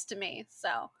really nice to me.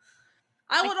 So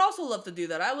I like would also love to do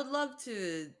that. I would love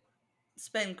to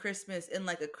spend Christmas in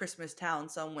like a Christmas town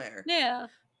somewhere. yeah.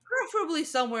 Preferably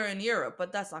somewhere in Europe,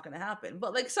 but that's not going to happen.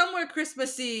 But like somewhere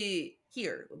Christmassy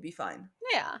here would be fine.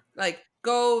 Yeah. Like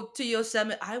go to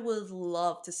Yosemite. I would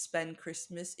love to spend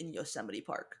Christmas in Yosemite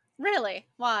Park. Really?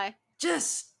 Why?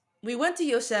 Just we went to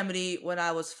Yosemite when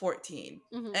I was 14.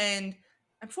 Mhm. And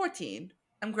I'm 14.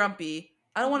 I'm grumpy.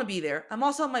 I don't want to Mhm. be there. I'm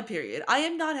also on my period. I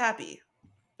am not happy.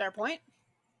 Fair point.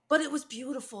 But it was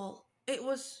beautiful. It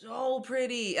was so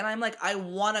pretty. And I'm like, I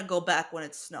want to go back when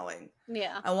it's snowing.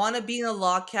 Yeah. I want to be in a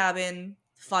log cabin,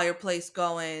 fireplace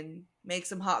going, make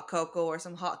some hot cocoa or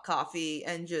some hot coffee,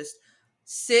 and just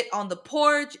sit on the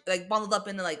porch, like bundled up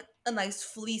in like a nice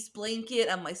fleece blanket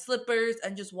and my slippers,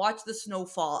 and just watch the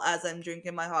snowfall as I'm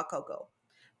drinking my hot cocoa.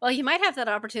 Well, you might have that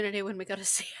opportunity when we go to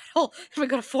Seattle, when we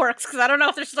go to Forks, because I don't know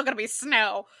if there's still going to be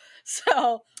snow.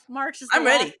 So I'm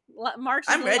ready. March is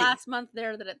I'm the ready. last month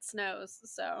there that it snows.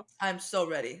 I'm so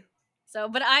ready.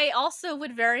 But I also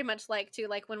would very much like to,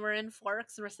 like, when we're in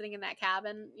Forks and we're sitting in that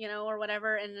cabin, or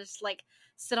whatever, and just like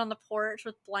sit on the porch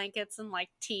with blankets and like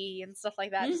tea and stuff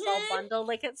like that, just all Hmm. bundled.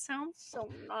 Like, it sounds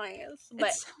so nice. It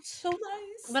But sounds so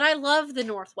nice. I love the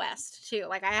Northwest too.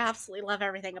 Like, I absolutely love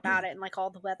everything about it, and like all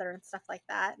the weather and stuff like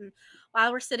that. And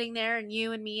while we're sitting there, and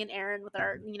you and me and Aaron with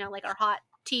our, like our hot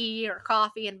tea or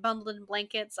coffee and bundled in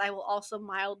blankets, I will also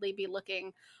mildly be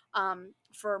looking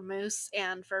for moose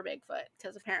and for Bigfoot,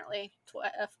 because apparently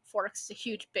Forks is a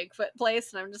huge Bigfoot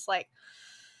place, and I'm just like,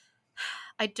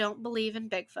 I don't believe in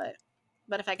Bigfoot.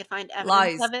 But if I could find evidence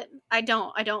Lies. of it, I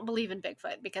don't believe in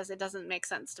Bigfoot, because it doesn't make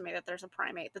sense to me that there's a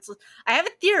primate that's. I have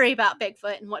a theory about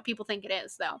Bigfoot and what people think it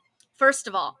is, though. First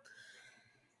of all,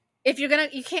 if you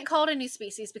can't call it a new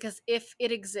species, because if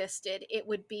it existed, it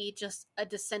would be just a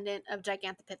descendant of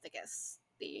Gigantopithecus,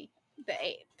 the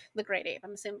ape, the great ape.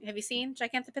 I'm assuming. Have you seen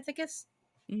Gigantopithecus?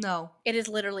 No. It is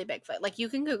literally Bigfoot. Like, you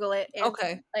can Google it, and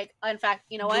Okay. like, in fact,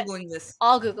 you know what? Googling this.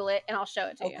 I'll Google it and I'll show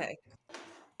it to you. Okay.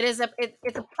 It's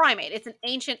a primate. It's an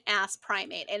ancient ass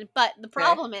primate. And but the Okay.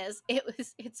 problem is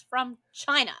it's from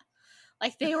China.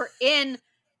 Like, they were in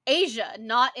Asia,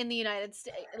 not in the United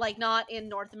States, like not in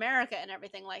North America and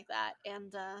everything like that.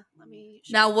 And let me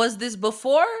show Now, you. was this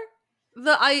before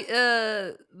the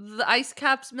ice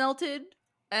caps melted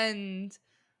and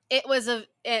It was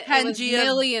Pangea?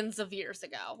 millions of years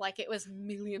ago. Like, it was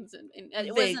millions, and it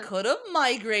They wasn't could have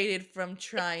migrated from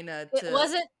China it to.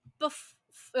 wasn't bef-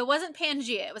 it wasn't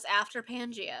Pangea. It was after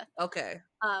Pangea. Okay.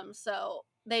 So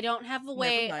they don't have a Never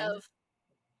way mind. of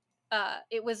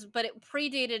but it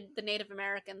predated the Native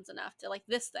Americans enough to, like,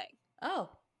 this thing. Oh,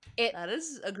 It that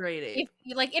is a great if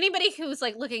ape. like anybody who's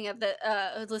like looking at the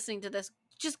listening to this,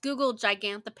 just Google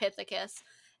Gigantopithecus,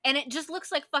 and it just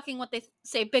looks like fucking what they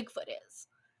say Bigfoot is.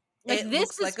 Like, It this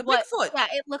looks is like a what Bigfoot. yeah,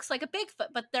 it looks like a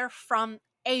Bigfoot, but they're from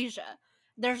Asia.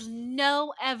 There's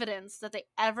no evidence that they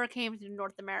ever came to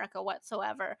North America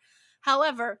whatsoever.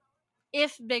 However,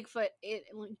 if Bigfoot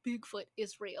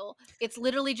is real, it's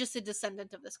literally just a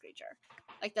descendant of this creature.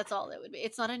 Like, that's all it would be.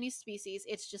 It's not a new species.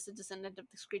 It's just a descendant of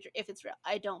this creature. If it's real,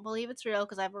 I don't believe it's real,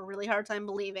 because I have a really hard time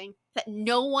believing that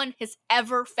no one has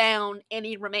ever found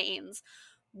any remains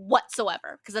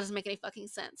whatsoever, because that doesn't make any fucking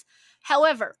sense.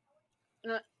 However,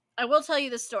 uh, I will tell you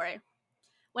this story.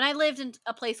 When I lived in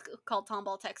a place called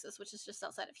Tomball, Texas, which is just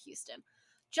outside of Houston,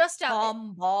 just out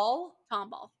Tom Ball.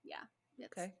 Tomball, yeah,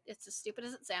 Okay. it's as stupid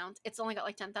as it sounds. It's only got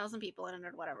like 10,000 people in it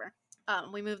or whatever.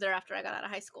 We moved there after I got out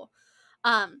of high school.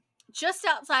 Um, just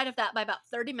outside of that, by about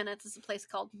 30 minutes, is a place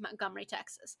called Montgomery,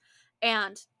 Texas,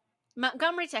 and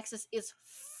Montgomery, Texas, is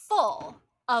full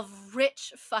of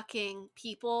rich fucking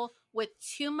people with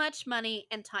too much money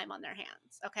and time on their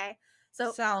hands. Okay,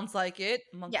 so Sounds like it.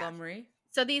 yeah, Montgomery.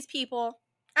 so these people,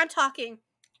 I'm talking,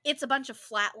 it's a bunch of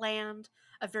flat land,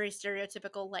 a very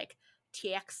stereotypical, like,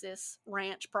 Texas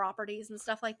ranch properties and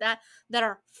stuff like that, that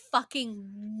are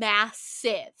fucking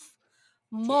massive.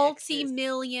 Texas.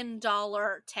 Multi-million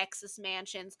dollar Texas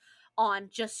mansions on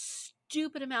just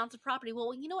stupid amounts of property.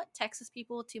 Well, you know what Texas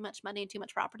people with too much money and too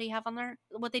much property have on their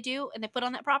what they do and they put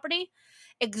on that property?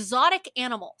 Exotic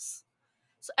animals.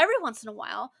 So every once in a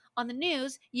while on the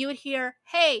news, you would hear,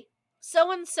 hey,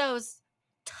 so and so's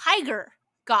tiger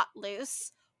got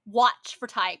loose. Watch for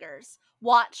tigers.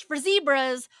 Watch for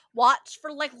zebras. Watch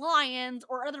for, like, lions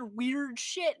or other weird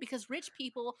shit, because rich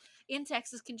people in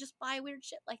Texas can just buy weird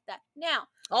shit like that. Now,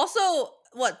 Also,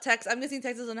 what I'm guessing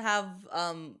Texas doesn't have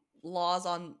laws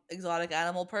on exotic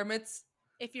animal permits.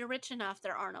 if you're rich enough,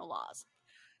 there are no laws.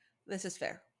 This is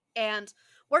fair. And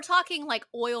we're talking like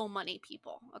oil money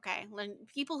people, okay? Like,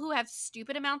 people who have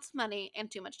stupid amounts of money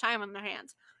and too much time on their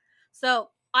hands.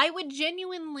 So I would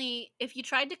genuinely, if you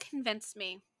tried to convince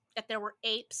me that there were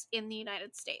apes in the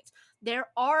United States, there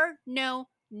are no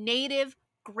native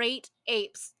great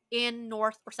apes in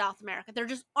North or South America. There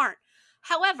just aren't.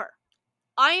 However,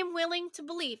 I am willing to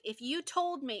believe, if you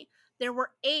told me there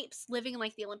were apes living in,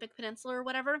 like, the Olympic Peninsula or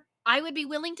whatever, I would be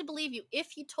willing to believe you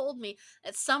if you told me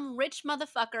that some rich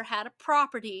motherfucker had a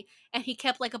property and he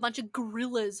kept, like, a bunch of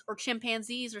gorillas or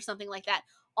chimpanzees or something like that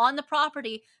on the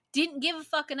property, didn't give a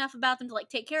fuck enough about them to, like,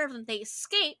 take care of them. They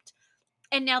escaped,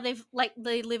 and now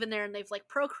they live in there and they've, like,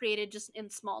 procreated just in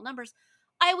small numbers.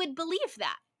 I would believe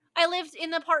that. I lived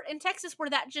in the part in Texas where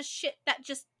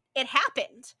it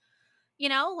happened.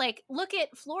 Like, look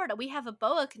at Florida. We have a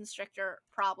boa constrictor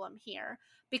problem here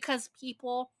because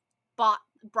people brought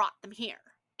them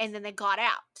here, and then they got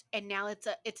out, and now it's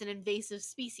an invasive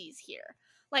species here.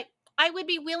 Like, I would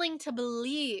be willing to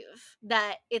believe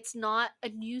that it's not a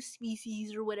new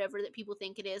species or whatever that people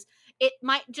think it is. It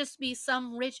might just be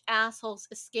some rich asshole's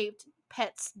escaped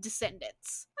pet's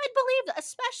descendants. I'd believe that,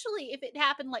 especially if it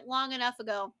happened like long enough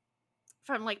ago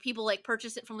from like people like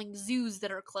purchase it from like zoos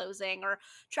that are closing or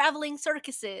traveling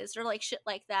circuses or like shit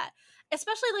like that.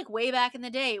 Especially like way back in the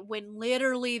day when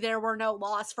literally there were no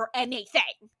laws for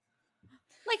anything.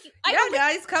 Like I Yeah, believe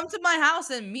guys, come to my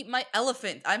house and meet my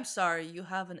elephant. I'm sorry, you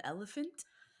have an elephant?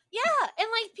 yeah, and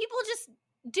like people just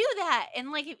do that.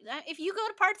 And like if you go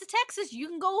to parts of Texas, you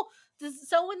can go to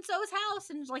so and so's house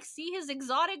and like see his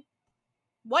exotic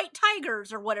white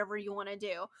tigers or whatever you want to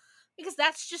do. Because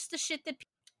that's just the shit that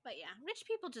but yeah, rich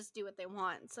people just do what they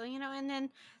want. So, and then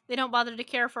they don't bother to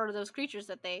care for those creatures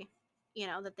that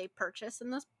that they purchase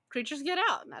and those creatures get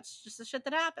out and that's just the shit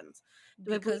that happens.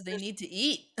 Do I believe Because they there's need to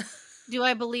eat. do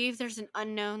I believe there's an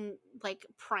unknown like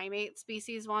primate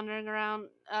species wandering around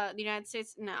the United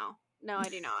States? No. No, I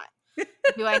do not.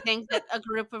 Do I think that a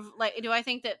group of like do I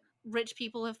think that rich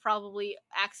people have probably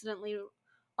accidentally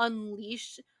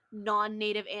unleashed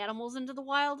non-native animals into the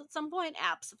wild at some point?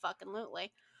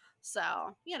 Absolutely.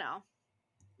 So,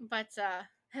 but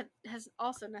has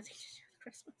also nothing to do with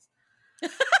Christmas.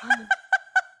 Um,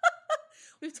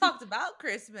 We've talked about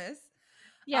Christmas.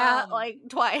 yeah, Um, like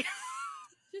twice.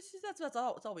 that's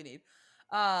all we need.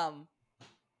 Um,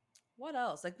 what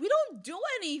else? Like we don't do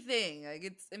anything. Like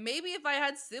it's maybe if I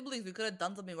had siblings, we could have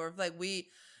done something, or if like we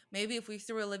maybe if we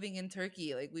still were living in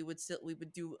Turkey, like we would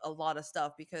do a lot of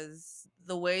stuff because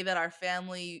the way that our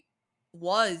family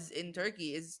was in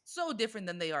Turkey is so different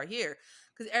than they are here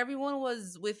because everyone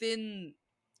was within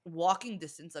walking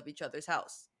distance of each other's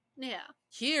house. Yeah.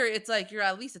 Here, it's like you're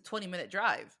at least a 20-minute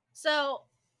drive. So,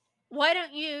 why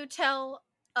don't you tell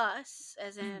us,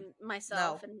 as in No.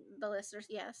 myself and the listeners,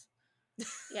 yes,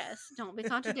 yes, don't be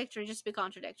contradictory, just be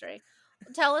contradictory.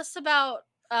 Tell us about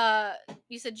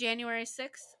you said January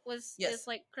 6th was is Yes.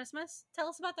 like Christmas. Tell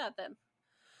us about that then.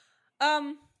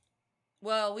 Um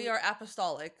Well, we are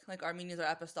apostolic. Like Armenians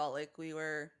are apostolic. We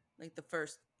were like the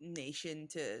first nation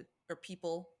to or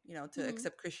people, to Mhm.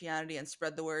 accept Christianity and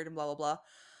spread the word and blah blah blah.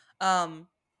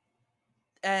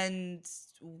 And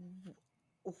w-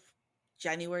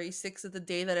 January 6th is the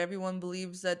day that everyone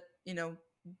believes that,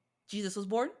 Jesus was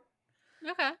born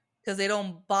Okay. because they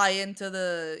don't buy into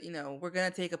we're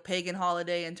going to take a pagan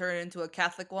holiday and turn it into a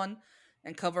Catholic one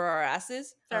and cover our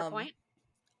asses. Fair point.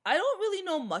 I don't really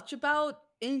know much about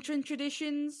ancient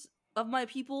traditions of my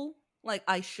people. Like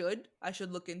I should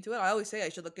look into it. I always say I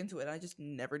should look into it. I just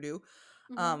never do.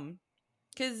 Mhm. Um,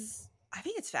 because I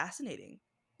think it's fascinating.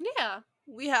 Yeah.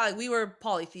 We were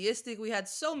polytheistic. We had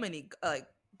so many like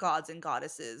gods and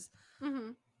goddesses,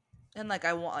 Mhm. and like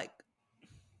I want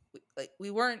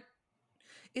we weren't.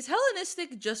 Is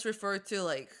Hellenistic just referred to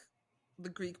like the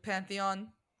Greek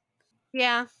pantheon?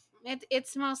 Yeah.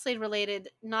 It's mostly related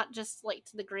not just like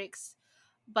to the Greeks,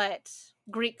 but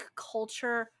Greek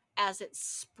culture as it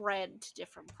spread to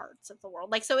different parts of the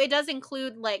world. Like so it does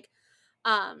include like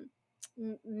um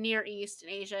Near East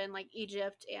and Asia and like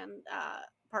Egypt and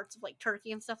parts of like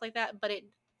Turkey and stuff like that, but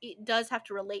it does have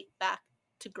to relate back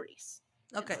to Greece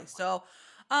at Okay, some point. so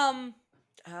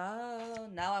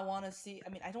now I want to see. I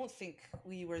mean, I don't think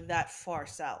we were that far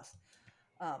south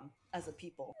as a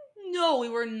people. No, we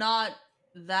were not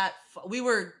that we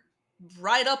were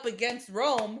right up against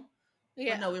Rome, but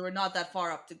no, Yeah. we were not that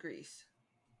far up to Greece.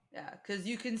 Yeah, cuz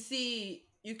you can see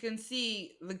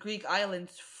the Greek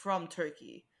islands from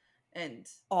Turkey and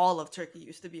all of Turkey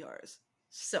used to be ours.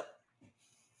 So,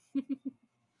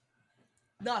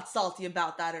 not salty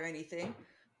about that or anything.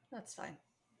 That's fine.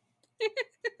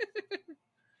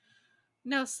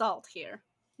 No salt here.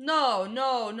 No,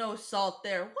 no, no salt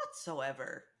there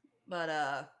whatsoever.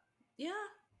 But yeah,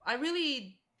 I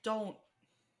really don't.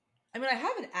 I mean, I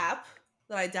have an app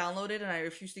that I downloaded and I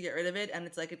refuse to get rid of it, and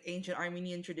it's like an ancient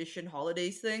Armenian tradition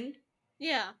holidays thing.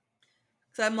 Yeah.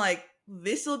 So I'm like,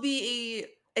 this will be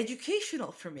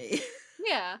educational for me.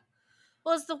 Yeah.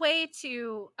 Well, it's the way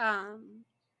to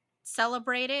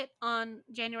celebrate it on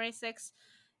January 6th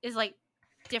is like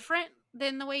different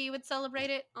than the way you would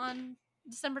celebrate it on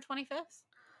December 25th.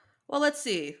 Well, let's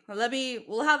see.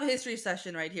 We'll have a history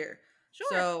session right here. Sure.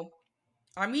 So,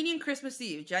 Armenian Christmas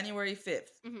Eve, January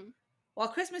 5th. Mhm. While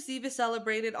Christmas Eve is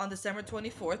celebrated on December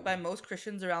 24th by most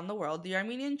Christians around the world, the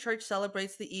Armenian Church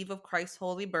celebrates the eve of Christ's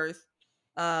holy birth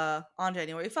on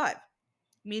January 5th.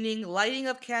 Meaning lighting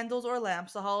of candles or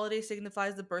lamps, the holiday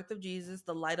signifies the birth of Jesus,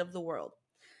 the light of the world.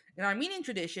 In Armenian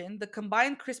tradition, the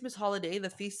combined Christmas holiday, the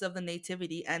feasts of the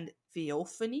Nativity, and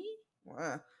Theophany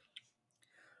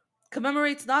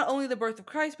commemorates not only the birth of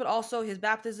Christ, but also his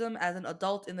baptism as an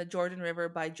adult in the Jordan River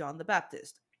by John the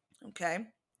Baptist. Okay,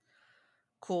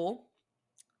 cool.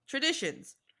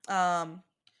 Traditions. Um,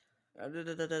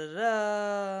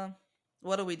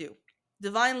 what do we do?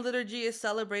 Divine liturgy is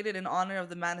celebrated in honor of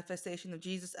the manifestation of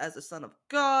Jesus as the Son of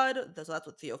God. So that's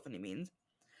what theophany means.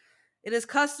 It is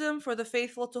custom for the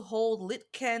faithful to hold lit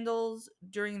candles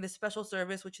during this special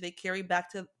service, which they carry back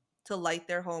to light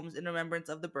their homes in remembrance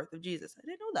of the birth of Jesus. I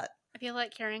didn't know that. I feel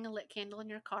like carrying a lit candle in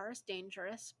your car is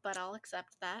dangerous, but I'll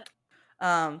accept that.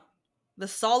 Um, the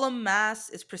solemn mass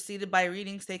is preceded by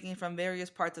readings taken from various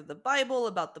parts of the Bible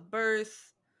about the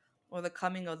birth or the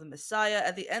coming of the Messiah.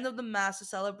 At the end of the mass, the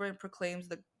celebrant proclaims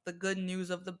the good news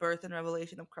of the birth and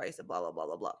revelation of Christ, and blah blah blah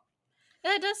blah blah.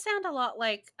 And it does sound a lot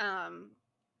like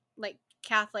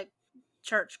Catholic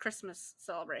church Christmas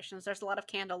celebrations. There's a lot of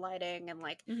candle lighting and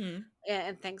Hmm.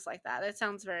 and things like that. It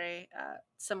sounds very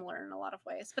similar in a lot of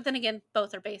ways. But then again,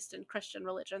 both are based in Christian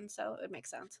religion, so it makes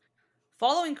sense.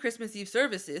 Following Christmas Eve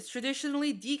services,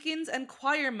 traditionally deacons and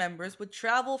choir members would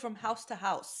travel from house to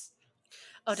house,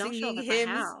 Oh, don't show up singing at my hymns,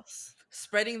 house.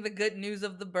 spreading the good news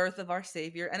of the birth of our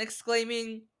Savior, and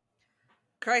exclaiming,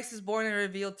 Christ is born and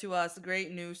revealed to us,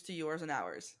 great news to yours and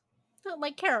ours. Oh,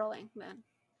 like caroling then.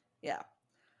 Yeah.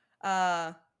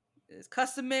 Uh, it is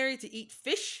customary to eat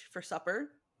fish for supper.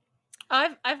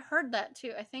 I've heard that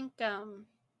too. I think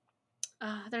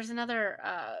there's another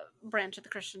branch of the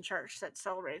Christian church that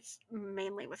celebrates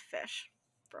mainly with fish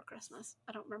for Christmas.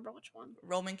 I don't remember which one.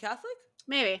 Roman Catholic.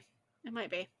 Maybe it might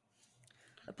be.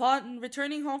 Upon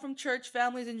returning home from church,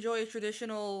 families enjoy a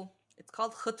traditional. It's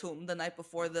called chutum, the night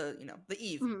before the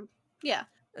eve. Mhm. Yeah.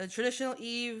 A traditional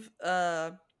eve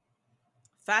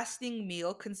fasting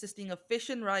meal consisting of fish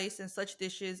and rice and such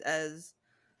dishes as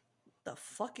the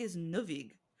fuck is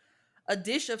nuvig, a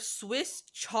dish of Swiss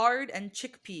chard and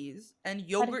chickpeas, and How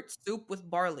do yogurt soup with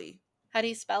barley. how do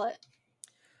you spell it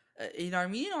In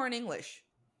Armenian or in English?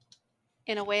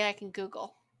 in a way I can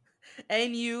Google?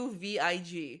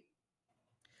 Nuvig.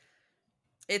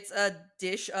 It's a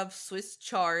dish of Swiss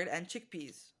chard and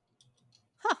chickpeas.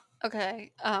 Huh.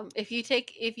 Okay.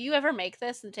 If you ever make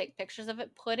this and take pictures of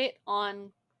it, put it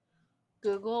on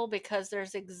Google because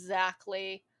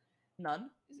None.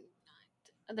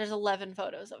 there's 11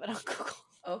 photos of it on Google.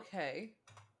 Okay.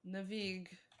 Navig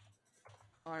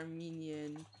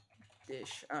Armenian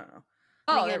dish. I don't know.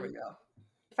 And Oh, there we again, go.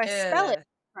 if I spell it Uh,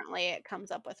 differently, it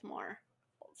comes up with more.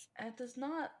 it does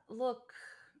not look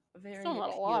Still very not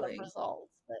a lot of appealing.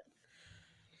 results, but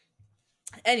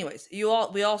Anyways,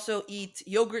 we also eat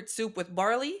yogurt soup with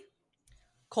barley,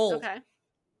 cold, okay.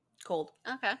 cold,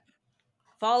 Okay.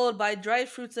 followed by dried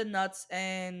fruits and nuts,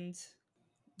 and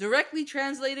directly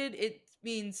translated, it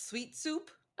means sweet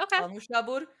soup, Okay.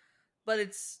 almushabur, but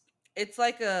it's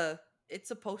like a it's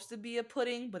supposed to be a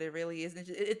pudding, but it really isn't.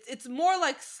 It's more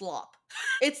like slop.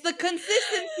 It's the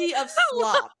consistency of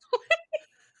slop.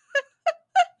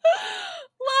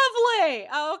 Lovely.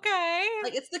 Okay.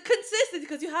 Like it's the consistency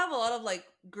because you have a lot of like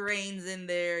grains in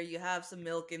there, you have some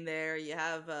milk in there, you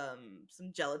have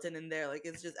some gelatin in there. Like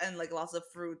it's just and like lots of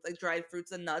fruit, like dried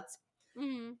fruits and nuts.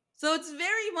 Mm, So it's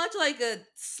very much like a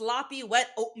sloppy wet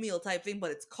oatmeal type thing,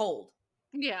 but it's cold.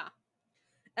 yeah.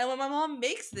 And when my mom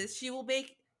makes this, she'll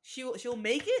make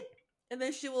it, and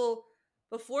then she will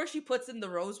before she puts in the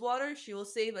rose water, she will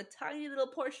save a tiny little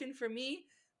portion for me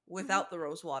Hmm. without the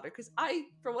rose water because I,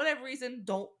 for whatever reason,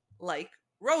 don't like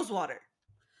rose water.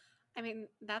 I mean,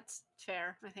 that's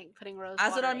fair. I think putting rose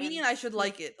As an water in Armenian, I should makes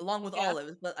like it along with yeah.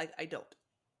 olives, but I don't.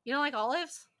 You don't like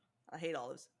olives? I hate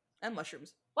olives and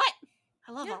mushrooms. What?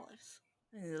 I love Yeah. olives.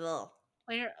 Ugh.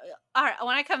 When you're all right,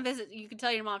 when I come visit, you can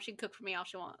tell your mom she can cook for me all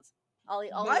she wants. I'll My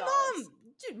eat olives.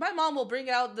 my mom will bring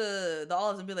out the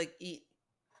olives and be like, "Eat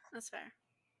That's fair.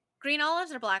 Green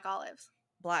olives or black olives?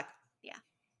 black." Yeah.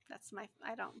 That's my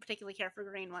I don't particularly care for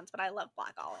green ones, but I love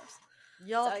black olives.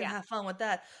 Y'all So can yeah. have fun with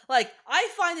that. Like, I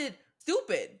find it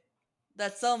stupid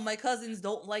that some of my cousins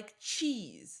don't like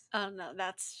cheese. Oh no,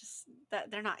 that's just that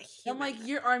they're not I'm like, human.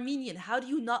 you're Armenian. How do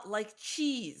you not like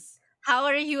cheese? How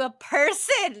are you a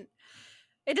person?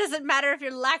 It doesn't matter if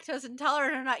you're lactose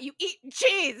intolerant or not. You eat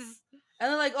cheese. And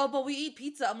they're like, oh, but we eat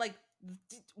pizza. I'm like,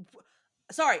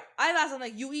 sorry. I've asked, I'm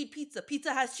like, you eat pizza.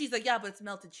 Pizza has cheese. Like, yeah, but it's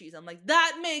melted cheese. I'm like,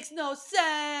 that makes no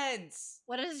sense.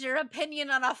 What is your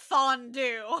opinion on a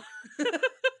fondue?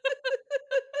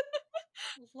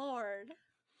 Lord.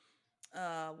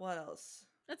 What else?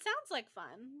 It sounds like fun.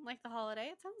 Like the holiday.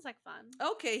 It sounds like fun.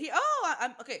 Okay,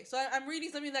 I'm okay. So I'm reading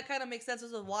something that kind of makes sense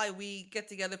as to why we get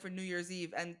together for New Year's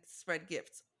Eve and spread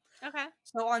gifts. Okay.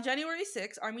 So on January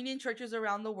 6th, Armenian churches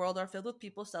around the world are filled with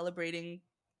people celebrating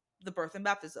the birth and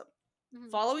baptism. Mhm.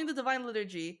 Following the divine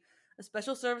liturgy, a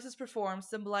special service is performed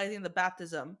symbolizing the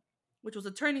baptism, which was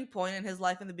a turning point in his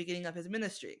life in the beginning of his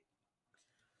ministry.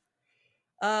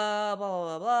 Blah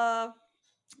blah blah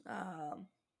blah.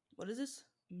 What is this?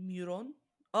 Muron.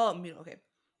 Oh, muron. Okay.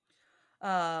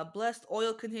 Blessed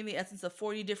oil containing the essence of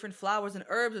 40 different flowers and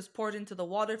herbs is poured into the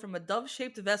water from a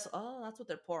dove-shaped vessel. Oh, that's what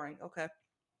they're pouring. Okay.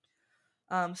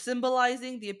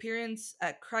 Symbolizing the appearance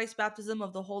at Christ's baptism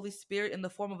of the Holy Spirit in the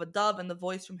form of a dove and the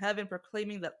voice from heaven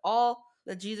proclaiming that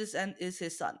Jesus and is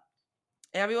his son.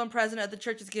 Everyone present at the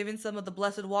church is given some of the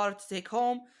blessed water to take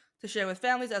home to share with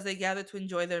families as they gather to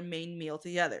enjoy their main meal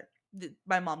together.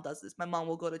 My mom does this. My mom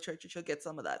will go to church and she'll get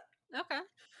some of that. Okay.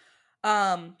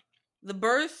 Um, the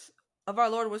birth of our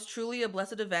Lord was truly a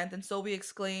blessed event, and so we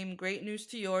exclaim, "Great news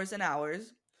to yours and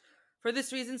ours." For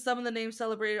this reason, some of the names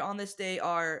celebrated on this day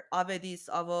are Avedis,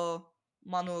 Avo,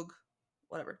 Manug,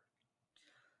 whatever.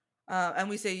 And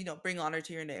we say, bring honor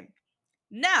to your name.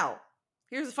 Now,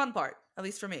 here's the fun part, at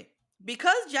least for me.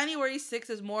 Because January 6th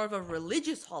is more of a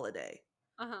religious holiday,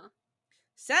 Uh-huh.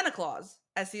 Santa Claus,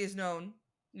 as he is known,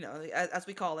 as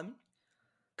we call him,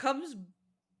 comes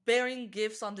bearing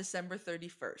gifts on December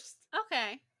 31st.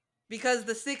 Okay. Because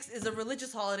the 6th is a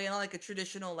religious holiday, not like a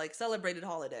traditional, like, celebrated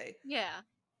holiday. Yeah.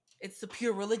 It's a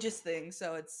pure religious thing,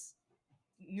 so it's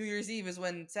New Year's Eve is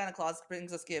when Santa Claus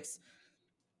brings us gifts.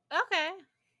 Okay.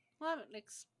 Well, that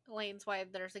explains why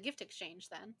there's a gift exchange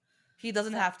then. He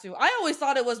doesn't So, have to. I always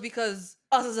thought it was because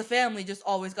us as a family just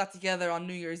always got together on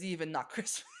New Year's Eve and not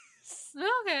Christmas.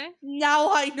 okay.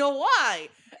 Now I know why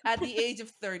at the age of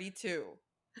 32.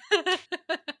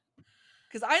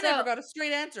 Because I never so, got a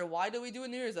straight answer. Why do we do a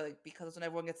New Year's? Like, because when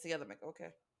everyone gets together. I'm like, okay.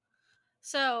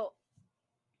 so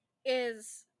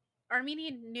is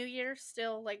Armenian New Year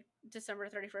still like December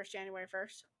 31st, January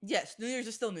 1st? Yes, New Year's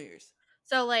is still New Year's.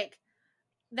 So like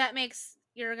that makes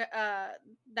your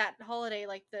that holiday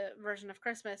like the version of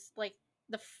Christmas like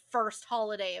the first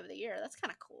holiday of the year. That's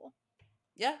kind of cool.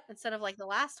 Yeah. Instead of like the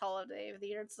last holiday of the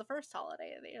year, it's the first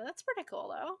holiday of the year. That's pretty cool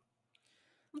though.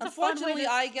 It's a fun way Unfortunately,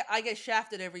 to I get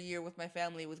shafted every year with my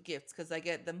family with gifts because I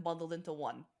get them bundled into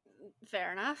one.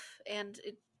 fair enough. And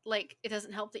it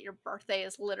doesn't help that your birthday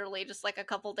is literally just like a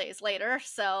couple days later.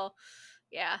 So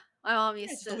yeah, my mom Yeah,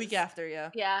 used just a to week after, yeah.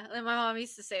 yeah, and my mom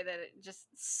used to say that it just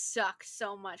sucked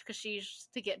so much because she used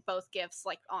to get both gifts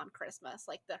like on Christmas,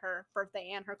 like her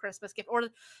birthday and her Christmas gift, or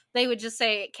they would just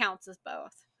say it counts as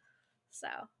both. So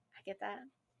I get that.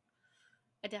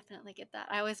 I definitely get that.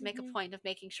 I always make a Hmm. point of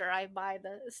making sure I buy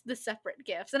the separate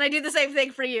gifts, and I do the same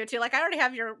thing for you too. Like I already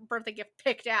have your birthday gift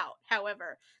picked out,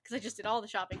 however, because I just did all the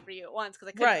shopping for you at once because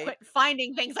I couldn't Right. quit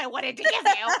finding things I wanted to give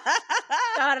you.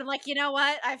 God, I'm like, you know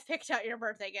what? I've picked out your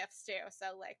birthday gifts too.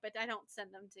 So like, but I don't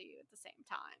send them to you at the same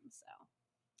time.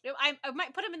 So I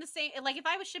might put them in the same. Like if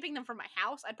I was shipping them from my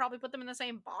house, I'd probably put them in the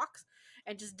same box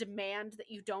and just demand that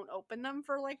you don't open them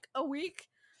for like a week.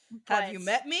 Have you But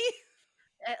met me?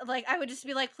 like I would just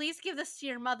be like, please give this to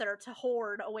your mother to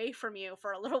hoard away from you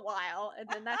for a little while, and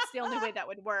then that's the only way that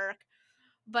would work.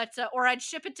 But or I'd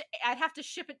have to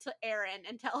ship it to Erin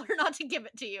and tell her not to give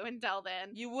it to you until then.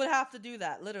 You would have to do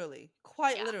that, literally.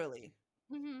 Quite Yeah. literally.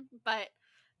 But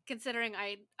considering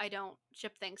I don't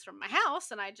ship things from my house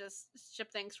and I just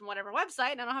ship things from whatever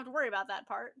website and I don't have to worry about that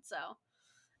part, so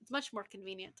it's much more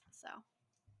convenient. So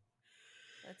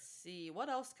Let's see. What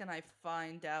else can I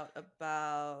find out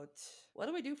about? What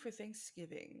do we do for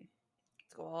Thanksgiving?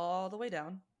 Let's go all the way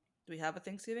down. Do we have a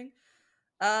Thanksgiving?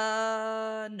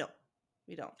 No.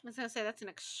 We don't. I was gonna say that's an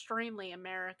extremely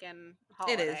American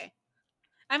It is. holiday.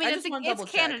 I mean, I just want to it's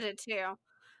double check. Canada too,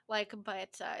 like,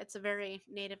 but it's a very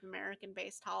Native American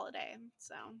based holiday,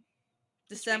 so which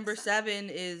makes December sense 7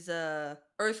 is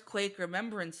Earthquake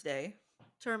Remembrance Day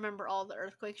to remember all the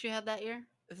earthquakes you had that year,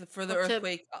 for the or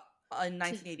earthquake in to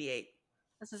 1988.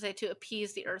 as to say to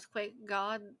appease the earthquake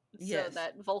god, so Yes.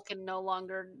 that Vulcan no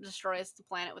longer destroys the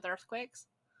planet with earthquakes.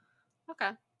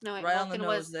 Okay, no wait, Right on the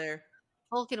nose there.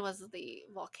 Vulcan was the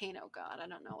volcano god. I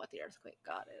don't know what the earthquake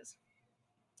god is.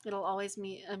 It'll always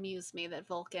amuse me that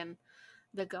Vulcan,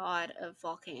 the god of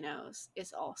volcanoes,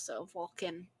 is also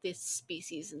Vulcan, this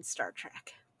species in Star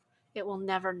Trek. It will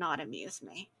never not amuse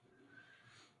me.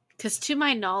 Because to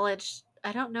my knowledge,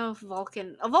 I don't know if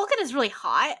Vulcan is really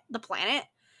hot, the planet.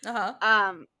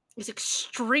 Uh-huh. It's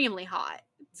extremely hot.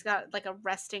 It's got like a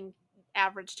resting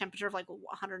average temperature of like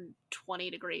 120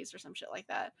 degrees or some shit like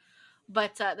that.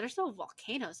 But there's no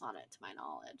volcanoes on it, to my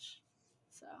knowledge.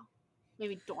 So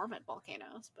maybe dormant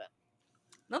volcanoes, but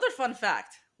Another fun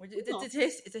fact. cool.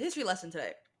 It's a history lesson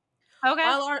today.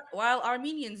 Okay. While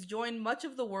Armenians joined much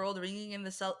of the world ringing in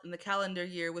the calendar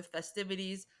year with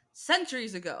festivities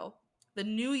centuries ago, The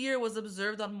New Year was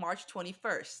observed on March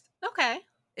 21st Okay.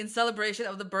 in celebration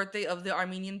of the birthday of the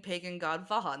Armenian pagan god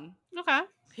Vahan. Okay.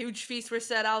 Huge feasts were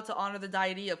set out to honor the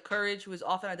deity of courage, who is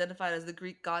often identified as the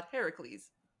Greek god Heracles.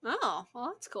 Oh, well,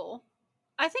 that's cool.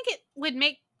 I think it would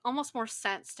make almost more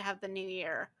sense to have the new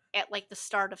year at like the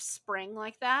start of spring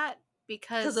like that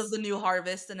Because of the because new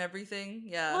harvest and everything.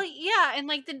 well, Yeah. yeah, and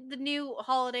like the new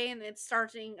holiday and it's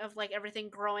starting of like everything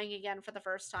growing again for the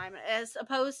first time as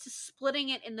opposed to splitting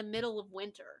it in the middle of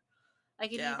winter. Like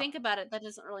if you Yeah. think about it, that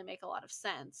doesn't really make a lot of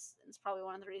sense. It's probably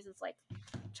one of the reasons like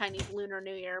Chinese Lunar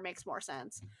New Year makes more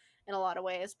sense in a lot of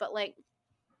ways, but like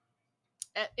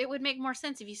it would make more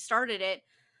sense if you started it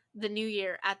the new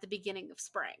year at the beginning of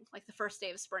spring. Like the first day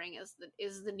of spring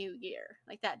is the new year.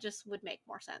 Like that just would make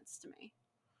more sense to me.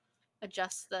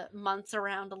 Adjust the months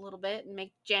around a little bit and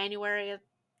make January a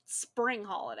spring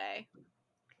holiday.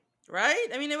 Right?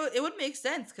 I mean, it would make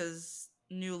sense because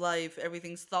new life,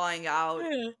 everything's thawing out,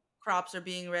 Yeah. crops are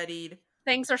being readied.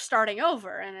 Things are starting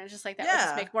over and it's just like that would just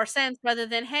Yeah. make more sense rather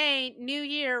than hey, new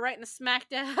year right in the smack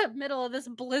dab middle of this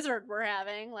blizzard we're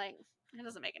having. Like it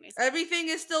doesn't make any sense. Everything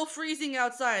is still freezing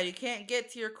outside. You can't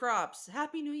get to your crops.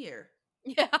 Happy New Year.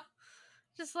 Yeah.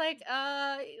 Just like,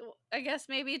 I guess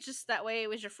maybe it's just that way it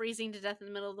was you're freezing to death in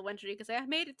the middle of the winter. You could say, I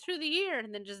made it through the year,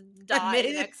 and then just I die made the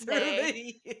it next through day.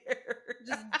 the year.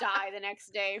 Just die the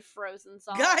next day, frozen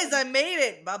Guys, solid. I made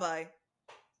it. Bye bye.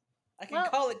 I can Well,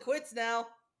 call it quits now.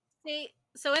 see,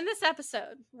 so in this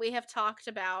episode, we have talked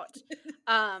about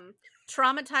um,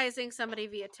 traumatizing somebody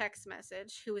via text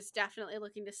message who is definitely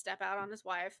looking to step out on his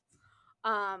wife.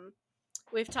 Um,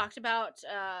 we've talked about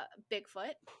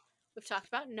Bigfoot. We've talked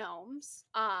about gnomes.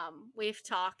 We've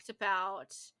talked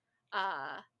about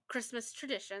Christmas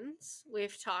traditions.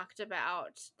 We've talked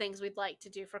about things we'd like to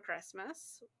do for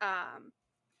Christmas.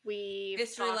 We've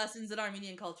History talked lessons in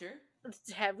Armenian culture.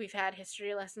 we've had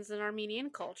history lessons in Armenian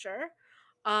culture.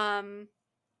 Um,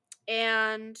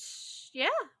 and yeah,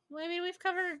 well, I mean we've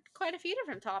covered quite a few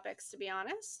different topics to be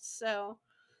honest. So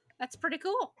that's pretty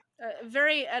cool.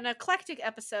 Very an eclectic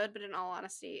episode, but in all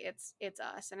honesty, it's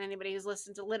us and anybody who's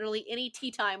listened to literally any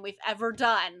tea time we've ever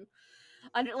done.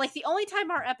 Under like the only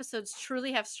time our episodes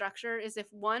truly have structure is if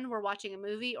one we're watching a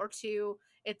movie or two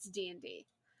it's D&D.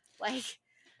 Like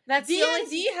that's the only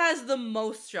D&D has the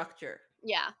most structure,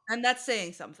 yeah. and that's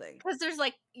saying something. Because there's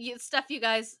like stuff you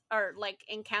guys are like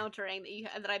encountering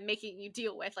that I'm making you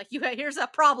deal with. Like you, here's a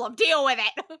problem, deal with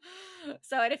it.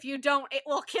 So, and if you don't, it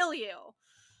will kill you.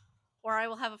 Or I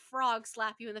will have a frog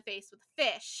slap you in the face with a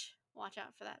fish. Watch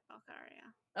out for that, Valkyria.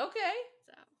 Okay.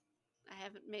 So I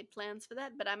haven't made plans for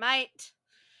that, but I might.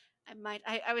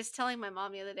 I was telling my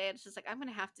mom the other day, and she's like, I'm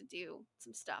gonna have to do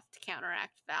some stuff to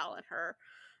counteract Val and her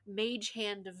mage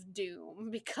hand of doom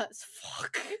because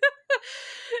fuck.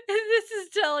 If this is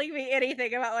telling me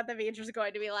anything about what the future is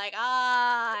going to be like,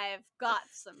 I've got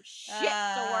some shit to work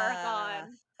Ah.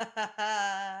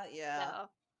 on. Yeah. So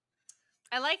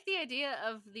I like the idea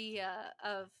of the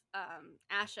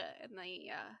Asha and the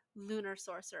lunar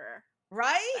sorcerer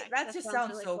Right? aspect. That That just sounds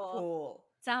sounds really so cool. cool.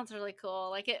 Sounds really cool.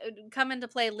 Like it would come into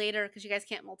play later because you guys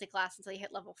can't multi-class until you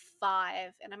hit level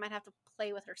 5, and I might have to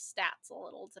play with her stats a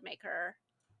little to make her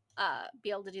be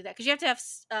able to do that because you have to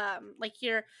have like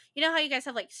your you know how you guys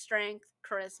have like strength,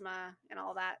 charisma, and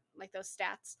all that like those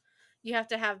stats. You have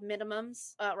to have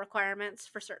minimums requirements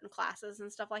for certain classes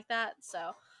and stuff like that.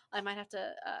 So I might have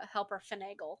to help her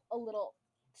finagle a little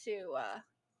to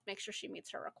make sure she meets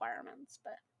her requirements.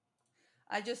 But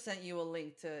I just sent you a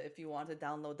link to if you want to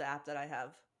download the app that I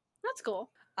have. that's cool.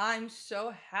 I'm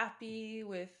so happy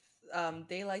with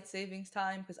daylight savings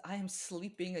time because I am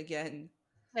sleeping again.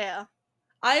 Yeah,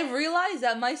 I realized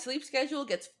that my sleep schedule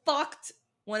gets fucked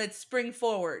when it's spring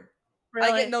forward. I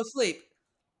get really. no sleep.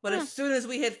 But Hmm. as soon as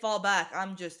we hit fall back,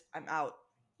 I'm out.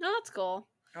 No, that's cool.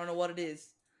 I don't know what it is.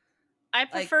 I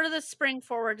Like, prefer the spring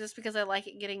forward just because I like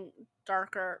it getting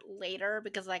darker later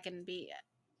because I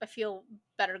feel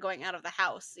better going out of the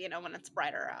house, when it's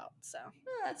brighter out. So,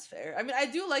 that's fair. I mean, I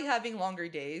do like having longer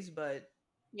days, but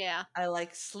yeah. I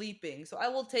like sleeping. So I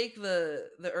will take the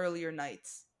earlier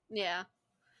nights. Yeah.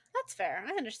 That's fair.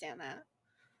 I understand that.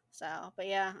 So, but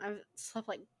yeah, I slept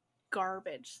like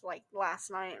garbage like last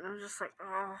night and I'm just like,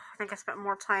 oh, I think I spent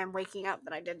more time waking up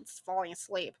than I did falling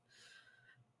asleep.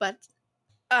 But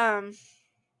um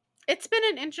it's been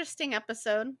an interesting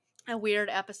episode, a weird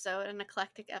episode, an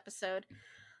eclectic episode.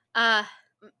 Uh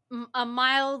a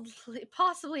mildly,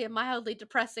 possibly a mildly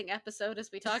depressing episode as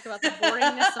we talk about the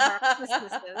boringness of our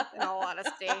Christmases. In all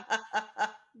honesty,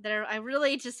 I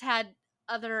really just had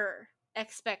other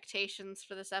expectations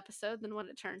for this episode than what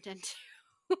it turned into.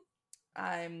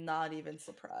 I'm not even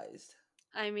surprised.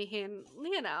 I mean,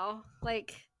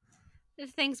 like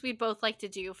there's things we'd both like to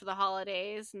do for the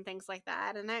holidays and things like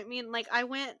that. And I mean, like I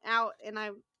went out and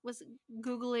I was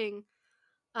googling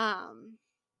um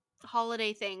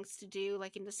holiday things to do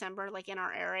like in December, like in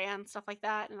our area and stuff like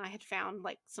that. And I had found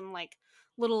like some like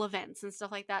little events and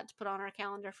stuff like that to put on our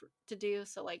calendar to do.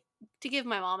 So like to give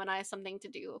my mom and I something to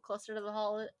do closer to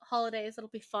the holidays, it'll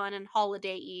be fun and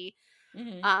holiday-y.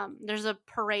 Hmm. There's a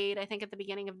parade I think at the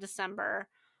beginning of December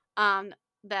um,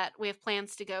 that we have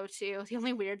plans to go to. The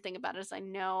only weird thing about it is I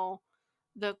know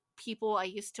the people I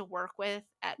used to work with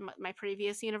at my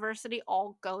previous university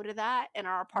all go to that and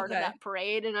are a part of Okay. that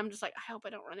parade, and I'm just like, I hope I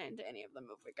don't run into any of them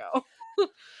if we go.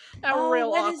 Oh,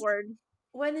 Real awkward.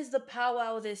 when is the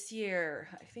powwow this year?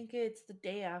 I think it's the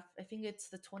day after. I think it's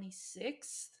the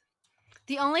 26th.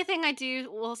 The only thing I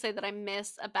do will say that I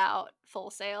miss about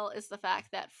Full Sail is the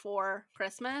fact that for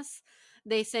Christmas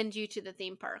they send you to the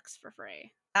theme parks for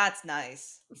free. That's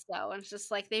nice. So it's just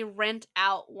like they rent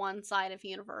out one side of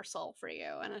Universal for you,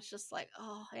 and it's just like,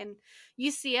 oh, and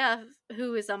UCF,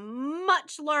 who is a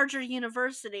much larger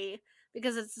university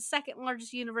because it's the second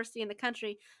largest university in the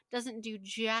country, doesn't do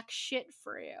jack shit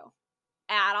for you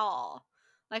at all.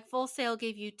 Like Full Sail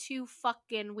gave you 2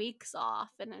 fucking weeks off,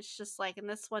 and it's just like, and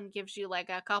this one gives you like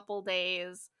a couple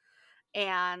days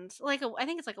and like I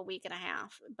think it's like a week and a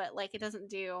half, but like it doesn't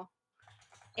do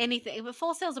anything. But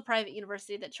Full Sail is a private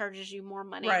university that charges you more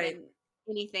money Right. than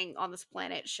anything on this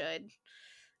planet should. And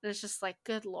it's just like,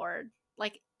 good lord.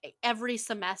 Like every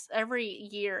semester, every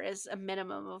year is a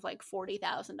minimum of like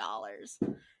 $40,000.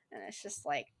 And it's just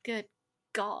like, good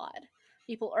God.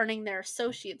 People earning their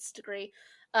associate's degree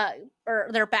or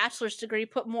their bachelor's degree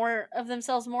put more of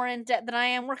themselves more in debt than I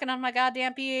am working on my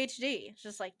goddamn PhD. It's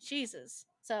just like, Jesus.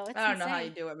 So it's I don't know how you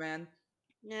insane. do it, man.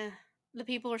 Yeah. The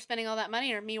people who are spending all that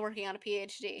money are me working on a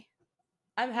PhD.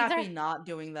 I'm Either happy not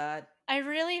doing that. I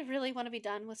really, really want to be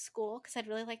done with school because I'd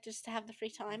really like just to have the free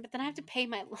time, but then I have to pay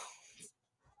my loans.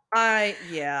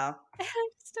 Yeah. And I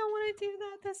just don't want to do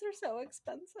that. Those are so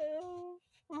expensive.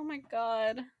 Oh my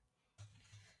god.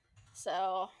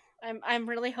 So I'm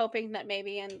really hoping that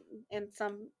maybe in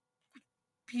some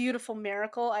beautiful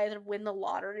miracle I either win the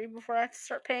lottery before I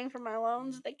start paying for my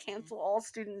loans. They cancel all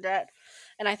student debt,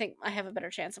 and I think I have a better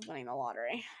chance of winning the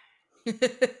lottery.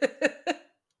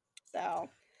 So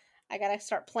I gotta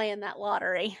start playing that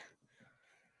lottery.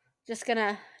 Just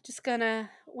gonna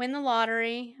win the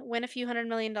lottery, win a few $100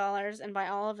 million, and buy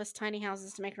all of us tiny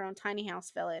houses to make our own tiny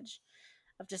house village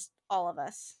of just all of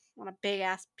us on a big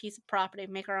ass piece of property,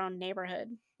 make our own neighborhood.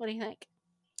 What do you think?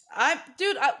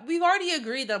 We've already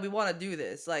agreed that we want to do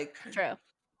this. Like, True.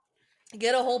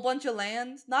 get a whole bunch of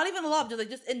land, not even a lot,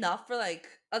 just enough for like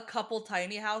a couple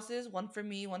tiny houses. One for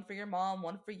me, one for your mom,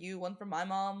 one for you, one for my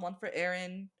mom, one for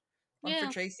Aaron, one for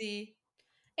Yeah. Tracy.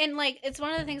 And like it's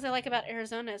one of the things I like about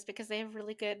Arizona is because they have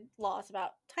really good laws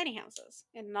about tiny houses,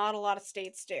 and not a lot of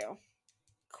states do.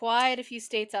 Quite a few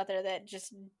states out there that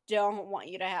just don't want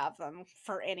you to have them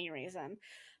for any reason.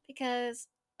 Because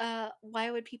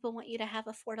why would people want you to have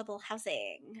affordable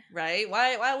housing? Right?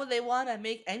 Why would they want to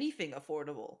make anything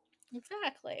affordable?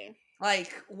 Exactly.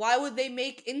 Like, why would they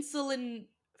make insulin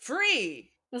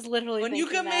free Was literally when you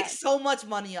thinking can make that. so much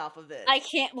money off of I it?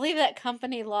 can't believe that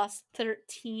company lost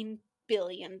 $13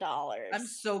 billion. I'm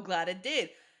so glad it did.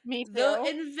 Me The too.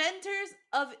 inventors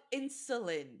of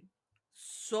insulin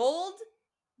sold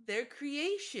their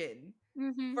creation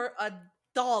Hmm. for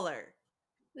 $1.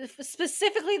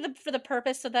 Specifically for the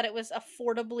purpose so that it was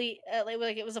affordably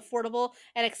like it was affordable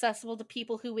and accessible to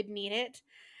people who would need it,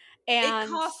 It and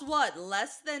costs what?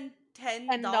 Less than $10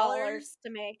 $10 to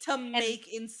make, to and make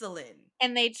insulin.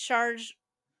 they charge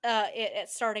it at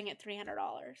starting at $300.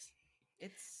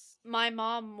 It's My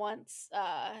mom once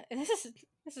and this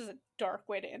is a dark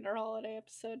way to end our holiday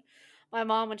episode. My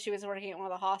mom, when she was working at one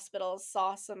of the hospitals,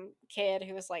 saw some kid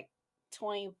who was like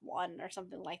 21 or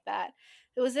something like that,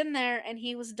 who was in there and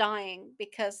he was dying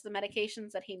because the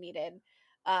medications that he needed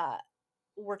uh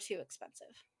were too expensive,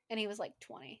 and he was like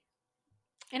 20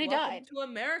 and he welcome died. to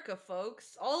America,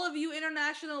 folks. All of you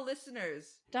international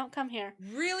listeners, Don't come here.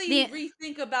 really the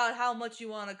rethink about how much you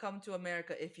want to come to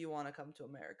America if you want to come to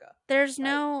America. there's Like,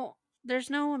 no there's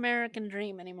no American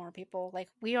dream anymore, people. Like,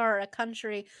 we are a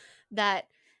country that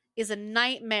is a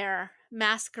nightmare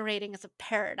masquerading as a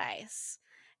paradise,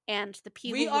 and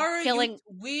we are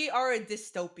a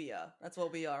dystopia. That's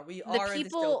what we are. We the are a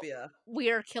people dystopia.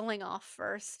 we are killing off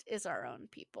first is our own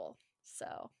people.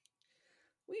 So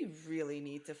We really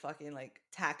need to fucking like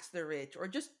tax the rich or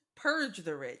just purge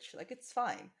the rich. Like, it's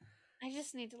fine. I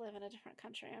just need to live in a different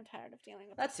country. I'm tired of dealing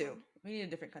with That this too. one. We need a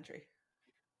different country.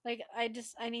 Like,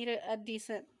 I need a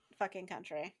decent fucking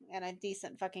country and a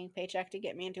decent fucking paycheck to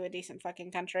get me into a decent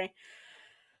fucking country.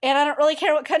 And I don't really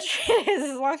care what country it is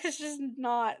as long as it's just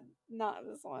not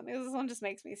this one. This one just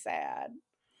makes me sad.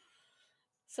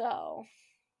 So,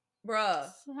 Bruh,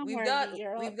 somewhere in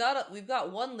Europe. we've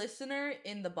got one listener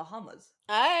in the Bahamas.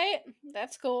 Alright,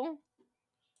 that's cool.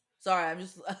 Sorry, I'm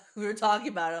just we were talking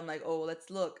about it. I'm like, oh, let's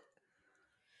look.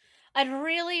 I'd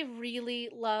really, really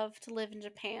love to live in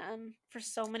Japan for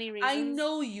so many I reasons.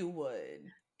 know you would.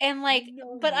 And, I like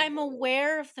know but you I'm would.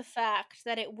 aware of the fact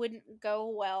that it wouldn't go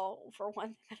well. For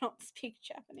one thing, I don't speak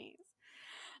Japanese.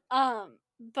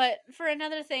 But for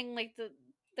another thing, like,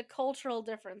 the cultural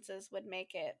differences would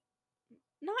make it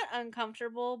not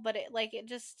uncomfortable, but it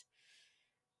just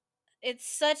it's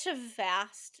such a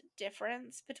vast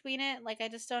difference between it. Like, I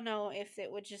just don't know if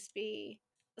it would just be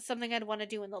something I'd wanna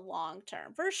do in the long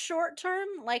term. For short term,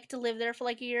 like, to live there for,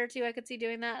 like, a year or 2, I could see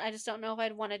doing that. I just don't know if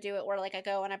I'd wanna do it where, like, I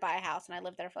go and I buy a house and I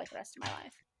live there for, like, the rest of my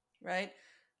life. Right?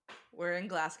 We're in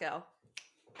Glasgow.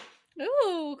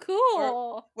 Ooh, We're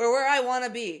cool. we're where I want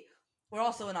to be. We're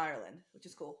also in Ireland, which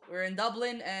is cool. We're in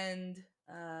Dublin and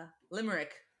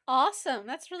Limerick Awesome,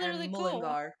 that's really, and really cool.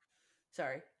 Mullingar.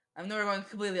 Sorry, I know we're going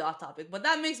completely off topic, but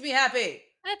that makes me happy.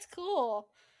 That's cool.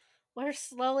 We're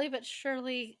slowly but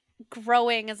surely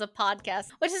growing as a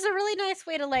podcast, which is a really nice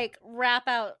way to like wrap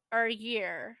out our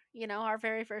year. Our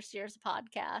very first year as a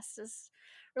podcast is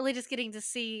really just getting to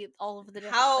see all of the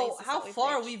different places How that we've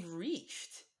far reached. we've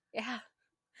reached. Yeah.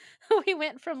 We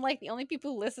went from like the only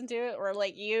people who listen to it were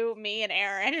like you, me, and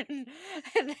Aaron, and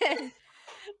then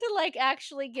to like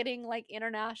actually getting like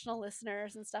international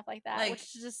listeners and stuff like that, which Like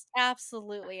is just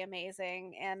absolutely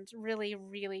amazing and really,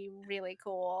 really, really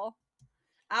cool.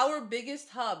 our biggest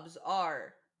hubs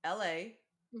are L.A.,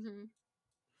 Hmm.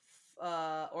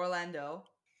 Orlando,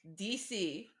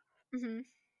 D.C., Hmm.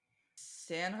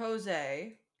 San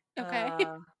Jose, Okay.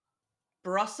 uh,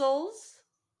 Brussels,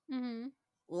 Hmm.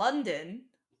 London.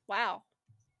 Wow.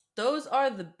 Those are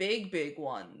the big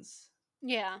ones.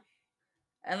 Yeah.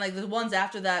 And like the ones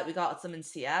after that, we got some in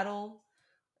Seattle,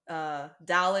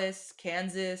 Dallas,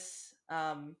 Kansas,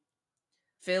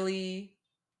 Philly,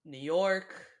 New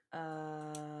York.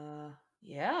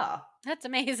 Yeah, That's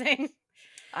amazing.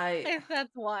 I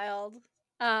That's wild.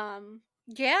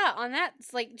 Yeah, on that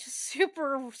it's like just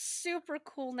super super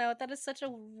cool note. That is such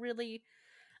a really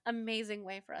amazing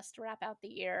way for us to wrap out the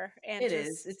year and it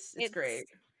is. just It's great.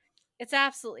 it's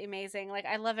absolutely amazing. Like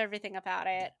I love everything about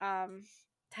it.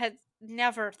 Had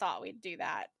never thought we'd do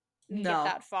that and get No,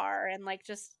 that far and like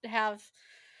just have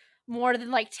more than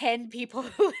like 10 people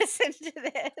who listen to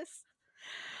this.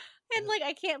 And like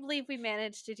I can't believe we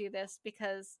managed to do this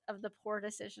because of the poor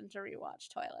decision to rewatch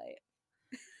Twilight.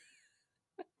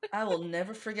 I will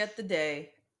never forget the day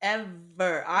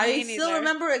ever. I Me still neither.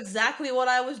 remember exactly what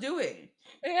I was doing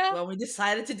Yeah. when we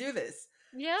decided to do this.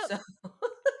 Yep. So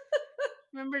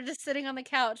Remember just sitting on the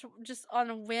couch, just on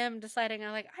a whim, deciding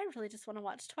I'm like, I really just want to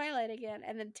watch Twilight again,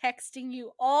 and then texting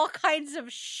you all kinds of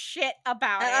shit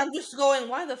about and it. I'm just going,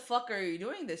 why the fuck are you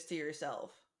doing this to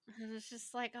yourself? And it's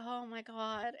just like, oh my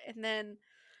god. And then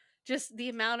just the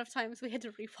amount of times we had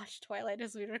to rewatch Twilight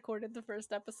as we recorded the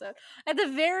first episode. At the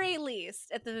very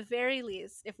least,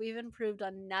 if we've improved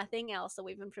on nothing else, so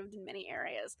we've improved in many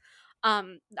areas,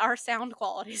 our sound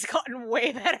quality's gotten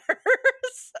way better.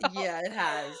 so, Yeah, it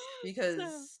has so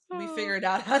because we oh, figured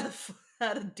out how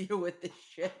to deal with this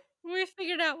shit. we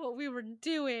figured out what we were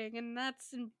doing, and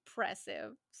that's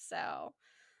impressive. So,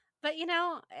 but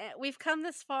we've come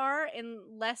this far in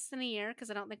less than a year because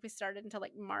I don't think we started until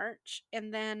like March,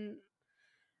 and then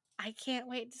I can't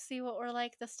wait to see what we're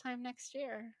like this time next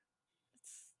year.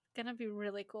 It's gonna be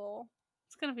really cool.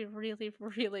 It's gonna be really,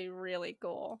 really, really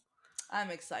cool. I'm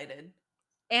excited.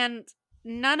 And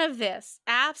none of this,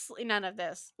 absolutely none of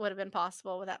this, would have been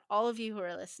possible without all of you who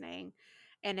are listening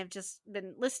and have just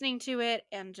been listening to it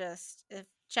and just have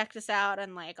checked us out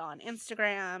and like on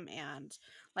Instagram and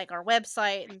like our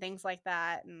website and things like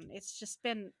that. And it's just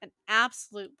been an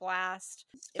absolute blast.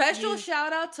 If Special you've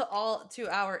shout out to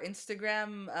our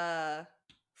Instagram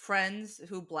friends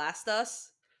who blast us.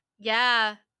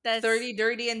 Yeah, that's 30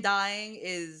 Dirty and Dying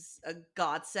is a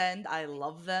godsend. I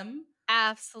love them.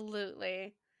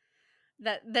 absolutely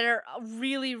that they're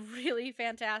really really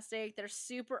fantastic. They're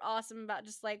super awesome about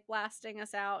just like blasting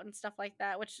us out and stuff like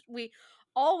that, which we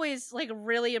always like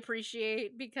really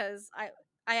appreciate because I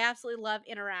absolutely love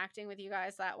interacting with you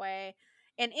guys that way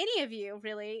and any of you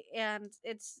really, and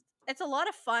it's a lot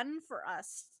of fun for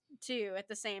us too at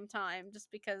the same time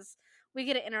just because we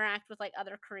get to interact with like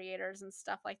other creators and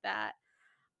stuff like that.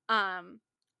 um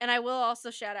And I will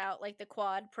also shout out, like, the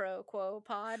Quad Pro Quo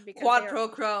Pod because Quad Pro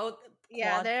Crow.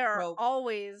 Quad they are Pro.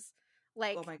 always, Oh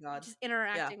like, my god. just Yeah.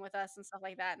 interacting with us and stuff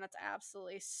like that, and that's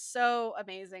absolutely so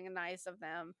amazing and nice of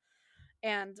them.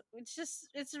 And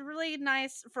it's really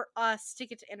nice for us to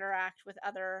get to interact with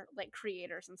other, like,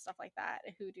 creators and stuff like that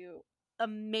who do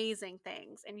amazing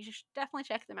things, and you should definitely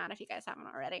check them out if you guys haven't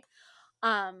already.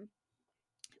 Um,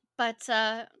 but,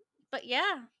 uh but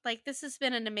yeah, like, this has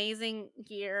been an amazing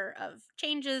year of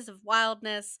changes, of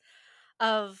wildness,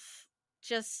 of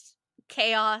just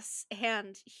chaos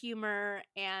and humor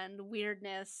and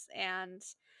weirdness and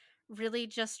really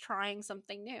just trying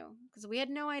something new because we had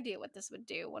no idea what this would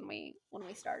do when we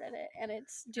started it, and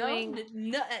it's No,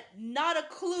 doing. not a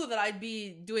clue that I'd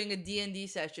be doing a D&D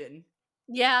session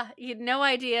Yeah, you had no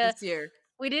idea. this year.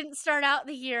 We didn't start out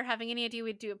the year having any idea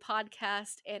we'd do a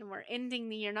podcast, and we're ending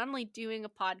the year not only doing a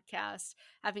podcast,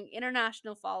 having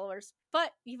international followers,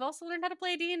 but you've also learned how to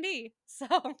play D&D. So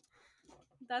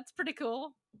that's pretty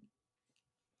cool.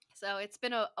 So it's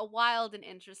been a wild and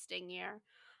interesting year.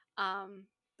 Um,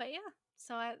 but yeah,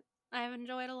 so I've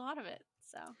enjoyed a lot of it.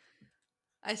 So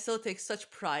I still take such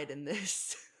pride in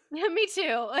this. yeah, me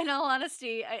too. In all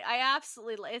honesty, I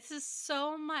absolutely this is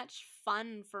so much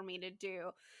fun for me to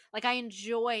do. Like I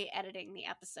enjoy editing the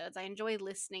episodes. I enjoy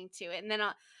listening to it, and then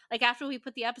like after we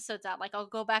put the episodes out, like I'll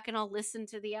go back and I'll listen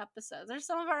to the episodes. There's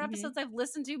some of our episodes Mhm. I've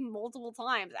listened to multiple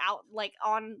times out like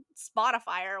on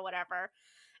Spotify or whatever.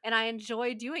 And I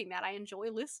enjoy doing that. I enjoy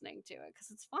listening to it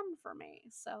because it's fun for me.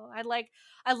 So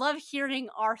I love hearing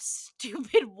our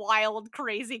stupid, wild,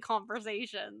 crazy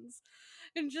conversations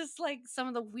and just like some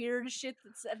of the weird shit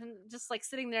that's and just like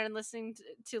sitting there and listening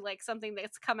to like something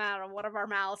that's come out of one of our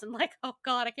mouths and like, oh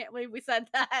god, I can't believe we said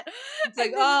that. It's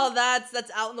like, And then "Oh,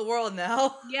 that's out in the world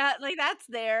now." yeah, like that's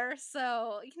there.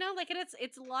 So, like and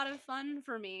it's a lot of fun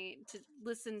for me to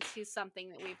listen to something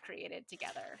that we've created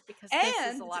together because this is a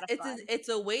And lot of fun. it's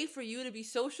a way for you to be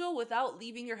social without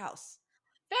leaving your house.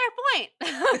 Fair point.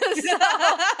 So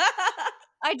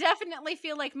I definitely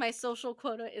feel like my social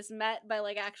quota is met by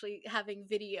like actually having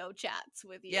video chats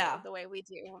with you Yeah. the way we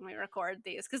do when we record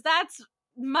these because that's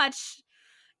much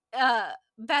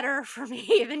better for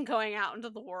me than going out into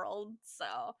the world. So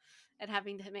and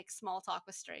having to make small talk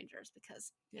with strangers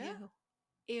because Yeah.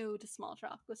 ew to small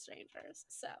talk with strangers.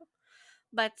 So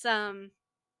but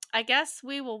I guess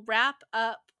we will wrap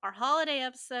up our holiday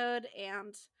episode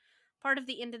and part of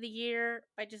the end of the year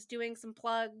by just doing some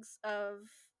plugs of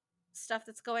stuff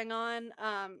that's going on.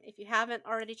 If you haven't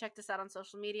already checked us out on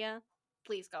social media,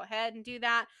 please go ahead and do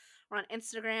that. We're on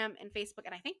Instagram and Facebook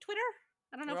and I think Twitter.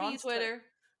 I don't know We're if you on use Twitter. Twitter.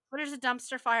 Twitter's a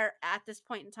dumpster fire at this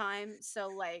point in time. So,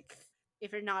 like,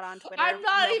 if you're not on I'm Twitter,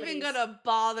 not even nobody's. gonna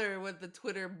bother with the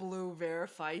Twitter blue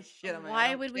verified shit. I'm like, I Why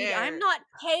don't would we? I'm care. not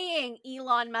paying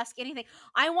Elon Musk anything.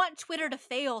 I want Twitter to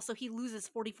fail so he loses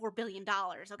 $44 billion.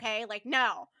 Okay, like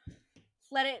no,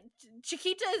 let it.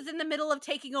 Chiquita is in the middle of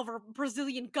taking over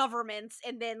Brazilian governments,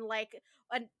 and then like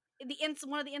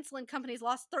one of the insulin companies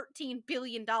lost $13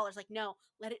 billion. Like no,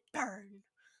 let it burn.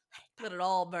 Let it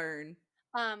all burn.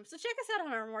 So check us out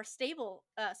on our more stable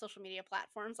social media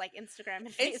platforms like Instagram and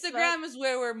Facebook. Instagram is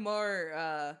where we're more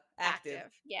active.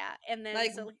 Active, yeah, and then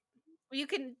Like so like, you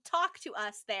can talk to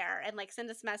us there and like send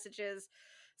us messages,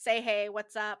 say hey,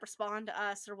 what's up, respond to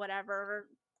us or whatever,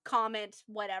 comment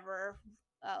whatever,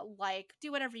 like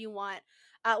do whatever you want.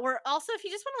 We're also if you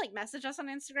just want to like message us on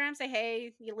Instagram, say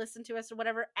hey, you listen to us or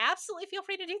whatever, absolutely feel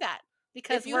free to do that if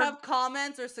because you we're have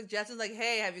comments or suggestions like,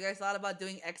 "Hey, have you guys thought about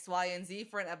doing X, Y, and Z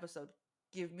for an episode?"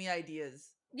 Give me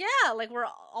ideas. yeah, like we're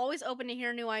always open to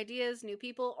hear new ideas, new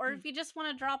people, or Mm. if you just want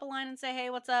to drop a line and say, "Hey,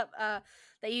 what's up?"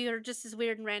 That you're just as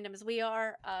weird and random as we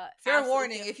are. Fair Absolutely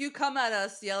warning, feel. if you come at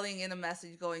us yelling in a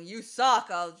message going, "You suck,"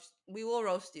 we will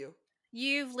roast you.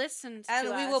 You've listened to And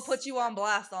we will us. put you on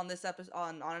blast on this episode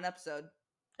on an episode.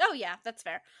 Oh yeah, that's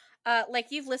fair. Like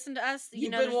you've listened to us,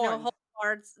 You've been there's no warned. hold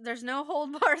bars. There's no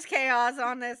hold bars chaos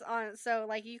on this on so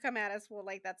like you come at us, well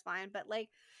like that's fine. But like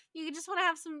you just want to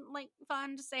have some like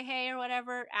fun, just say hey or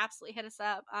whatever, absolutely hit us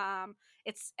up.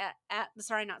 It's at the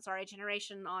Sorry Not Sorry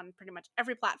Generation on pretty much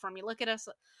every platform. You look at us.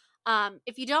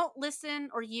 If you don't listen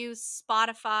or use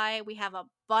Spotify, we have a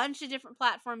bunch of different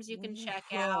platforms you can check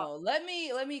out. Whoa. Let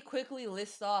me quickly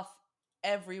list off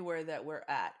everywhere that we're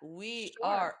at. We Sure.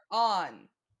 are on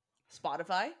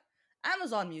Spotify,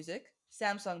 Amazon Music,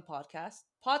 Samsung Podcast,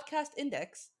 Podcast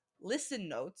Index, Listen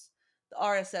Notes, the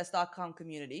RSS.com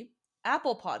community,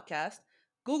 Apple Podcast,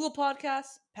 Google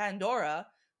Podcasts, Pandora,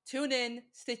 TuneIn,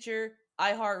 Stitcher,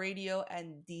 iHeartRadio,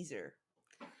 and Deezer.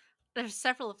 There's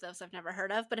several of those I've never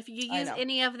heard of, but if you I use know.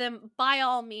 any of them, by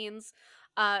all means,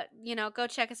 Go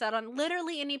check us out on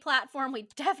literally any platform. We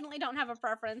definitely don't have a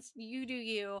preference. You do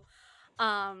you.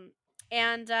 Um,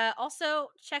 and Also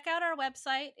check out our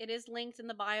website. It is linked in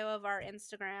the bio of our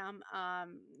Instagram.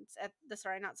 It's at the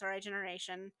Sorry Not Sorry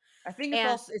Generation, I think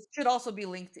and it should also be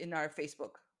linked in our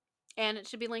Facebook. it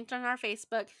should be linked on our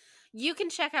Facebook. You can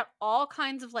check out all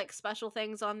kinds of like special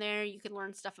things on there. You can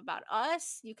learn stuff about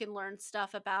us. You can learn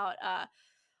stuff about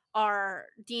our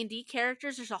D&D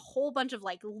characters. There's a whole bunch of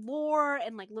like lore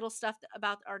and like little stuff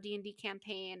about our D&D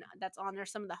campaign that's on there.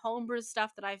 Some of the homebrew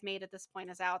stuff that I've made at this point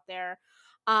is out there.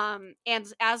 And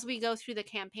as we go through the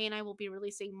campaign, I will be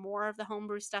releasing more of the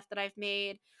homebrew stuff that I've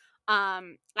made.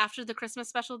 After the Christmas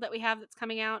special that we have that's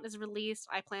coming out is released,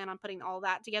 I plan on putting all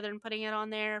that together and putting it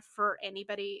on there for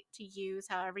anybody to use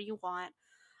however you want.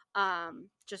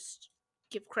 Just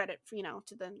give credit,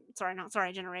 to the Sorry Not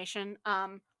Sorry generation.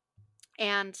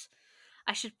 And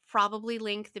I should probably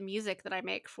link the music that I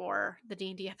make for the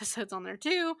D&D episodes on there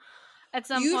too at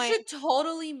some You point. should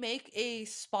totally make a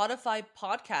Spotify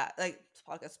Spotify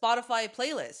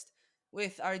playlist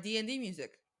with our D&D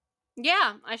music.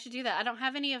 Yeah, I should do that. I don't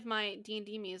have any of my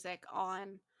D&D music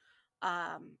on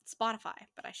Spotify,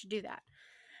 but I should do that.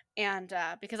 And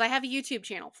because I have a YouTube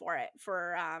channel for it,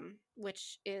 for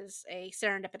which is a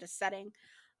serendipitous setting,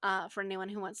 for anyone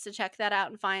who wants to check that out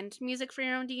and find music for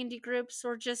your own D&D groups,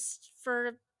 or just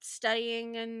for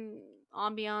studying and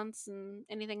ambiance and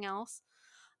anything else.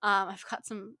 I've got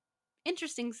some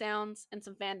interesting sounds and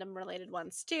some fandom related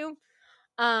ones too.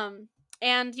 Um,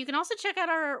 and you can also check out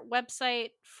our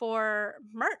website for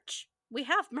merch. We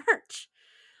have merch.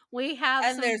 We have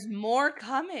And some there's more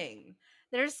coming.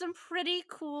 There's some pretty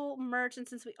cool merch, and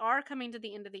since we are coming to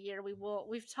the end of the year,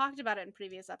 we've talked about it in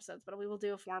previous episodes, but we will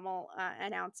do a formal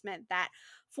announcement that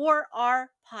for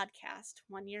our podcast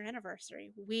 1 year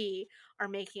anniversary, we are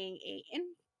making a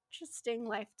interesting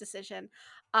life decision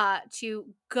to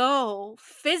go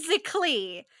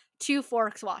physically to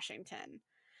Forks, Washington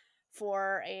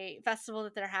for a festival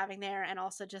that they're having there, and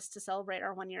also just to celebrate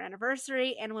our 1 year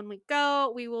anniversary. And when we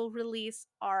go, we will release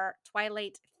our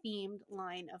Twilight themed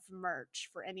line of merch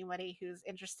for anybody who's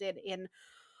interested in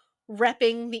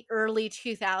repping the early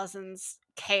 2000s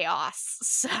chaos.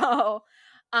 So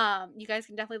you guys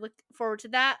can definitely look forward to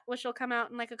that, which will come out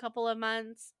in like a couple of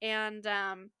months. And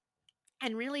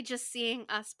really just seeing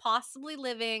us possibly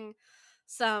living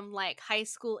some like high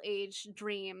school age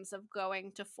dreams of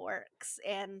going to Forks.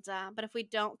 And but if we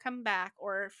don't come back,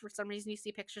 or if for some reason you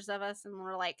see pictures of us and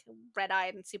we're like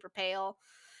red-eyed and super pale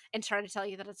and try to tell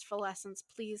you that it's for lessons,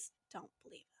 please don't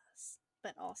believe us.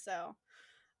 But also,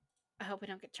 I hope we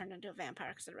don't get turned into a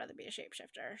vampire, because I'd rather be a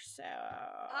shapeshifter. So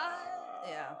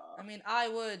Yeah. I mean, I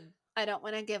would. I don't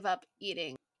want to give up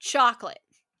eating chocolate.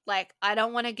 Like, I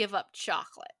don't want to give up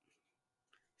chocolate.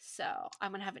 So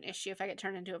I'm gonna have an issue if I get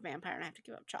turned into a vampire and I have to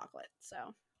give up chocolate.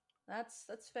 So That's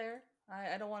fair.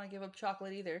 I don't want to give up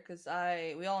chocolate either, because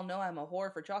we all know I'm a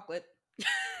whore for chocolate.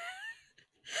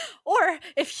 or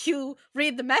if you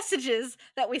read the messages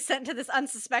that we sent to this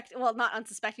not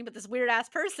unsuspecting, but this weird ass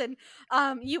person,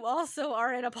 you also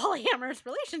are in a polyamorous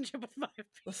relationship with 5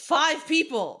 With 5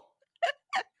 people.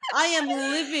 I am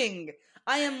living.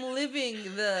 I am living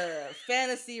the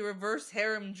fantasy reverse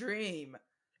harem dream.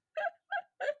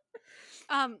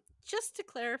 Just to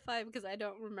clarify, because I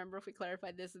don't remember if we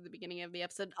clarified this at the beginning of the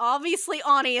episode, obviously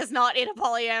Ani is not in a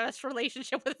polyamorous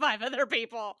relationship with 5 other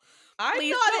people.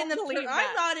 Please don't believe I'm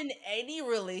that. not in any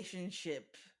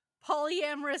relationship.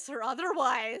 Polyamorous or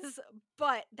otherwise,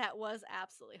 but that was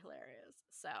absolutely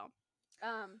hilarious.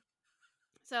 Um,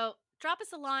 so drop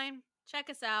us a line, check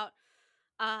us out.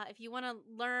 If you want to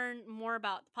learn more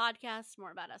about the podcast, more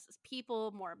about us as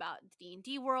people, more about the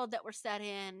D&D world that we're set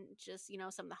in, just,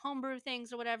 some of the homebrew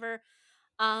things or whatever,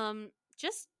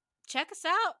 just check us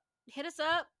out, hit us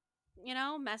up,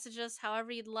 message us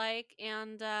however you'd like,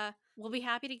 and we'll be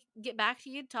happy to get back to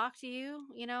you, talk to you,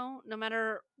 no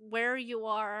matter where you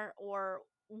are or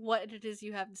what it is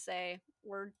you have to say.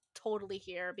 We're totally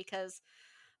here, because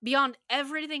beyond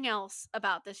everything else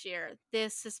about this year,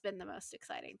 this has been the most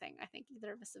exciting thing I think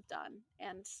either of us have done.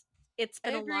 And it's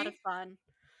I been a lot of agree. fun.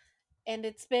 And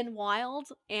it's been wild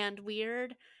and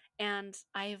weird. And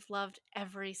I've loved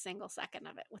every single second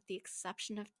of it, with the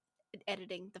exception of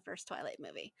editing the first Twilight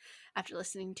movie after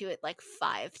listening to it like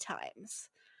 5 times.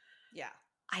 Yeah.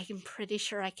 I am pretty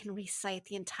sure I can recite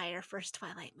the entire first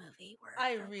Twilight movie word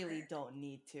I for really word. don't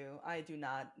need to. I do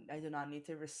not need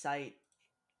to recite.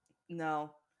 No.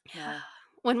 No.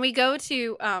 When we go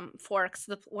to Forks,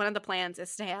 one of the plans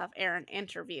is to have Erin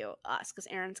interview us because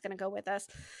Erin's going to go with us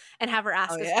and have her Oh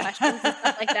ask us yeah. questions and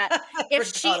stuff like that. I If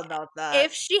she forgot about that.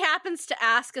 if she happens to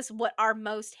ask us what our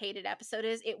most hated episode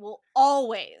is, it will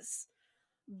always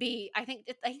be I think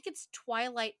it's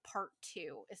Twilight Part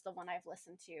 2 is the one I've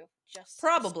listened to just a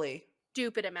Probably.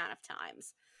 stupid amount of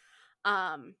times.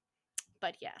 Um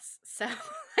but yes. So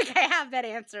like I have that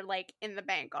answer like in the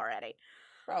bank already.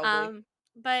 Probably.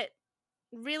 But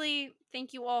really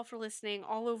thank you all for listening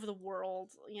all over the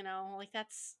world, like that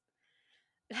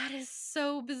is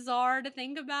so bizarre to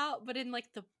think about, but in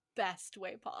like the best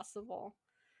way possible.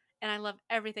 And I love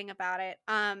everything about it.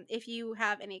 If you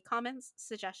have any comments,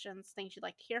 suggestions, things you'd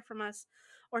like to hear from us,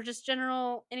 or just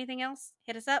general anything else,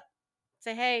 hit us up.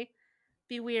 Say hey,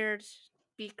 be weird,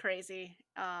 be crazy.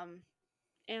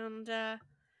 And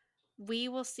we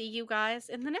will see you guys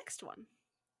in the next one.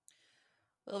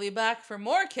 We'll be back for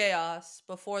more chaos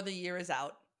before the year is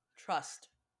out. Trust.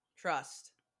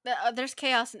 Trust. There's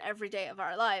chaos in every day of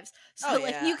our lives, Oh so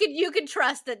like yeah. you could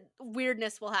trust that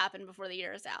weirdness will happen before the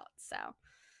year is out. So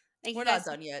thank We're you not guys.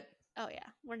 done yet. Oh yeah,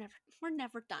 we're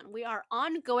never done. We are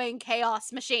ongoing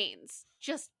chaos machines,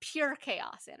 just pure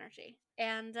chaos energy.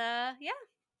 And yeah,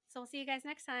 so we'll see you guys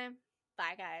next time.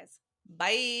 Bye guys.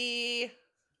 Bye.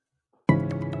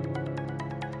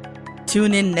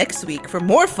 Tune in next week for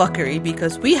more fuckery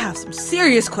because we have some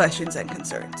serious questions and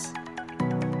concerns.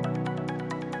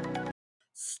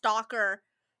 Stalker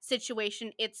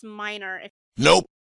situation, it's minor. Nope.